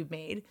shit Yeah. we've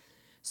made.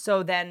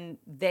 So then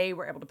they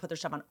were able to put their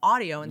stuff on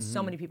audio, and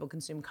so many people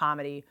consume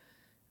comedy,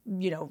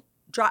 you know,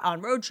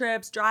 on road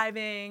trips,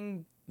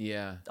 driving,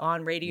 Yeah.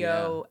 on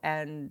radio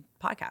and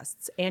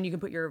podcasts. And you can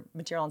put your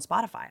material on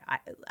Spotify.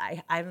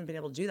 I haven't been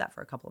able to do that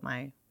for a couple of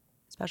my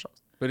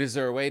specials. But is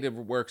there a way to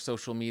work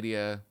social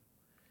media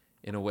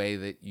in a way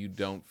that you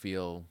don't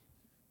feel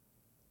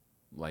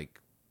like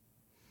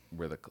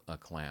we're a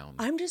clown?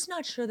 I'm just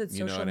not sure that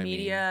You know social what I mean?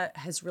 media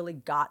has really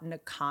gotten a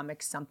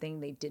comic something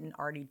they didn't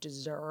already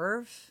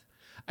deserve.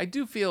 I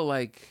do feel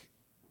like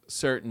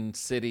certain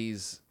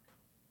cities,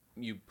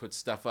 you put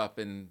stuff up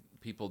and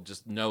people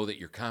just know that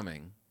you're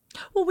coming.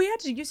 Well, we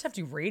used to have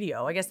to do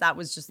radio. I guess that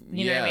was just,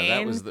 you know what I Yeah,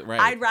 mean? that was right.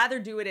 I'd rather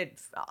do it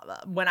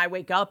at when I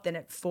wake up than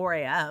at 4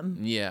 a.m.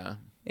 Yeah.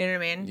 You know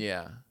what I mean?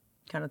 Yeah.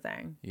 Kind of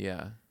thing.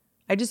 Yeah.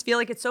 I just feel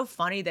like it's so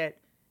funny that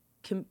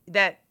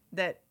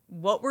that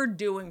what we're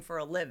doing for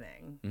a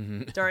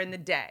living during the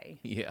day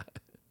Yeah.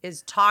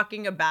 is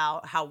talking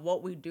about how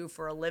what we do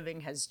for a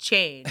living has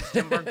changed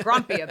and we're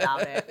grumpy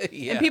about it.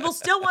 Yeah. And people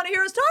still want to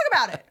hear us talk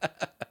about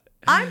it.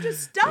 I'm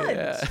just stunned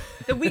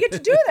that we get to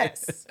do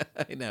this.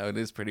 I know, it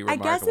is pretty I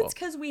remarkable. guess it's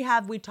because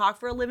we talk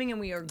for a living and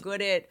we are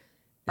good at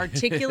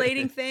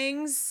articulating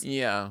things.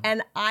 Yeah.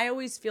 And I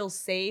always feel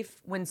safe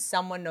when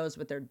someone knows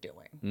what they're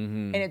doing.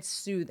 And it's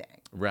soothing.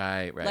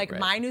 Right. Like right.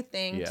 my new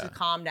thing Yeah. to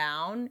calm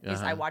down is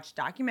I Uh-huh. watch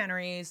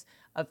documentaries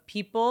of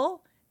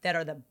people that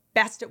are the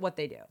best at what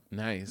they do.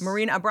 Nice.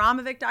 Marina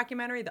Abramovic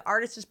documentary, The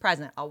Artist is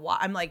Present.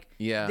 I'm like,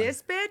 Yeah.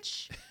 this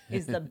bitch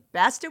is the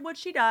best at what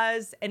she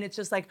does. And it's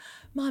just like,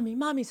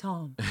 mommy's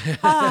home.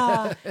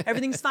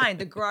 Everything's fine.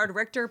 The Gerard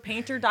Richter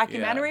painter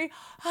documentary.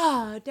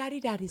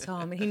 Daddy's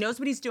home. And he knows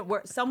what he's doing.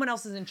 Where someone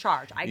else is in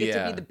charge. I get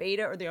to be the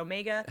beta or the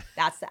omega.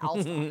 That's the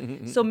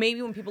alpha. So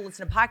maybe when people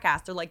listen to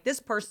podcasts, they're like,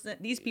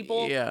 these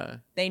people,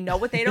 they know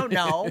what they don't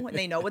know. And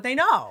they know what they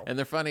know. And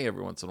they're funny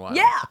every once in a while.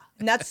 Yeah.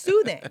 And that's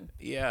soothing.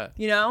 Yeah.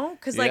 You know?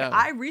 Because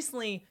I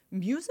recently,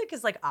 music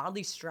is like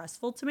oddly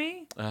stressful to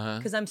me.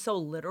 Because I'm so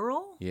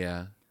literal.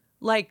 Yeah.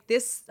 Like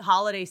this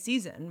holiday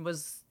season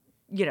was,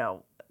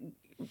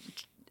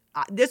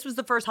 this was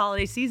the first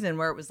holiday season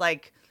where it was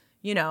like,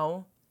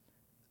 I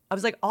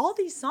was like, all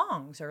these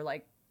songs are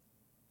like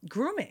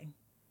grooming.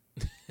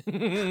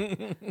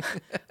 Like,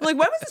 when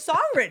was the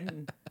song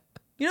written?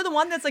 You know, the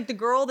one that's like the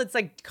girl that's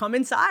like, come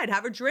inside,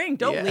 have a drink,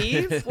 don't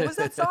leave. What was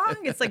that song?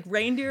 It's like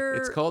reindeer.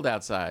 It's cold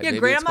outside. Yeah, Maybe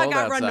grandma it's cold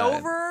got run outside.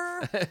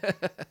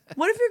 over.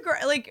 What if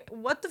you're like,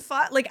 what the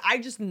fuck? Like, I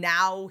just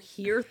now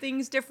hear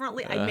things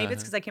differently. Maybe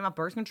it's because I came off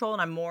birth control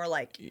and I'm more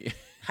like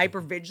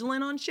hyper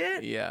vigilant on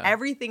shit. Yeah.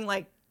 Everything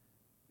like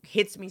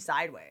hits me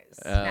sideways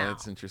now.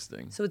 That's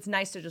interesting. So it's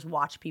nice to just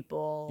watch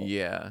people.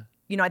 Yeah.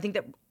 I think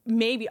that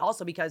maybe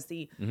also because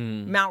the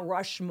Mount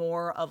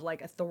Rushmore of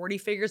like authority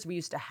figures we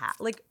used to have,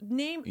 like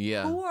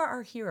who are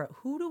our hero?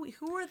 Who do we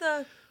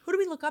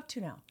look up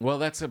to now? Well,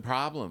 that's a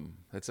problem.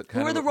 That's a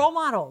kind Who are of the role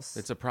models?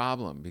 It's a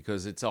problem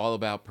because it's all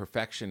about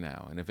perfection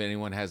now. And if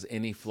anyone has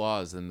any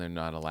flaws, then they're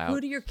not allowed.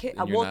 Who do your kids?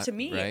 Then you're Well, not- to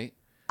me, right?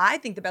 I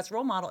think the best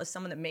role model is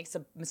someone that makes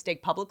a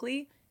mistake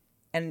publicly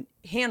and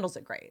handles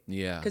it great.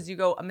 Yeah. Because you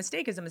go, a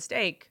mistake is a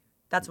mistake.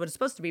 That's what it's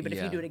supposed to be. But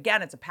if you do it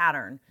again, it's a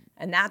pattern.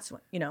 And that's what,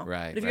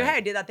 Right, But if you're, right. hey,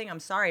 I did that thing, I'm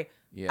sorry.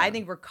 Yeah. I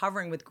think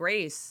recovering with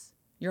grace,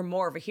 you're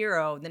more of a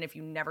hero than if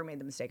you never made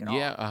the mistake at all.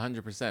 Yeah,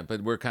 100%.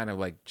 But we're kind of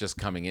like just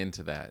coming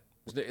into that.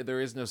 There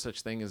is no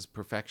such thing as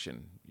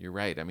perfection. You're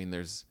right. I mean,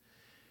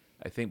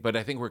 I think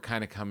we're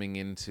kind of coming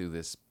into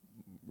this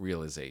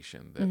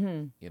realization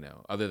that,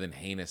 other than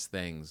heinous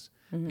things,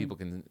 people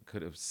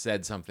could have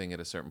said something at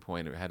a certain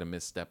point or had a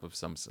misstep of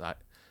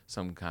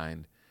some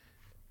kind,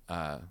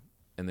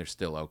 and they're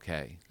still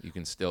okay.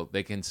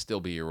 They can still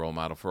be your role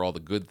model for all the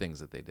good things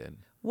that they did.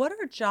 What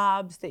are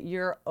jobs that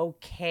you're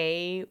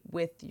okay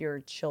with your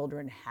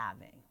children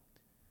having?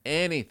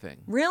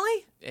 Anything.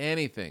 Really?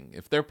 Anything.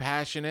 If they're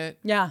passionate.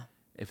 Yeah.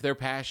 If they're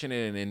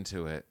passionate and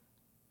into it.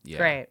 Yeah.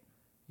 Great.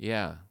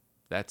 Yeah.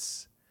 I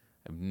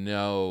have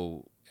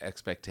no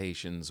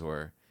expectations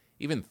or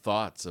even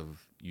thoughts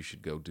of you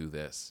should go do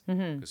this.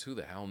 Because who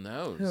the hell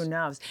knows? Who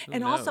knows?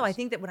 Also, I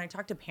think that when I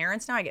talk to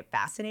parents now, I get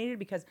fascinated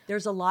because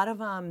there's a lot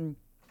of,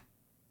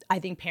 I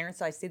think parents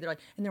that I see, they're like,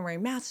 and they're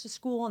wearing masks to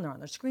school and they're on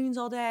their screens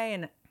all day.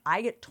 And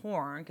I get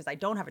torn because I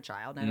don't have a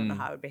child. And I don't know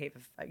how I would behave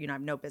if, I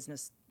have no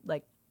business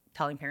like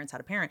telling parents how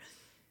to parent.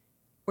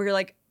 Where you're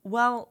like,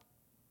 well,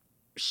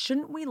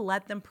 shouldn't we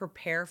let them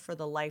prepare for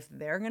the life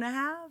they're going to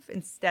have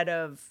instead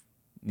of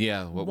we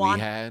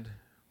had?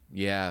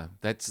 Yeah,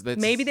 that's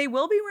maybe they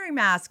will be wearing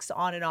masks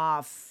on and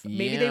off.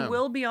 Maybe they Yeah.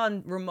 will be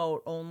on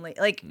remote only.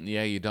 Like,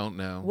 Yeah, you don't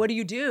know. what do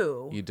you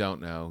do? You don't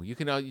know. You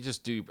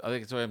just do. I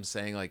think that's what I'm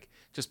saying. Like,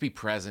 just be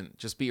present.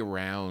 Just be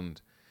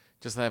around.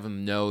 Just have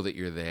them know that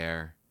you're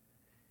there.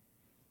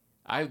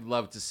 I'd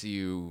love to see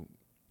you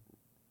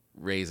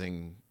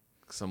raising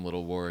some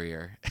little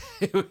warrior.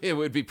 It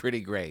would be pretty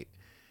great.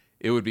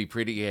 It would be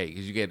pretty great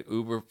because you get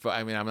uber.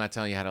 I mean, I'm not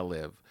telling you how to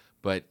live,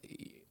 but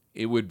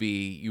you would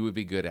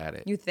be good at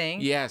it. You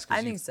think? Yes, 'cause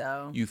I think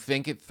so. You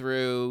think it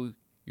through.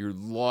 You're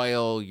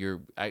loyal.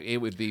 It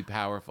would be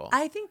powerful.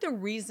 I think the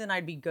reason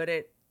I'd be good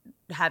at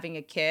having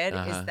a kid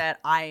is that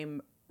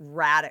I'm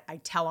I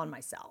tell on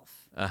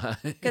myself.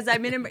 Because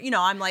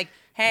I'm like,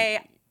 hey,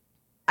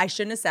 I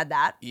shouldn't have said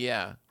that.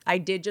 Yeah. I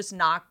did just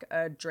knock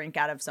a drink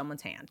out of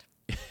someone's hand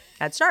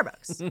at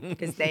Starbucks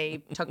because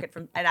they took it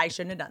and I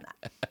shouldn't have done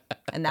that.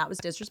 And that was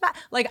disrespect.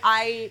 Like,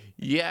 I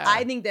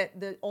think that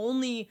the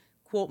only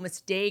quote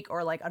mistake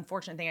or like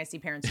unfortunate thing I see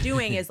parents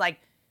doing is like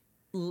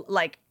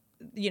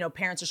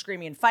parents are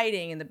screaming and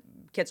fighting and the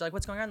kids are like,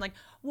 what's going on? Like,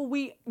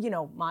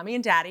 well, mommy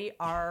and daddy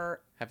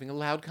are having a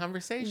loud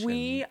conversation.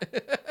 We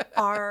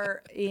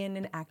are in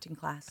an acting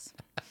class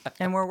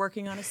and we're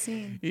working on a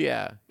scene.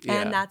 Yeah.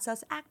 And that's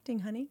us acting,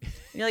 honey. And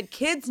you're like,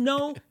 kids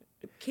know.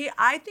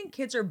 I think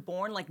kids are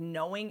born like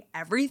knowing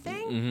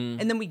everything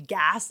and then we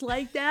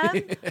gaslight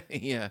them.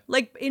 Yeah.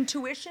 Like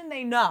intuition,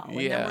 they know. And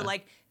then we're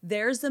like,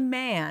 there's a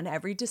man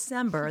every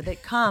December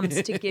that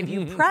comes to give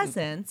you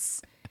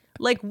presents.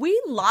 Like, we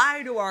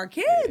lie to our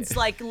kids,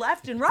 like,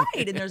 left and right,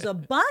 and there's a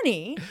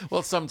bunny.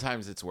 Well,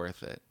 sometimes it's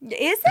worth it.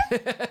 Is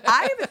it?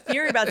 I have a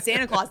theory about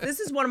Santa Claus. This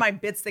is one of my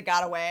bits that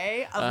got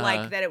away of,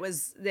 like, that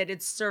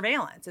it's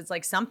surveillance. It's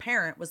like some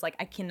parent was like,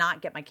 I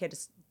cannot get my kid to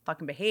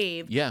fucking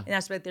behave. Yeah. And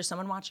that's like, there's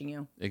someone watching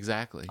you.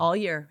 Exactly. All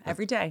year,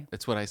 every day.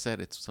 That's what I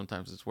said.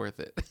 Sometimes it's worth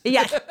it.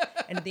 Yeah.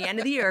 And at the end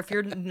of the year, if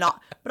you're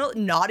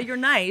naughty or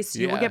nice,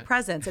 you will Yeah. get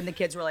presents. And the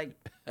kids were like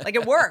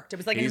it worked. It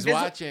was like He's an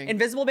watching.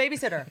 invisible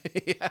babysitter.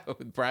 Yeah,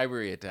 with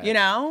bribery attached. You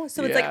know?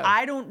 So it's like,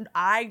 Yeah.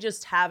 I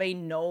just have a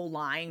no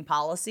lying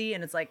policy.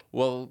 And it's like,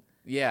 Well,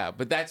 Yeah,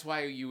 but that's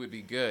why you would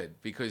be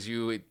good, because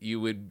you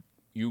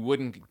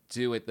wouldn't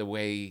do it the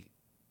way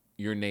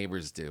your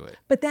neighbors do it.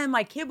 But then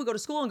my kid would go to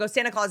school and go,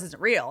 Santa Claus isn't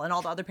real. And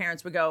all the other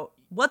parents would go,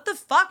 what the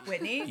fuck,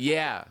 Whitney?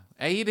 Yeah.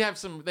 And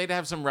they'd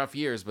have some rough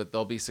years, but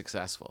they'll be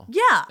successful.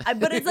 Yeah.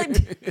 But it's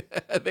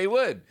like, They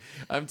would.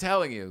 I'm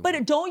telling you.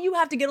 but don't you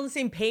have to get on the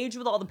same page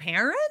with all the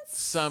parents?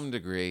 Some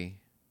degree.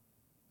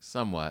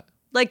 Somewhat.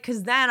 Like,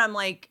 cause then I'm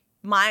like,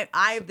 I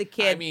have the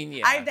kid. I mean,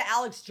 yeah. I have the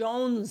Alex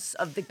Jones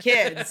of the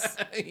kids.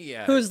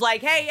 Yeah. Who's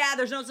like, hey, yeah,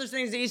 there's no such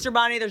thing as the Easter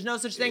Bunny. There's no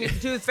such thing as the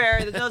Tooth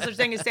Fairy. There's no such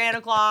thing as Santa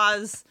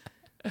Claus.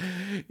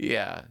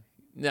 Yeah.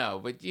 No,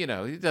 but it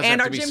doesn't And have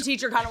our to be gym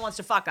teacher kind of wants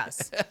to fuck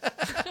us.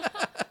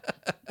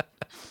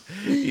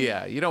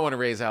 Yeah, you don't want to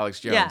raise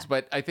Alex Jones, Yeah.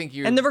 but I think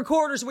you. And the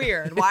recorder's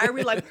weird. Why are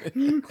we like,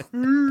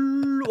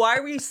 why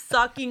are we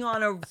sucking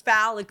on a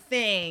phallic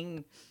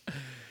thing?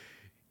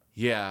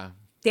 Yeah.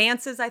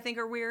 Dances, I think,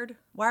 are weird.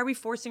 Why are we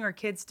forcing our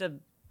kids to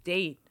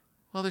date?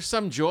 Well, there's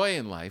some joy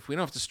in life. We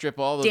don't have to strip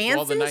all the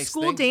Dances? nice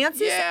School things.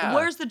 dances? Yeah.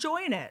 Where's the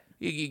joy in it?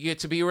 You get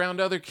to be around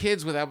other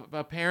kids without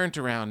a parent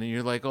around, and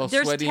you're like all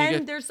There's sweaty.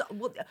 10,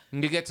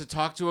 You get to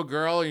talk to a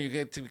girl, and you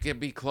get to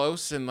be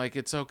close, and like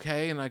it's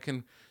okay, and I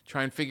can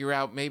try and figure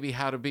out maybe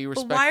how to be but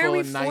respectful why are we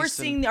and nice.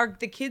 forcing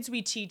the kids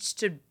we teach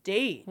to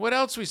date? What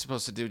else are we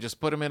supposed to do?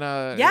 Just put them in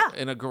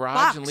a garage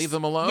box. and leave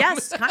them alone?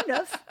 Yes, kind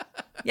of.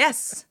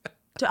 Yes.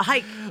 To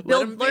hike,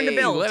 Learn to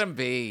build. Let them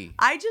be.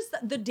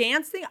 The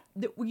dance thing,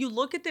 when you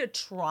look at the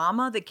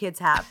trauma that kids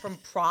have from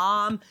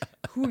prom,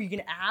 who are you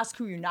going to ask,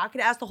 who you're not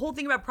going to ask. The whole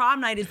thing about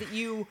prom night is that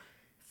you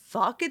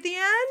fuck at the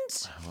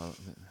end. Well,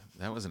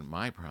 that wasn't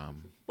my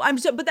prom.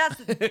 But that's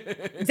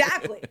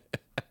exactly.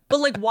 But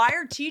like, why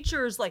are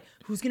teachers like,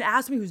 who's gonna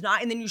ask me, who's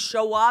not? And then you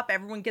show up,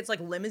 everyone gets like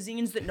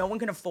limousines that no one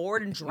can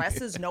afford and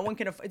dresses no one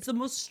can afford. It's the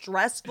most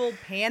stressful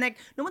panic.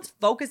 No one's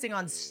focusing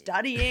on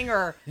studying,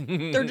 or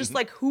they're just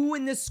like, who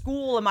in this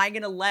school am I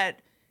gonna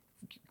let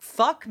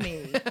fuck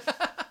me?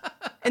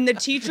 And the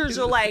teachers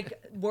are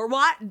like, we're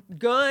what?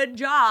 Good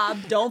job.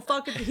 Don't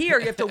fuck it here.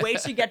 You have to wait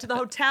till you get to the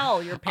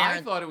hotel. Your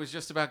parents. I thought it was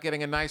just about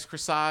getting a nice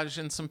corsage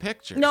and some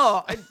pictures.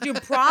 No,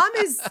 dude, prom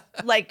is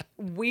like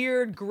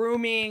weird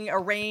grooming,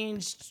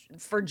 arranged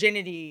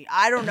virginity.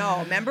 I don't know.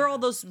 Remember all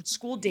those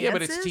school dances? Yeah,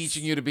 but it's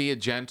teaching you to be a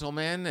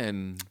gentleman,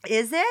 and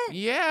Is it?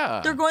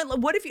 yeah. They're going,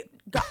 what if you,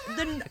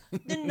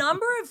 the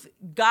number of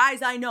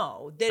guys I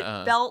know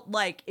that felt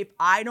like, if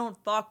I don't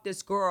fuck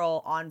this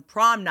girl on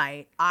prom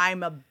night,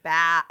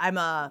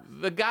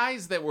 The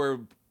guys that were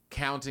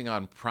counting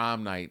on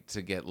prom night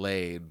to get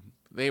laid,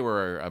 they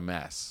were a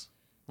mess.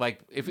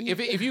 Like if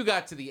you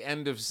got to the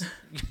end of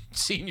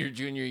senior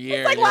junior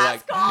year, like and you're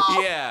last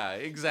call. yeah,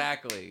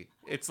 exactly.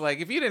 It's like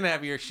if you didn't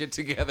have your shit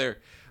together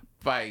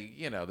by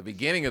the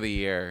beginning of the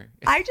year.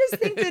 I just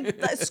think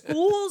that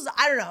schools,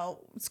 I don't know,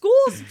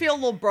 schools feel a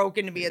little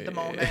broken to me at the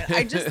moment.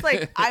 I just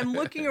like, I'm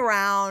looking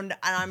around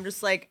and I'm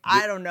just like,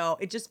 I don't know.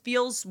 It just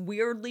feels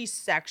weirdly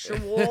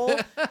sexual.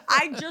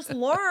 I just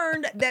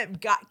learned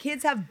that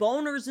kids have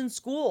boners in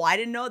school. I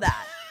didn't know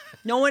that.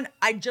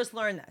 I just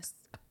learned this.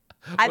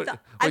 What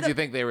do you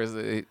think there was?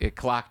 It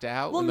clocked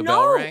out when the no,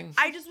 bell rang?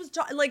 I just was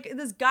like,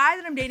 this guy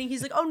that I'm dating.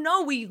 He's like, oh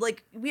no, we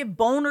have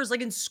boners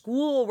like in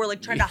school. We're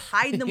like trying to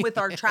hide them with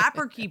our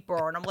trapper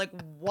keeper, and I'm like,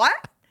 what?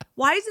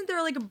 Why isn't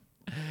there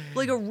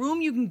like a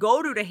room you can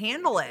go to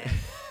handle it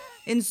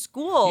in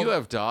school? You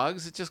have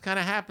dogs. It just kind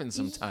of happens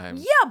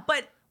sometimes. Yeah,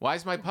 but. Why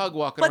is my pug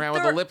walking around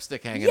with the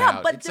lipstick hanging yeah,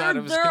 out? but It's out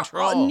of his they're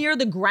control. near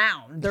the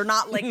ground. They're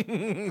not like.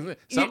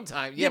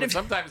 Sometimes, yeah, but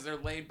sometimes they're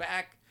laid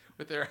back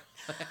with their.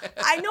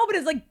 I know, but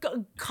it's like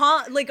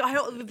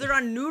if they're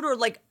on neuter,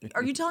 like,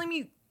 are you telling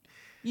me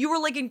you were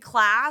like in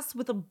class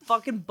with a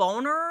fucking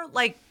boner,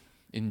 like?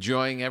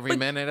 Enjoying every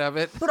minute of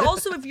it. But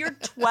also, if you're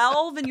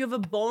 12 and you have a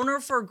boner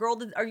for a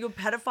girl, are you a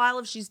pedophile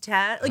if she's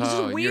 10? Like, it's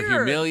just weird.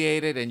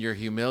 You're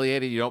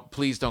humiliated.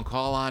 Please don't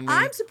call on me.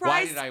 I'm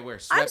surprised. Why did I wear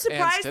sweatpants I'm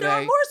surprised today? there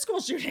are more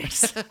school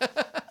shootings.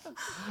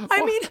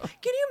 I mean,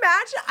 can you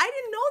imagine? I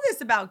didn't know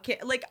this about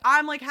kids. Like,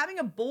 I'm like having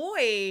a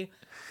boy.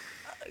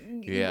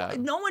 Yeah.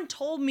 No one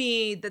told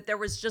me that there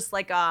was just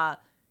like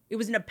it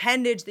was an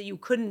appendage that you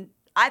couldn't.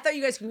 I thought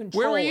you guys could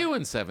control. Where were you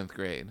in 7th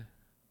grade?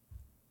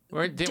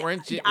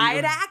 Weren't you? I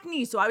had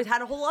acne, so I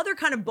had a whole other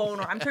kind of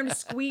boner. I'm trying to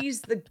squeeze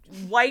the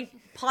white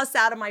pus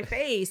out of my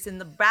face in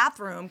the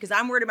bathroom because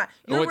I'm worried about.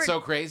 What's so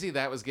crazy?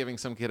 That was giving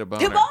some kid a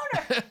boner.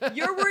 The boner.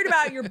 You're worried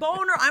about your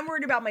boner. I'm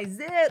worried about my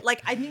zit.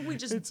 Like, I think we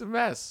just. It's a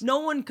mess. No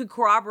one could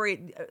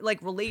corroborate,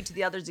 relate to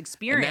the other's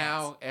experience. And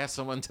now ask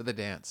someone to the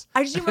dance.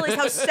 I just didn't realize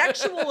how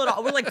sexual it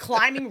all. We're like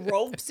climbing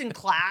ropes in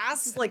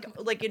class, like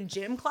in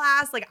gym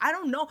class. Like, I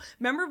don't know.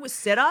 Remember with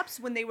sit-ups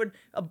when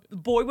a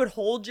boy would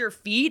hold your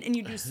feet and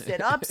you do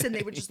sit-ups and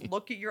they would just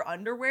look at your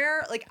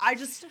underwear. Like, I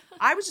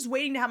was just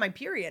waiting to have my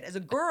period. As a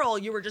girl,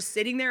 you were just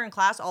sitting there in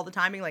class all the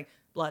time being like,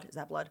 blood, is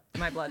that blood?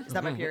 My blood, is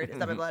that my period? Is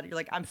that my blood? You're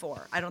like, I'm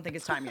 4. I don't think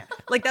it's time yet.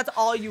 Like, that's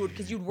all you would,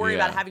 because you'd worry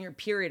about having your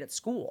period at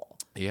school.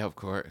 Yeah, of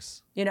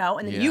course. And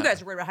then you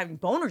guys are worried about having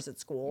boners at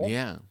school.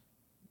 Yeah.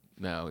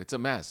 No, it's a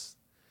mess.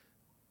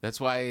 That's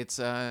why it's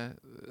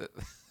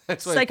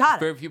That's why Psychotic.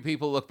 very few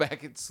people look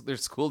back at their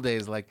school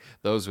days like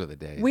those were the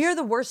days. We are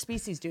the worst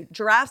species, dude.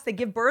 Giraffes, they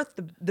give birth,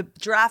 the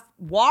giraffe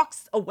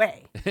walks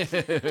away.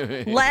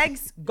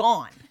 Legs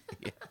gone.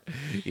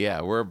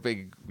 Yeah, we're a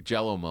big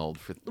Jello mold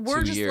for We're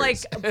 2 just years. like,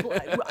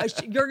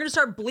 you're going to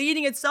start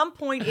bleeding at some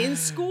point in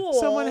school.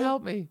 Someone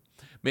help me.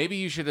 Maybe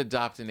you should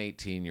adopt an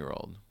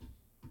 18-year-old.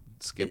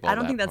 Skip all I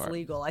don't that think that's part.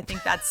 legal. I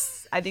think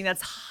that's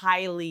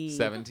highly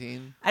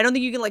 17? I don't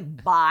think you can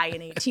like buy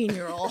an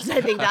 18-year-old. I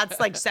think that's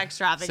like sex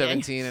trafficking.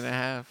 17 and a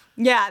half?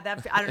 Yeah,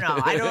 I don't know.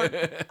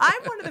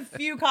 I'm one of the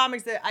few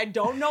comics that I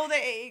don't know the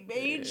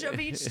age of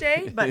each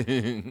state, but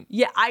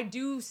yeah, I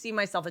do see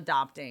myself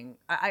adopting.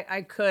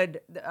 I could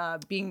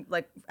being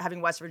like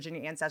having West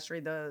Virginia ancestry,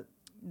 the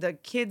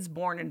kids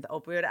born in the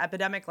opioid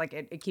epidemic, like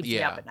it keeps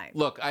me up at night.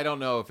 Look, I don't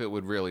know if it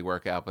would really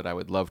work out, but I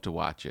would love to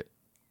watch it.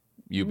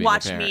 You being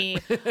Watch a parent. me.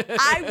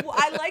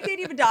 I like the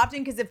idea of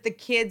adopting because if the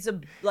kid's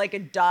like a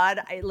dud,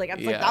 I'm like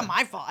not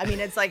my fault. I mean,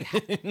 it's like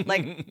you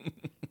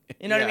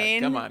know what I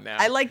mean? Come on now.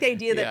 I like the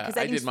idea that Yeah,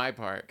 because I did my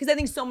part. because I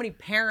think so many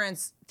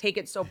parents take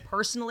it so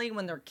personally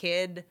when their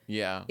kid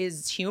Yeah.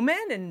 is human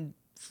and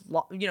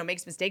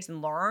makes mistakes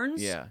and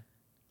learns. Yeah.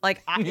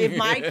 Like if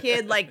my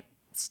kid like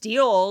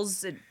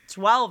steals at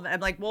 12, I'm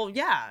like, well,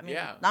 yeah, I mean,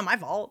 Yeah. not my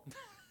fault.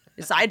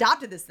 So I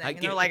adopted this thing, and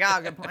they're like,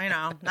 "Oh, good point,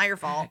 not your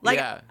fault." Like,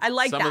 yeah. I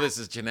like Some that. of this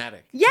is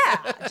genetic. Yeah,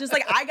 just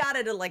like I got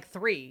it at like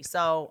 3,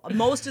 so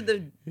most of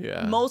the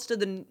Yeah.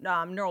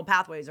 neural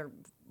pathways are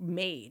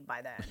made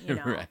by then. You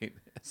know, Right.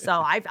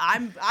 so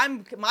I'm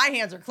my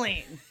hands are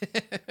clean.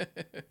 You know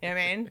what I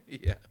mean?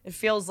 Yeah. It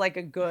feels like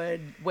a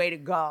good way to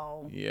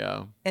go.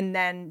 Yeah. And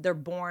then they're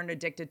born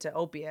addicted to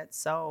opiates,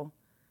 so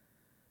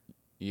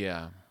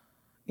Yeah.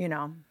 you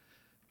know,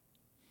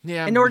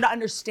 Yeah. in order to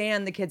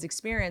understand the kid's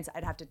experience,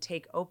 I'd have to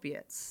take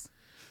opiates.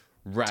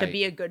 right. To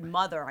be a good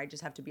mother, I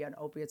just have to be on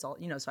opiates, so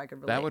I could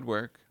relate. That would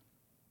work.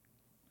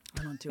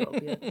 I don't do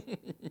opiates.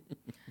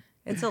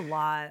 It's a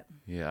lot.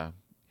 Yeah.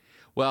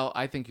 Well,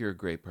 I think you're a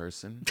great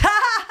person.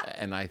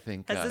 And I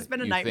think Has this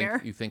been a you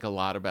nightmare? You think a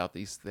lot about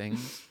these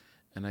things,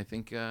 and I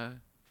think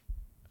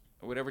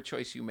whatever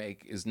choice you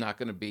make is not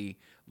going to be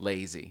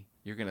lazy.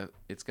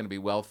 It's going to be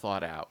well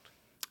thought out.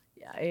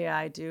 Yeah,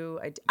 I do.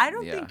 I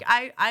don't Yeah. think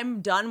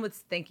I'm done with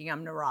thinking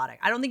I'm neurotic.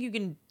 I don't think you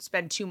can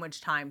spend too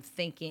much time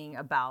thinking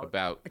about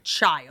a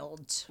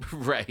child.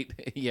 Right.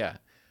 Yeah.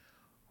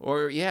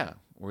 Or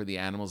the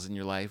animals in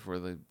your life,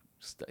 or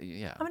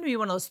yeah. I'm going to be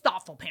one of those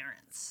thoughtful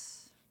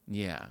parents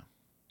Yeah.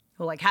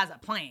 who like has a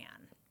plan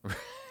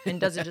and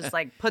doesn't just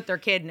like put their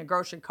kid in a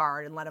grocery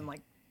cart and let him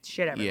like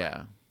shit everywhere.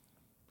 Yeah.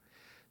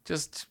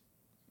 Just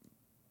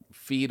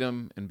feed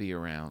them and be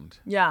around.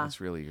 Yeah. That's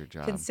really your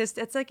job.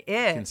 It's like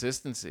it.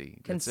 Consistency.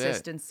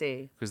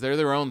 Consistency. Because they're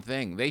their own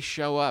thing. They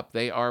show up.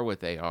 They are what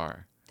they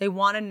are. They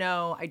want to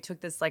know. I took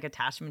this like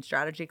attachment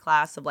strategy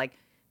class of like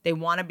they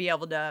want to be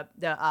able to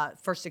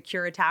for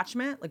secure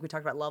attachment, like we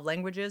talked about love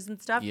languages and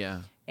stuff.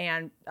 Yeah.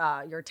 And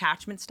your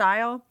attachment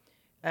style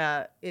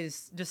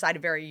is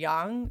decided very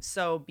young.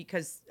 So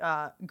because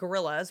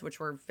gorillas, which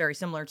we're very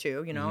similar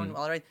to, and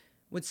all right,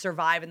 would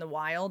survive in the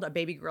wild. A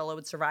baby gorilla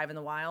would survive in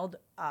the wild.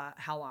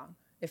 How long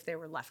if they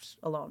were left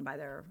alone by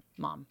their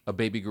mom? A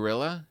baby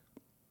gorilla?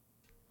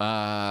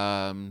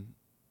 A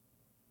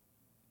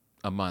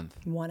month.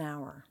 1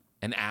 hour.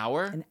 An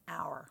hour? An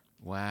hour.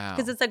 Wow.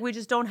 Because it's like we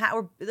just don't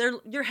have.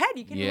 Your head.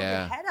 You can't even hold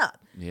your head up.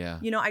 Yeah.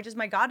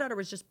 My goddaughter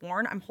was just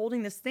born. I'm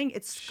holding this thing.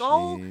 Its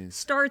skull Jeez.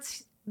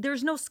 starts.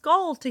 There's no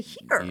skull to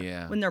hear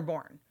Yeah. when they're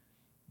born.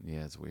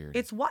 Yeah, it's weird.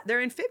 It's what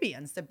they're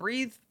amphibians that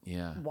breathe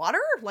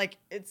water. Like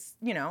it's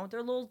they're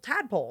little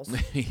tadpoles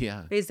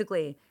yeah.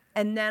 basically.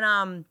 And then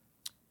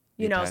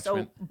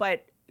attachment.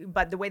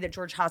 but the way that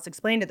George Haas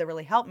explained it that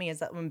really helped me is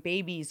that when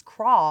babies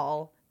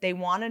crawl, they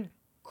want to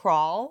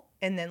crawl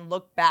and then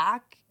look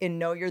back and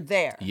know you're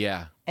there.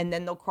 Yeah. And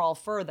then they'll crawl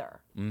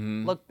further.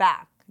 Mm-hmm. Look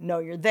back, know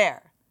you're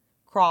there.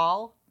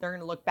 Crawl, they're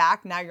gonna look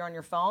back. Now you're on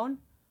your phone.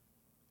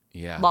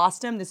 Yeah.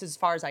 Lost him. This is as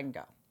far as I can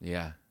go.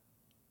 Yeah.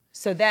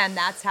 So then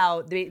that's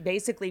how they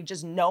basically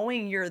just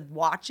knowing you're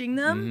watching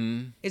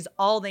them is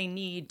all they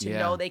need to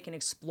know they can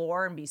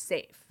explore and be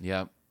safe.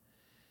 Yep.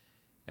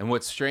 And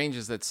what's strange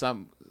is that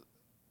some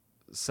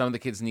of the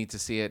kids need to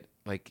see it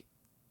like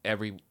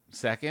every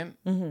second,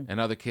 and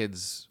other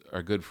kids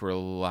are good for a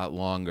lot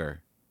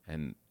longer,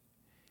 and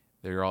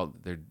they're all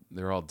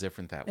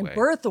different that And way.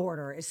 birth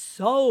order is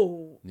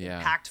so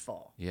Yeah.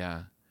 impactful.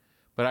 Yeah.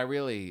 But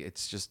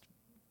it's just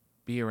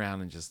be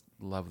around and just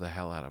love the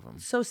hell out of them.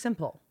 So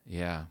simple.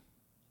 Yeah.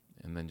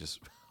 And then just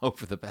hope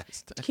for the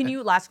best.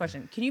 Last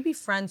question. Can you be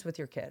friends with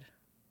your kid?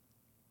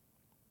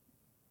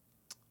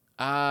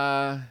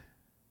 I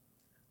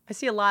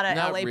see a lot of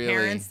Not LA really.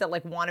 parents that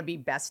like want to be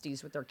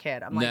besties with their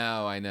kid. I'm like,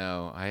 no, I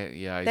know. I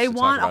used they to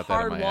want talk a about that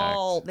in hard my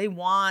wall. act. They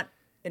want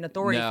an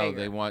authority figure.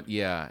 They want,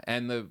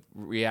 and the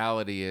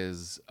reality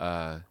is,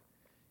 my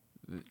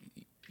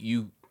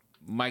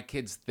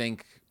kids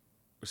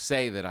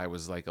say that I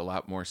was like a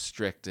lot more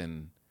strict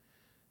and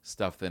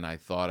stuff than I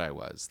thought I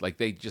was. Like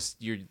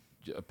you're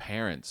a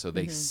parent, so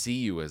they see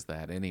you as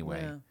that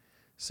anyway. Yeah.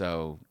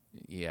 So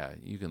yeah,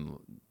 you can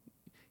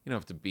don't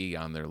have to be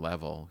on their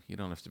level. You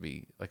don't have to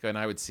be like. And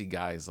I would see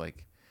guys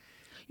like.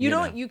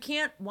 You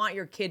can't want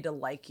your kid to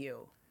like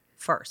you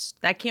first.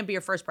 That can't be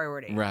your first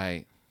priority.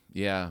 Right.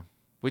 Yeah.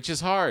 Which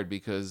is hard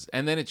because,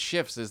 and then it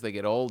shifts as they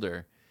get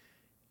older.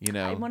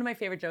 One of my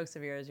favorite jokes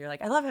of yours, you're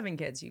like, I love having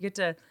kids. You get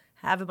to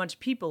have a bunch of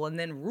people and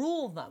then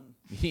rule them.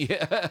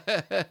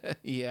 Yeah.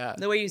 Yeah.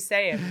 The way you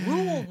say it,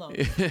 rule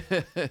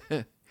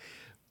them.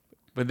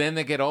 But then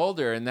they get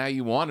older and now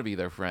you want to be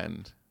their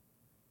friend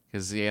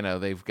because,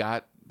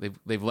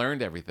 they've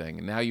learned everything.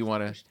 And now you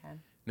want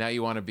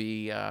to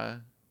be,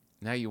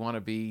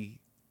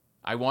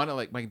 I want to,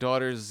 like, my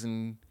daughter's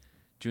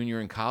junior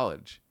in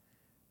college.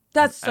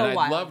 That's so and I'd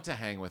wild. love to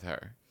hang with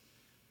her.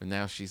 But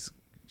now she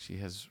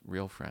has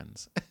real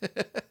friends,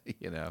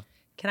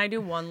 Can I do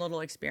one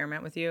little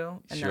experiment with you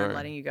and then Sure. I'm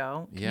letting you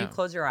go? Can Yeah. you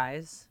close your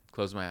eyes?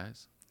 Close my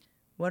eyes.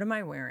 What am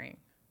I wearing?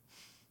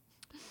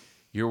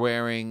 You're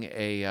wearing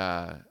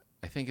I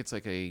think it's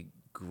like a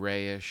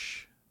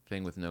grayish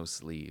thing with no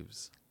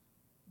sleeves.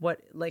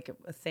 What, like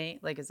a thing?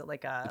 Like, is it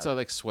like a... It's all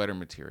like sweater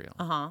material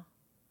Uh-huh.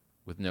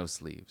 with no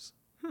sleeves.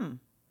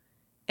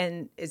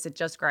 And is it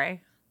just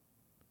gray?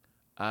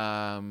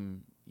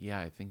 Yeah,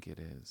 I think it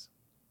is.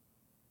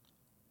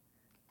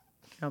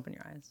 You can open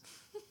your eyes.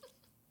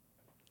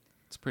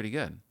 It's pretty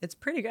good. It's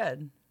pretty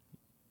good.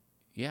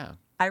 Yeah.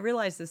 I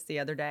realized this the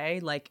other day.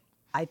 Like,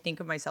 I think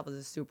of myself as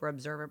a super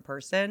observant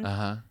person.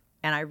 Uh-huh.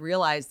 And I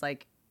realized,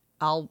 like,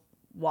 I'll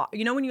walk.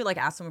 You know when you, like,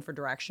 ask someone for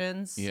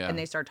directions? Yeah. And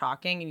they start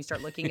talking and you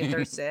start looking at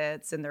their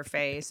sits and their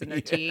face and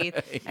their teeth.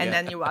 And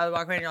then I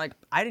walk away and you're like,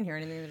 I didn't hear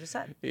anything they just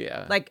said.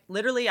 Yeah. Like,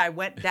 literally, I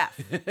went deaf.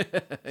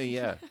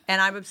 Yeah.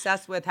 And I'm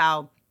obsessed with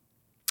how,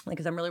 like,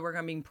 because I'm really working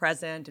on being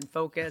present and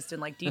focused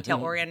and, like,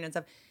 detail-oriented and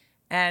stuff.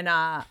 And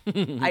I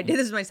did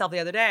this with myself the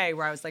other day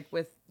where I was, like,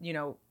 with,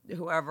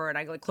 whoever, and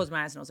I, like, closed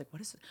my eyes and I was like,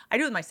 what is it? I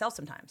do it with myself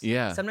sometimes.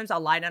 Yeah. Sometimes I'll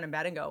lie down in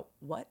bed and go,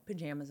 what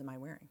pajamas am I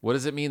wearing? What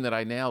does it mean that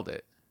I nailed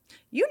it?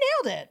 You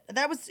nailed it.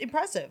 That was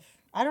impressive.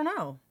 I don't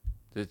know.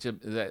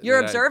 That You're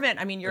I- observant.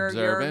 I mean,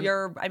 Observant?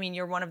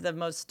 you're one of the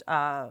most,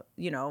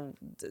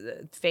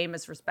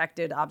 famous,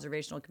 respected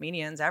observational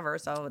comedians ever.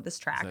 So this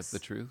tracks. Is that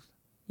the truth?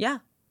 Yeah.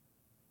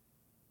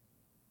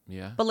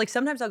 Yeah. But, like,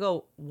 sometimes I'll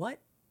go, what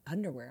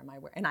underwear am I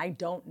wearing? And I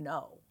don't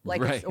know.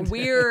 Like, Right. it's a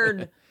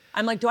weird.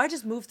 I'm like, do I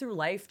just move through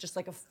life just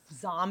like a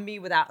zombie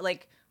without,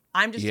 like,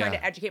 I'm just trying Yeah.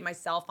 to educate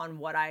myself on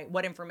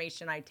what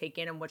information I take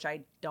in and which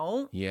I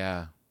don't.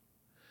 Yeah.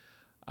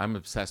 I'm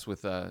obsessed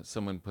with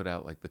someone put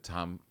out like the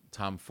Tom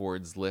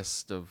Ford's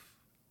list of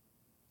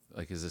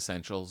like his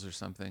essentials or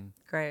something.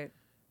 Great.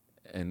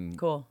 And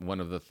Cool. one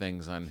of the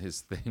things on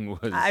his thing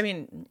was I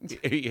mean, and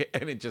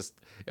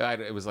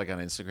it was like on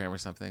Instagram or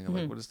something. I'm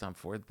like, what does Tom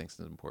Ford think is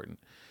important?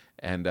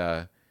 And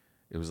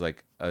it was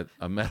like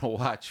a metal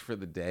watch for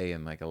the day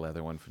and like a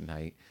leather one for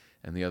night.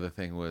 And the other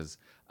thing was,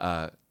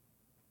 I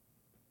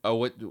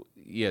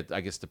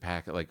guess to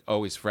pack it, like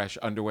always fresh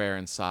underwear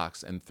and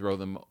socks and throw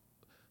them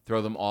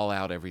all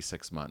out every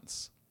 6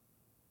 months.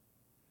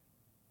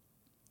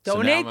 So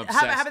now donate. I'm How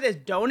obsessed. about this?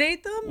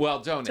 Donate them? Well,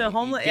 donate. To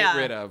homeless. Get Yeah.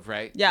 rid of,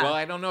 right? Yeah. Well,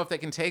 I don't know if they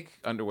can take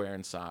underwear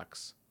and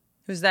socks.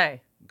 Who's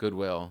they?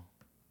 Goodwill.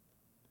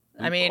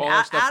 I mean, All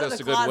our stuff out of goes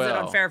the to closet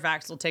Goodwill. on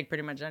Fairfax will take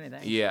pretty much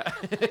anything. Yeah.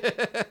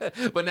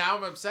 But now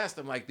I'm obsessed.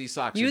 I'm like, these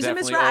socks Use are them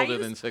as definitely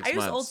older than 6 I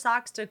months. use old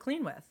socks to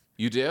clean with.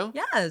 You do?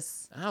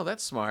 Yes. Oh,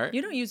 that's smart.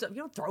 You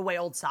don't throw away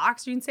old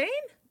socks. Are you insane?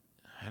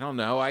 I don't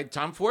know.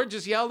 Tom Ford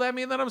just yelled at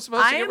me that I'm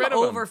supposed I to get am rid of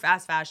over them.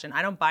 fast fashion.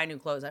 I don't buy new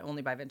clothes. I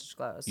only buy vintage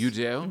clothes. You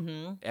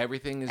do?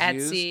 Everything is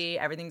Etsy, used?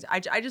 everything's.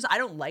 I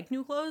don't like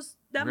new clothes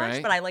that much,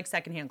 Right. but I like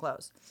secondhand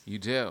clothes. You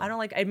do? I don't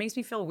like. It makes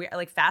me feel weird.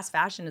 Like fast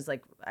fashion is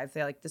like. I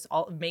feel like this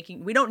all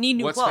making. We don't need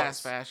new What's clothes.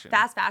 fast fashion?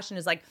 Fast fashion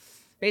is like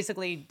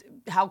basically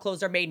how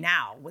clothes are made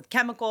now with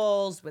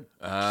chemicals, with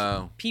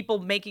Oh. people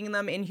making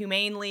them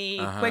inhumanely,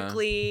 Uh-huh.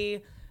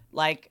 quickly.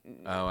 Like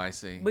Oh, I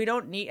see. we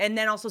don't need, and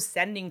then also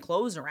sending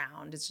clothes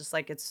around. It's just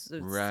like it's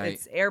Right.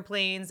 it's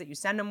airplanes that you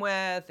send them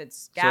with.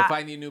 It's So if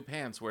I need new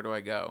pants, where do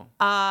I go?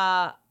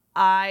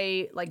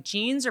 I like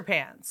jeans or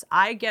pants.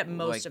 I get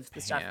most Like of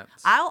the stuff.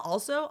 pants.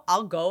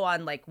 I'll go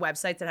on like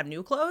websites that have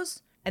new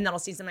clothes, and then I'll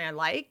see something I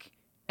like,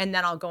 and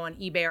then I'll go on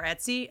eBay or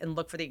Etsy and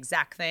look for the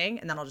exact thing,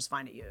 and then I'll just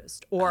find it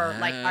used. Or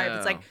like if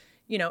it's like,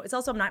 Oh. it's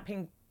also I'm not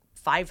paying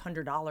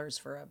 $500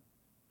 for a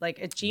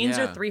like jeans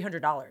Yeah. are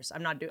 $300.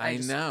 I'm not doing. I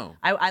know.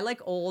 I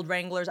like old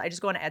Wranglers. I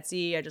just go on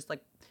Etsy. I just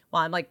like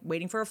I'm like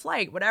waiting for a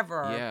flight,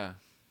 whatever. Yeah.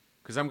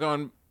 Because I'm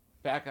going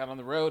back out on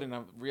the road, and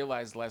I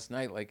realized last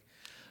night, like,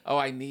 oh,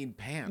 I need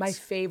pants. My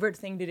favorite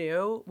thing to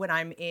do when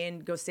I'm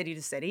go city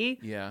to city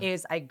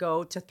is I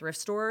go to thrift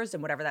stores,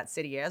 and whatever that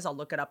city is, I'll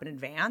look it up in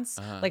advance.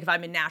 Like if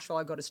I'm in Nashville,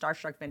 I'll go to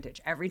Starstruck Vintage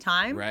every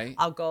time. Right.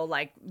 I'll go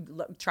like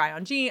try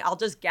on jeans. I'll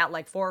just get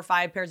like 4 or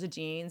 5 pairs of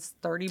jeans,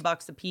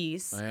 $30 a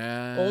piece.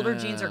 Yeah. Older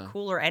jeans are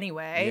cooler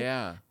anyway.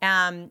 Yeah.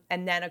 And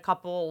then a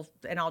couple,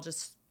 and I'll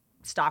just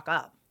stock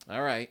up.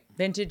 All right.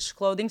 Vintage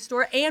clothing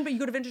store. But you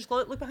go to vintage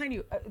clothing. Look behind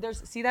you.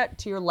 See that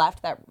to your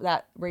left,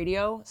 that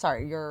radio?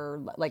 Sorry,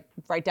 you're like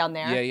right down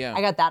there. Yeah.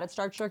 I got that at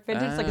Star Trek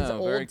Vintage. Like it's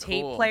an very old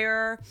tape cool.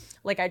 player.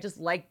 Like I just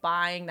like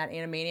buying that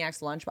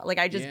Animaniacs lunchbox. Like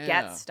I just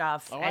get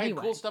stuff I anyway.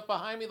 had cool stuff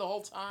behind me the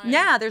whole time.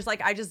 Yeah, there's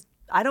like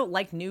I don't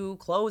like new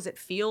clothes. It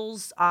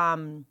feels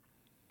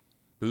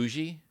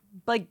Bougie?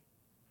 like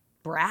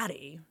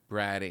bratty.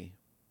 Bratty.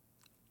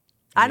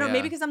 I don't know, Yeah.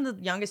 maybe because I'm the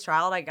youngest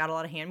child, I got a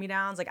lot of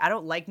hand-me-downs. Like, I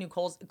don't like new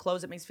clothes.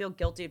 It makes me feel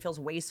guilty. It feels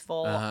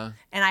wasteful. Uh-huh.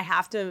 And I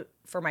have to,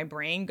 for my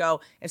brain,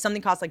 go, if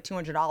something costs like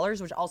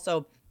 $200, which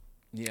also,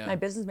 Yeah. my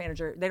business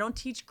manager, they don't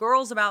teach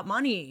girls about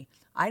money.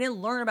 I didn't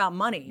learn about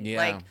money. Yeah.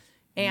 Like,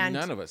 and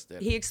None of us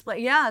did. He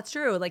explained, yeah, it's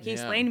true. Like, he Yeah.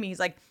 explained to me, he's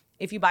like,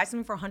 if you buy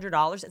something for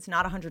 $100, it's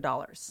not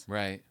 $100.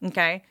 Right.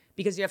 Okay,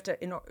 because you're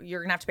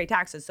gonna have to pay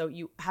taxes, so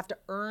you have to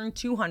earn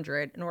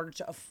 $200 in order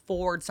to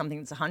afford something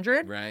that's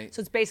 $100. Right.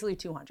 So it's basically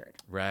 $200.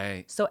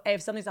 Right. So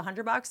if something's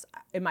 $100,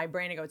 in my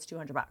brain I go, it's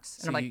 $200,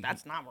 and I'm like,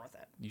 that's not worth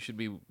it. You should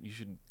be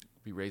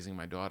raising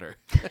my daughter.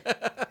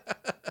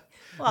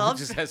 Well,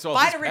 Just if has all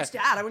I this had a rich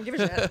dad, I wouldn't give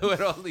a shit.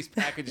 With all these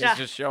packages Yeah.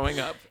 just showing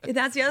up. And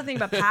that's the other thing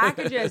about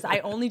packages. I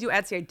only do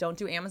Etsy. I don't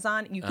do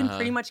Amazon. You can Uh-huh.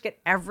 pretty much get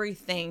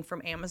everything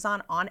from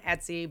Amazon on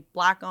Etsy.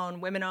 Black owned,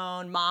 women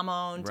owned, mom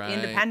owned, Right.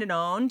 independent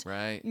owned.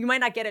 Right. You might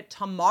not get it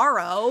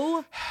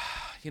tomorrow.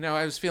 You know,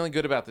 I was feeling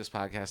good about this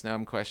podcast. Now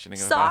I'm questioning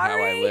about how I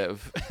Sorry?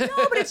 live. No,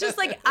 but it's just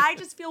like I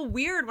just feel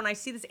weird when I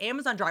see this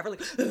Amazon driver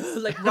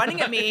like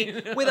running at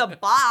me with a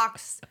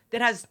box that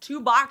has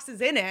 2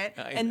 boxes in it,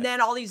 and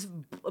then all these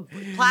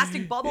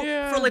plastic bubbles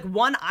Yeah. for like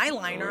one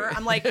eyeliner.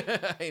 I'm like,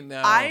 I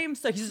know. I'm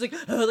so he's like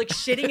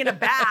shitting in a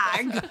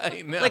bag,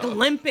 I know. like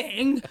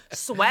limping,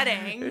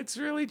 sweating. It's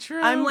really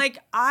true. I'm like,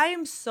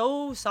 I'm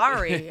so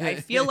sorry. I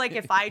feel like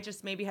if I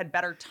just maybe had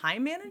better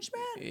time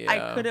management, I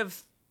Yeah. could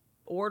have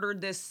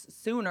ordered this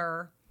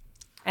sooner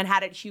and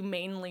had it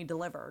humanely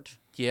delivered.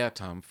 Yeah,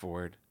 Tom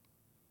Ford.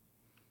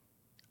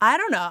 I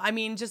don't know. I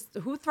mean, just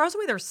who throws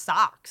away their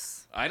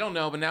socks? I don't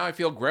know, but now I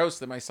feel gross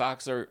that my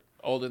socks are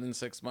older than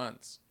 6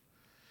 months.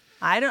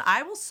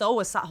 I will sew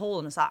a hole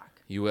in a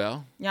sock. You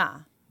will?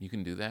 Yeah. You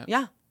can do that?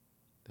 Yeah.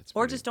 That's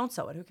Or pretty- just don't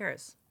sew it. Who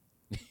cares?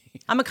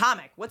 I'm a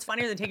comic. What's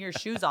funnier than taking your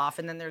shoes off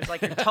and then there's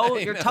like your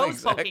know,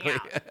 toes poking exactly.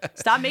 out?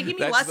 Stop making me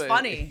That's less the-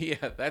 funny.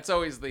 Yeah, that's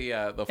always the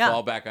Yeah.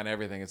 fallback on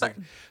everything. It's like,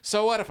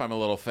 so what if I'm a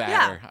little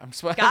Yeah.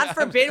 fatter? God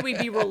forbid we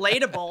be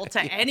relatable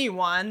to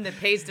anyone that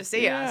pays to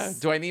see Yeah. us.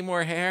 Do I need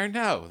more hair?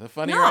 No. The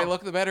funnier No. I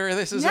look, the better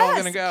this is all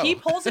gonna go.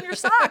 Keep holes in your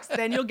socks.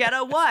 Then you'll get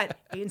a what?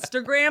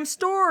 Instagram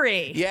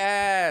story.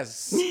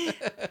 Yes.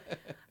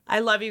 I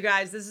love you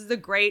guys. This is the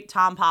great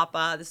Tom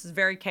Papa. This is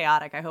very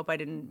chaotic. I hope I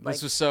didn't like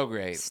This was so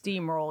great.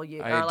 steamroll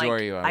you. I or, adore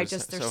like, you. I was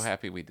just so there's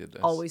happy we did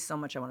this. always so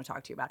much I want to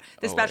talk to you about.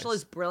 The special Always.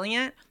 is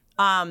brilliant.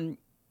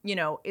 You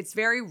know, it's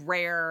very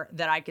rare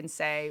that I can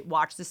say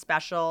watch the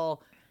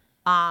special.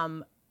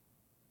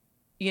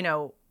 You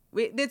know,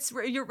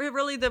 you're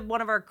really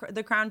one of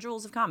the crown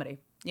jewels of comedy.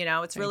 You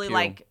know, it's really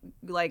Thank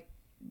like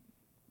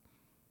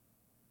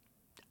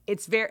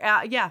it's very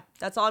yeah.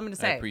 That's all I'm going to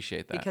say.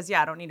 appreciate that. because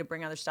I don't need to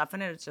bring other stuff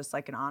in it. It's just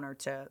like an honor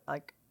to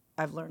like.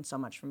 I've learned so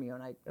much from you,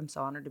 and I'm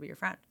so honored to be your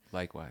friend.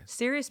 Likewise.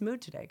 Serious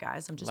mood today,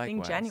 guys. I'm just being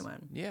Likewise.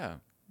 genuine. Yeah.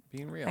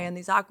 Being real. And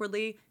these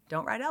awkwardly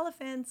don't ride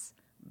elephants.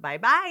 Bye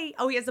bye.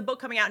 Oh, he has a book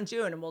coming out in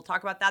June, and we'll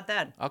talk about that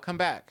then. I'll come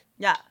back.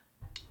 Yeah.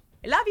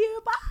 I love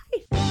you.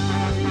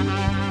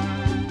 Bye.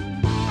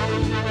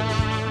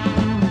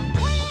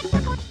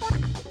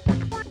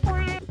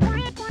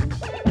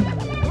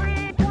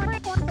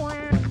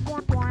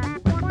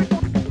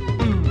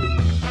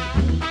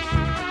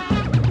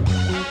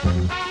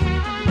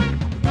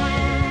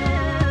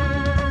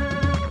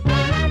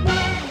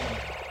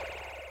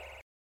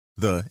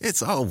 The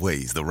it's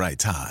always the right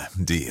time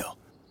deal.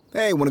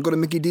 Hey, want to go to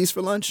Mickey D's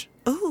for lunch?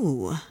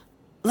 Ooh,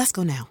 let's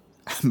go now.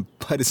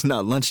 But it's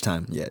not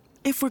lunchtime yet.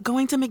 If we're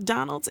going to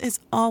McDonald's, it's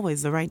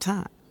always the right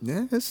time.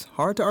 Yeah, it's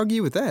hard to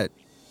argue with that.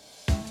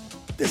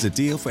 There's a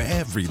deal for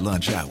every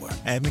lunch hour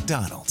at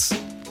McDonald's.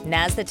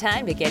 Now's the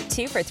time to get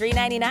 2 for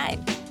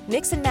 $3.99.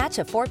 Mix and match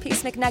a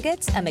 4-piece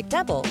McNuggets, a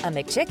McDouble,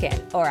 a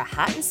McChicken, or a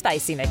hot and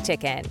spicy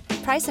McChicken.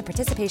 Price and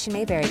participation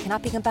may vary.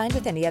 Cannot be combined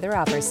with any other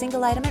offer.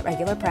 Single item at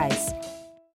regular price.